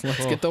knuckles.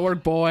 Let's Oh. get to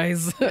work,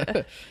 boys.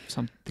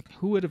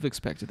 Who would have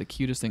expected the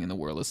cutest thing in the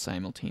world is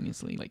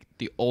simultaneously like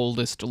the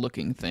oldest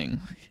looking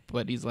thing,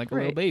 but he's like a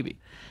little Right. baby.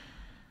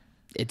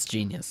 It's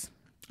genius.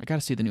 I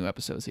gotta see the new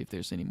episode, see if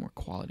there's any more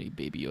quality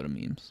Baby Yoda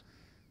memes.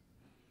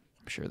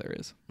 I'm sure there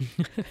is.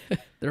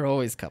 They're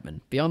always coming.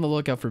 Be on the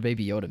lookout for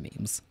Baby Yoda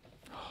memes.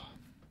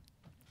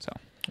 So,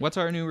 what's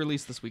our new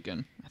release this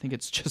weekend? I think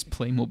it's just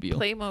Playmobil.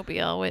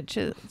 Playmobil, which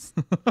is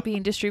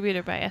being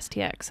distributed by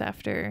STX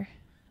after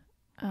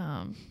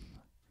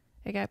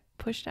it got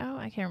pushed out.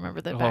 I can't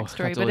remember the Oh, backstory, got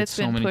but delayed it's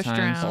so been many pushed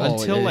times. around.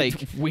 Until,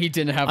 like- we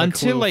didn't have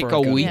Until clue like for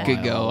a good week while.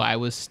 ago, I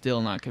was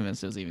still not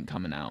convinced it was even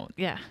coming out.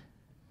 Yeah.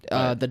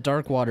 The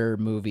Darkwater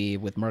movie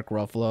with Mark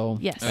Ruffalo.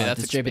 Yes. Oh, yeah,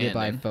 that's distributed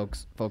by expanding.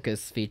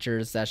 Focus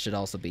Features. That should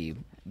also be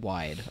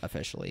wide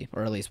officially,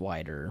 or at least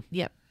wider.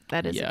 Yep.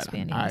 That is Yeah,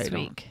 expanding I this don't-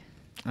 week.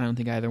 I don't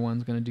think either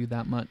one's gonna do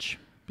that much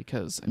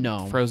because I mean,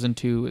 No. Frozen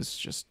 2 is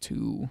just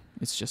too.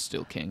 It's just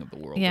still king of the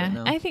world Yeah, right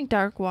now. I think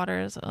Dark Water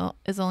is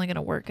only going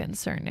to work in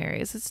certain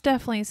areas. It's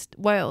definitely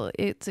while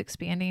it's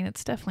expanding,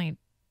 it's definitely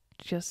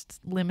just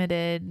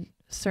limited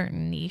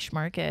certain niche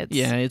markets.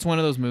 Yeah, it's one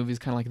of those movies,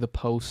 kind of like The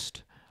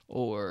Post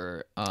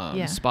or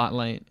Yeah.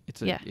 Spotlight.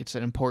 Yeah. It's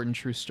an important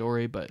true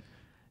story, but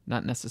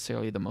not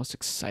necessarily the most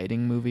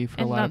exciting movie for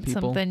and a lot not of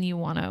people. something you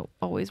want to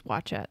always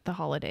watch at the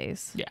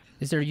holidays. Yeah.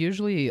 Is there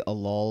usually a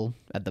lull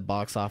at the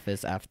box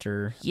office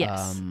after?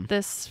 Yes,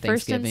 this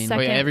first and Thanksgiving? Oh,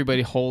 second. yeah,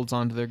 everybody holds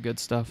on to their good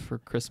stuff for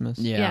Christmas.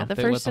 Yeah. the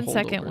They let first the and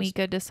second holdovers. week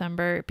of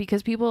December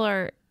because people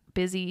are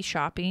busy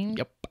shopping.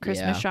 Yep.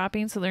 Christmas Yeah.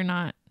 shopping, so they're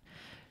not.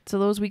 So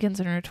those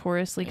weekends are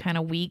notoriously kind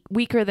of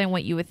weaker than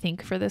what you would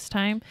think for this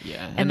time.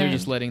 Yeah, and, And they're then-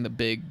 just letting the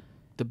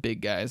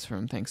big guys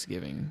from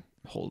Thanksgiving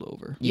hold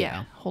over.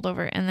 Yeah. Hold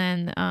over, and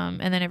then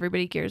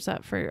everybody gears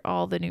up for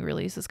all the new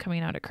releases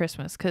coming out at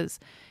Christmas because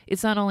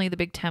it's not only the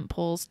big tent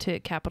poles to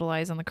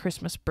capitalize on the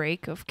Christmas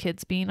break of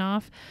kids being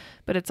off,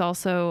 but it's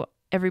also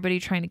everybody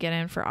trying to get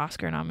in for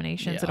Oscar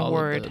nominations and all of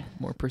award. the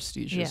more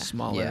prestigious, Yeah.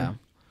 smaller. Yeah.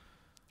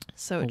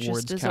 So it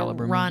awards just is a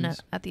caliber run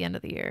movies. at the end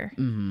of the year.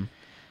 Mm-hmm.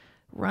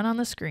 Run on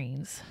the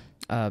screens.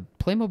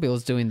 Playmobil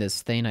is doing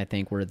this thing, I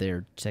think, where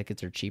their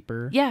tickets are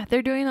cheaper. Yeah,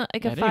 they're doing like I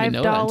a didn't even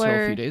know that until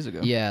a few $5 days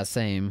ago. Yeah,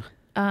 same.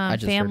 I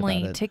just heard family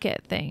about it.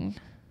 ticket thing.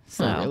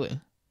 So Oh, really?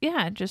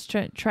 yeah, just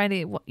try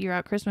to. You're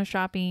out Christmas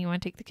shopping. You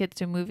want to take the kids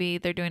to a movie.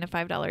 They're doing a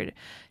 $5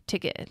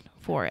 ticket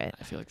for it.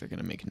 I feel like they're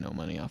gonna make no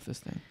money off this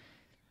thing.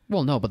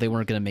 Well, no, but they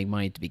weren't going to make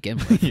money to begin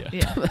with.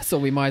 Yeah. So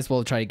we might as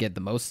well try to get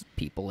the most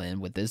people in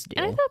with this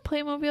And I deal. thought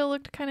Playmobil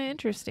looked kind of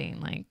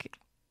interesting, like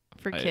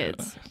for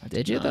kids. I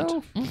Did you, not.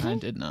 though? I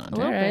did not. A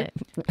little Alright.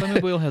 bit.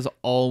 Playmobil has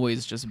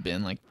always just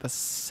been like the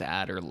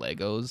sadder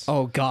Legos.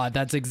 Oh, God,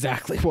 that's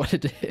exactly what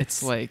it is.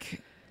 It's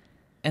like,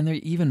 and they're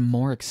even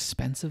more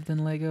expensive than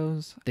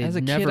Legos. They As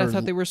a kid, I never-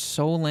 thought they were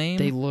so lame.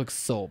 They look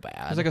so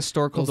bad. There's like a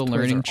store called Those The toys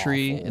Learning are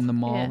Tree awful. in the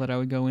mall Yeah. that I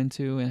would go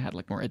into, and it had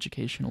like more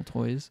educational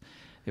toys.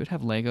 They They would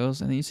have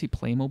Legos, and then you see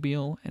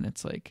Playmobil, and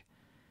it's like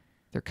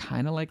they're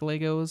kind of like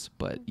Legos,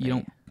 but you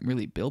don't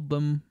really build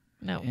them.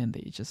 No. And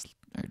they just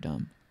are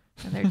dumb.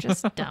 And they're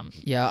just dumb.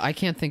 Yeah, I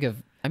can't think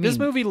of. I mean, This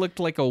movie looked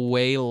like a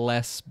way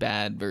less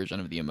bad version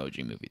of the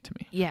Emoji Movie to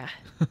me. Yeah.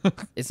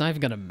 it's not even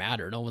gonna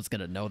matter. No one's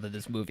gonna know that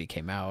this movie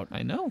came out.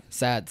 I know.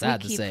 Sad We to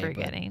keep say.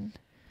 forgetting.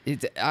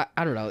 But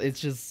I don't know. It's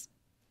just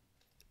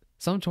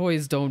some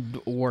toys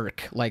don't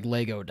work like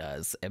Lego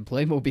does, and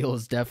Playmobil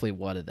is definitely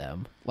one of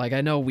them. Like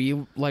I know we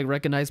like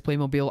recognize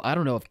Playmobil. I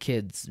don't know if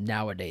kids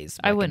nowadays.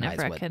 I wouldn't have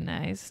recognize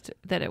recognized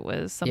that it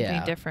was something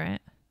Yeah.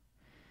 different.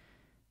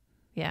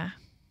 Yeah.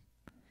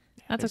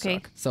 That's they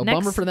okay. suck. So next,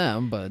 bummer for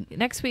them, but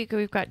next week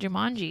we've got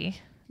Jumanji,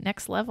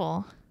 Next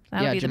Level.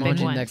 That'll yeah, be the big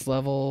Jumanji one. Next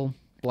Level,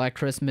 Black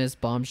Christmas,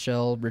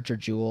 Bombshell, Richard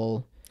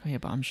Jewell. Oh yeah,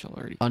 Bombshell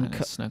already kind of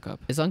Uncut- snuck up.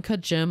 Is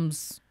Uncut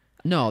Gems?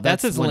 No,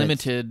 That's its when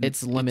limited-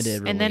 It's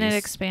limited, And then it release.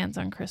 expands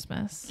on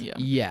Christmas. Yeah.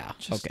 Yeah.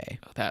 Just- Okay.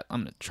 That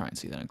I'm gonna try and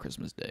see that on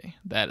Christmas Day.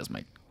 That is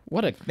my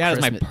What a my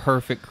Christmas-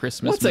 perfect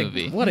Christmas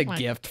movie. What a Oh my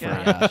gift for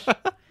gosh. you.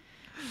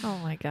 Oh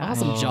my god.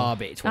 Awesome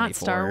job, A24. Not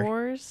Star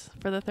Wars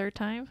for the third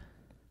time.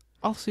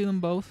 I'll see them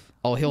both.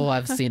 Oh, he'll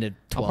have seen it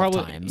I'll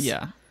 12 times.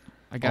 Yeah.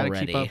 I gotta keep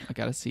already. up. I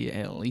gotta see it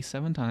at least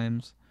 7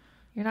 times.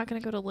 You're not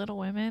going to go to Little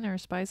Women or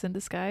Spies in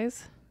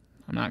Disguise?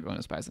 I'm not going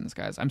to Spies in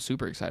Disguise. I'm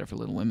super excited for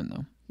Little Women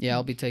though. Yeah,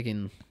 I'll be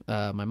taking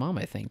my mom,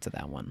 I think, to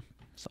that one.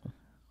 So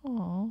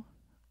Oh,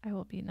 I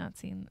will be not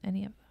seeing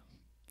any of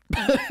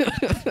them.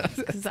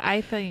 Because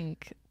I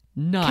think...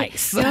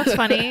 nice. You know what's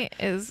funny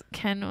is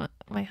Ken,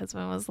 my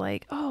husband, was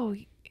like, oh,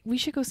 we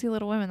should go see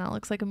Little Women. That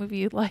looks like a movie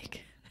you'd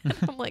like. And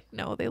I'm like,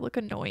 no, they look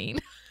annoying.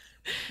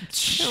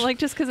 I'm like,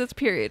 just because it's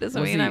period doesn't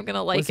Was mean he- I'm going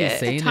to like was he it.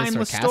 saying this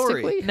timeless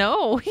story. sarcastically?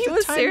 No, he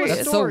was timeless serious.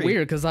 That's so story.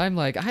 weird because I'm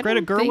like, I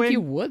Greta don't think Gerwig?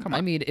 you would. Come I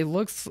on. mean, it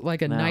looks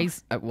like a No.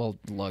 nice. Well,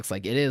 looks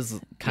like it is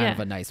kind Yeah. of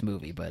a nice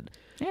movie, but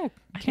Yeah.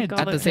 I think all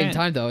at the the- same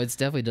time, though, it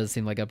definitely does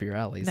seem like up your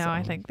alley. No, so.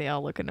 I think they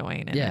all look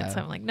annoying in Yeah. it. So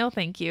I'm like, no,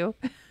 thank you.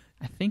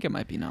 I think it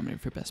might be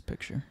nominated for Best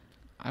Picture.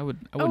 I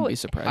wouldn't be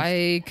surprised.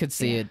 I could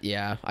see Yeah. it.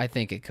 Yeah, I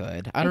think it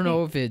could. I don't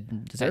know if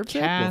it deserves it.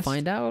 We'll cast-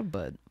 find out,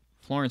 but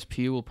Florence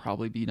Pugh will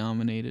probably be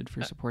nominated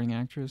for supporting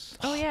actress.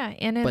 Oh, yeah.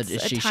 And it's but a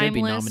she timeless, should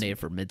be nominated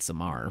for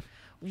Midsommar.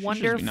 She should be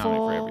wonderful nominated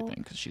for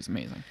everything because she's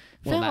amazing.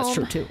 Well, that's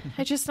true film. too.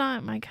 It's just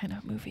not my kind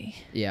of movie.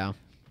 Yeah.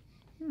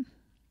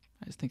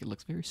 I just think it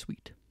looks very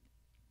sweet.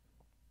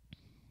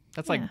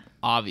 That's like Yeah.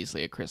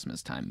 obviously a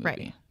Christmas time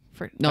movie.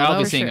 Right. No, I'll that be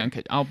was seeing sure.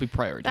 Uncut. I'll be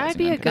prioritizing. That'd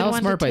be a Uncut good That was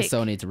one smart to by take-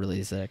 Sony to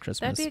release it at Christmas.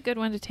 That'd be a good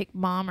one to take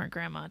mom or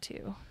grandma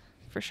to,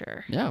 for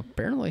sure. Yeah,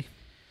 apparently.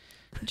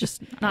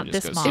 Just not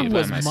just this go see mom. it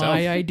by myself.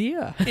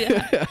 idea.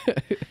 Yeah.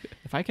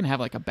 If I can have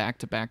like a back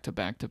to back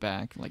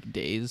like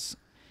days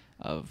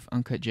of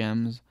Uncut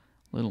Gems,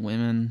 Little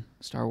Women,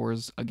 Star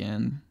Wars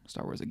again,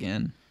 Star Wars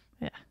again,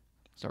 Yeah.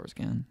 Star Wars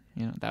again.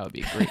 You know, that would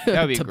be great.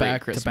 That would be a to great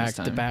back, Christmas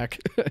to time. back,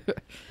 to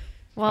back.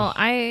 Well,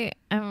 I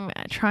am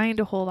trying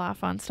to hold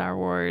off on Star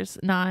Wars,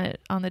 not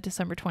on the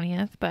December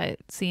 20th, but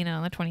seeing it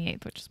on the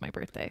 28th, which is my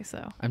birthday.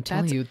 So I'm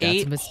telling That's you, that's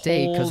 8 a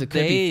mistake because whole it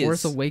could be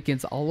Force days.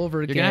 Awakens all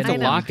over again. You're gonna have to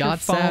and lock we your got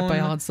sad by phone.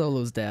 Han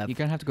Solo's death. You're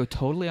gonna have to go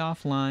totally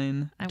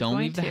offline. I'm Don't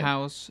going leave the to.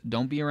 house.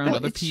 Don't be around Well,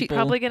 other it's- she's people.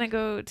 probably gonna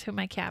go to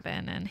my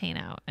cabin and hang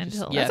out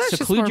until yeah, That's actually a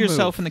seclude smart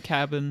yourself move. in the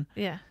cabin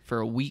yeah, for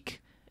a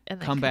week. and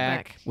then Come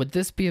back. Would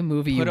this be a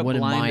movie Put you up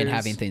wouldn't mind blinders.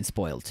 having things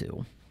spoiled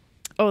to?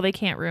 Oh, they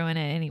can't ruin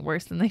it any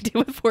worse than they do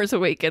with Force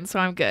Awakens, so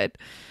I'm good.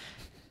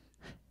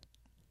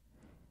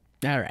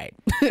 All right.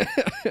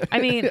 I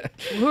mean,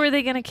 who are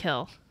they gonna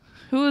kill?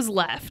 Who is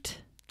left?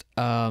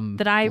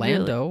 That I really-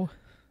 Lando.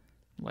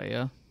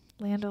 Leia.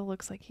 Lando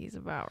looks like he's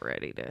about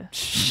ready to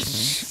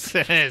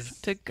Says.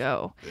 to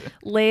go.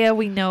 Leia,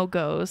 we know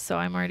goes, so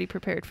I'm already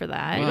prepared for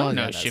that. We Well, don't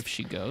yeah, know that's- if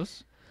she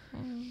goes.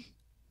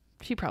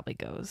 She probably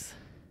goes.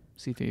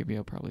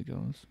 C-3PO probably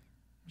goes.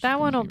 Which That is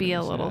one gonna will be a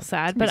really little It's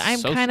sad, gonna but be I'm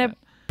so kind of sad.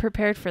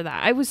 prepared for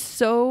that. I was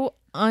so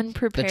The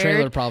unprepared.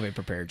 trailer probably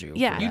prepared you.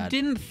 Yeah. For You that.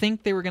 didn't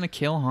think they were gonna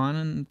kill Han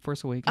in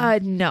Force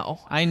Awakens? No.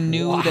 I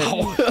knew Wow.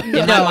 that in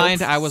my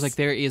mind. I was like,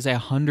 there is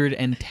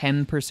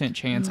 110%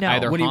 chance No.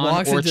 either When he Han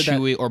walks or into that-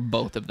 Chewie or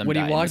both of them. When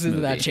he die in walks this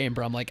into that movie.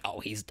 chamber, I'm like,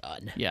 oh, he's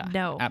done. Yeah.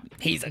 No.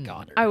 He's a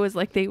goner. I was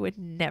like, they would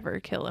never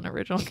kill an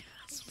original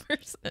cast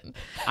person.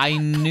 I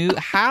knew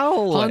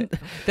how. Han-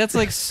 That's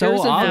like so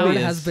Harrison Ford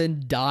obvious. has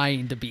been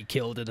dying to be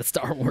killed in a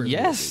Star Wars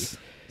Yes.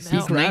 movie. He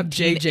No. grabbed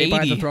JJ by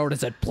the 1980. throat and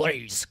said,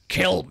 please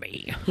kill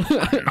me.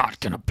 I'm not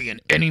gonna be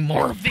in any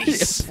more of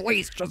these.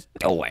 Please just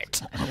do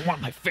it. I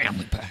want my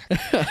family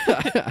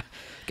back.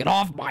 Get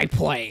off my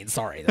plane.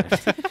 Sorry.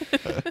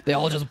 They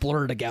all just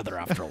blur together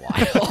after a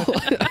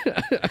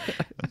while.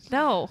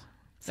 No.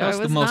 So That's I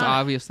the was most not.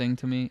 obvious thing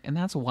to me, and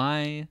that's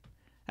why.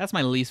 That's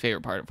my least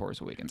favorite part of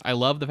Force Awakens. I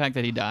love the fact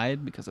that he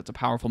died because it's a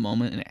powerful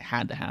moment and it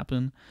had to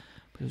happen,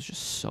 but it was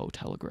just so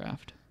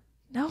telegraphed.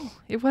 No,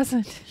 it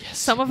wasn't. Yes,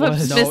 Some it of us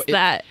was. No, missed it-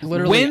 that.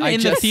 Literally, When I in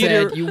the just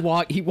theater- said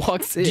he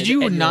walks in. Did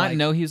you and you're not like,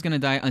 know he was gonna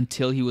die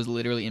until he was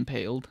literally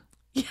impaled?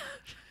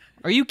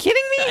 Are you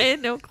kidding I me?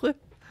 had no clue.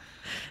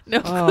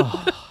 No clue.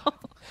 Oh.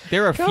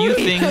 There are few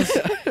things.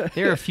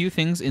 There are few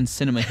things in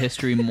cinema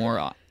history more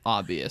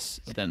obvious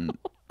than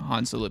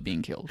Han Solo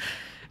being killed.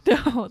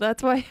 No,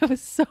 that's why I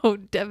was so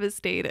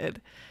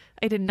devastated.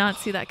 I did not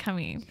see that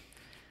coming.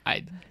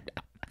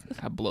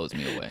 That blows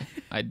me away.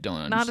 I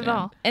don't understand. Not at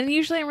all. And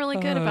usually I'm really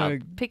good about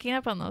picking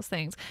up on those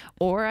things.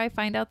 Or I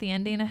find out the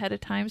ending ahead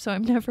of time, so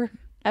I'm never,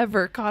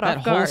 ever caught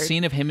off guard. That whole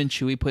scene of him and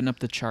Chewie putting up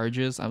the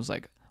charges, I was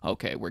like,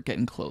 okay, we're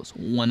getting close.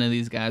 One of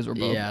these guys were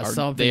both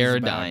they're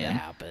dying. To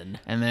happen.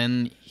 And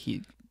then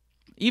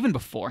even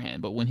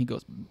beforehand, but when he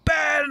goes,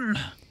 Ben!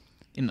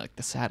 In like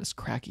the saddest,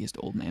 crackiest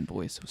old man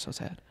voice, it was so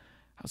sad.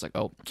 I was like,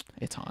 oh,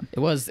 it's Han. It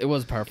was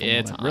powerful.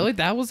 It's Han. Really,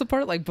 that was the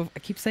part. Like I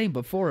keep saying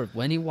before,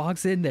 when he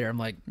walks in there, I'm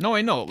like, no,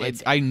 I know,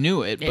 I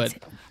knew it, but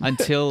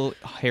until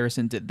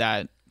Harrison did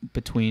that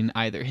between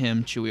either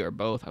him, Chewie, or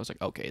both, I was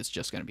like, okay, it's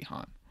just gonna be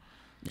Han.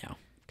 Yeah,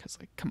 because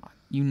like, come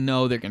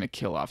on, they're gonna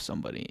kill off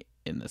somebody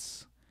in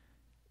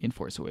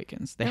Force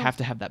Awakens. They have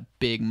to have that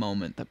big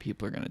moment that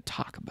people are gonna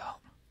talk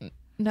about.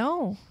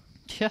 No.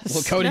 Yes.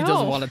 Well, Cody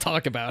doesn't want to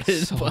talk about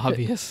it. So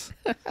obvious.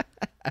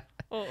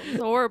 Oh, it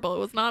was horrible. It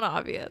was not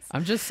obvious.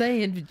 I'm just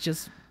saying,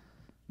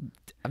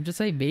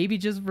 maybe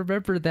just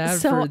remember that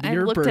so for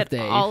your birthday. I looked at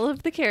all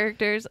of the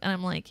characters, and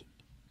I'm like,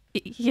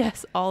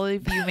 yes, all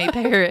of you may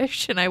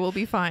perish, and I will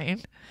be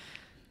fine.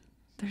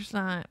 There's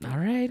not. All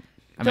right.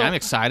 I mean, I'm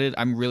excited.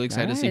 I'm really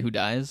excited to see who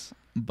dies,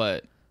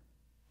 but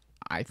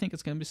I think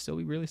it's going to still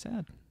be really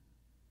sad.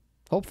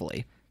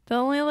 Hopefully. The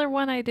only other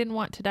one I didn't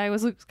want to die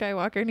was Luke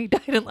Skywalker, and he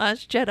died in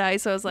Last Jedi,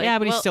 so I was like, yeah,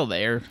 but he's still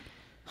there.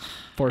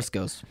 Force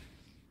Ghost.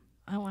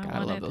 Oh, I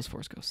love those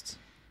Force Ghosts.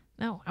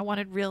 No, I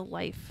wanted real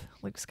life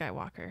Luke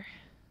Skywalker.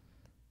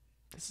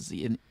 This is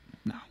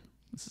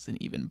an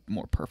even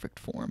more perfect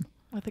form.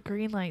 With a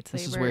green lightsaber.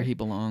 This is where he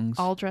belongs.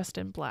 All dressed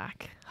in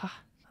black.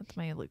 That's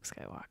my Luke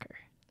Skywalker.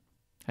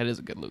 That is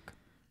a good Luke.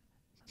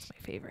 That's my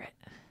favorite.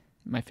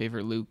 My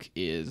favorite Luke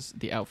is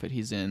the outfit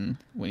he's in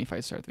when he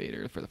fights Darth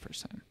Vader for the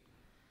first time.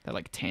 That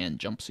like tan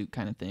jumpsuit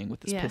kind of thing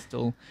with his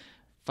pistol,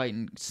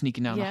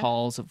 sneaking down the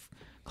halls of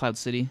Cloud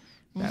City.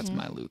 That's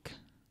my Luke.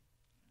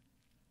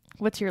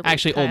 What's your Luke,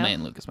 Actually, Kyle? Old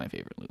Man Luke is my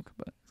favorite Luke.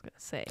 But I was gonna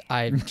say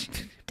I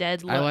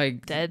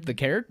like dead the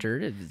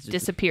character.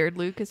 Disappeared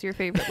Luke is your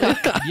favorite Luke.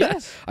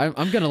 Yes,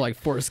 I'm gonna like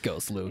Force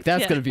Ghost Luke.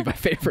 That's gonna be my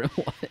favorite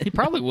one. He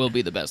probably will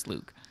be the best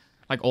Luke.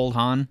 Like old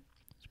Han,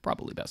 is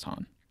probably best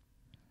Han.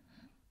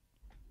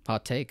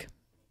 Hot take.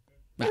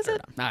 Is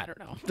it? I don't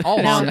know.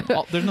 All Han.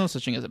 There's no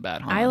such thing as a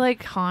bad Han. I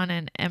like Han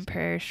and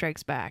Empire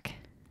Strikes Back.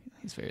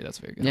 That's very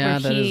good. Yeah,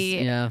 where he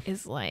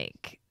is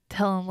like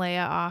telling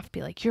Leia off,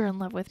 be like, "You're in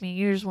love with me.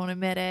 You just won't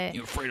admit it.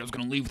 You're afraid I was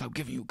gonna leave without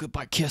giving you a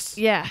goodbye kiss."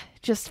 Yeah,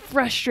 just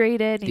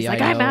frustrated. He's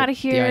like, "I'm out of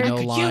here." I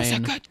could use a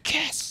good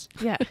kiss.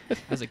 Yeah.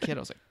 As a kid, I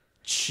was like,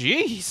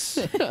 "Jeez."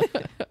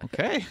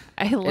 Okay.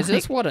 Is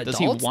this what adults does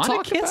he want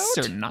talk a kiss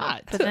about? or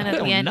not? But then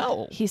at the end,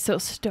 know. he's so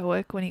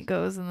stoic when he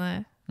goes in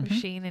the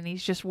machine, and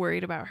he's just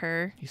worried about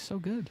her. He's so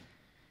good.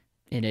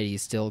 And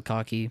he's still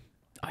cocky.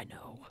 I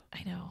know.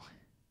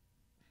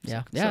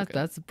 Yeah,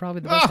 that's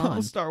probably the best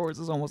Han. Star Wars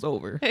is almost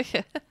over.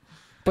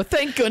 But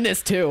thank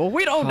goodness too.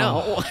 We don't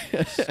know.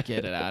 Just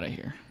get it out of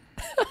here.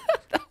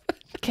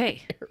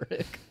 Okay.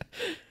 Erik.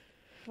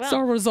 Well,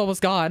 Star Wars is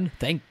almost gone.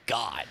 Thank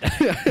God.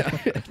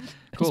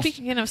 Cool.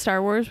 Speaking of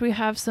Star Wars, we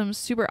have some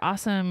super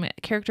awesome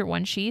character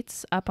one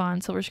sheets up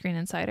on Silver Screen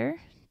Insider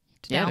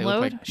to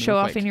download, show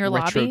off in your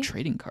retro lobby.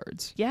 Trading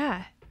cards.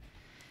 Yeah.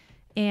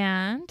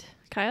 And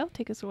Kyle,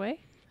 take us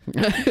away.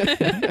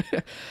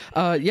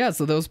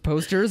 So those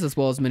posters, as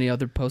well as many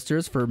other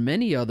posters for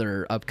many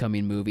other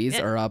upcoming movies,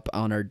 are up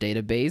on our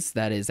database.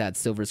 That is at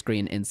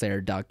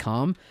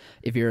silverscreeninsider.com.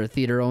 If you're a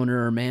theater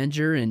owner or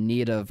manager in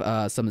need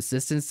of some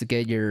assistance to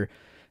get your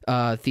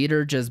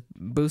theater just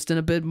boosting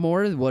a bit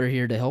more, we're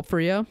here to help for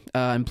you.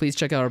 And please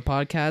check out our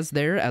podcast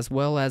there, as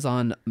well as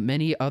on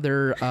many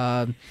other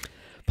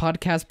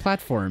podcast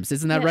platforms.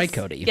 Isn't that right,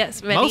 Cody?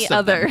 Yes, many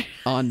other.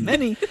 On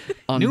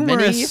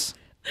Numerous.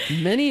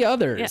 Many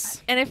others.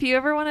 Yeah. And if you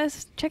ever want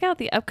to check out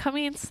the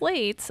upcoming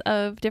slates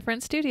of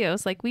different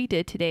studios like we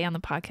did today on the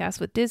podcast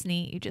with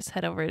Disney, you just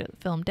head over to the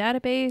film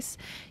database,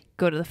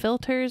 go to the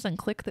filters, and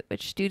click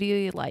which studio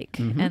you like.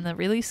 And the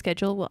release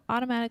schedule will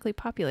automatically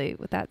populate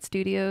with that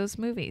studio's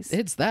movies.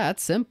 It's that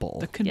simple.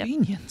 The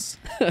convenience.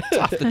 It's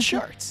off the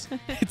charts.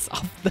 It's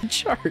off the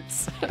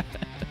charts.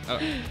 All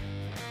right.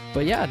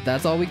 But yeah,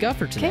 that's all we got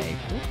for today.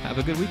 Have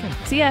a good weekend.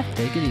 See ya.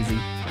 Take it easy.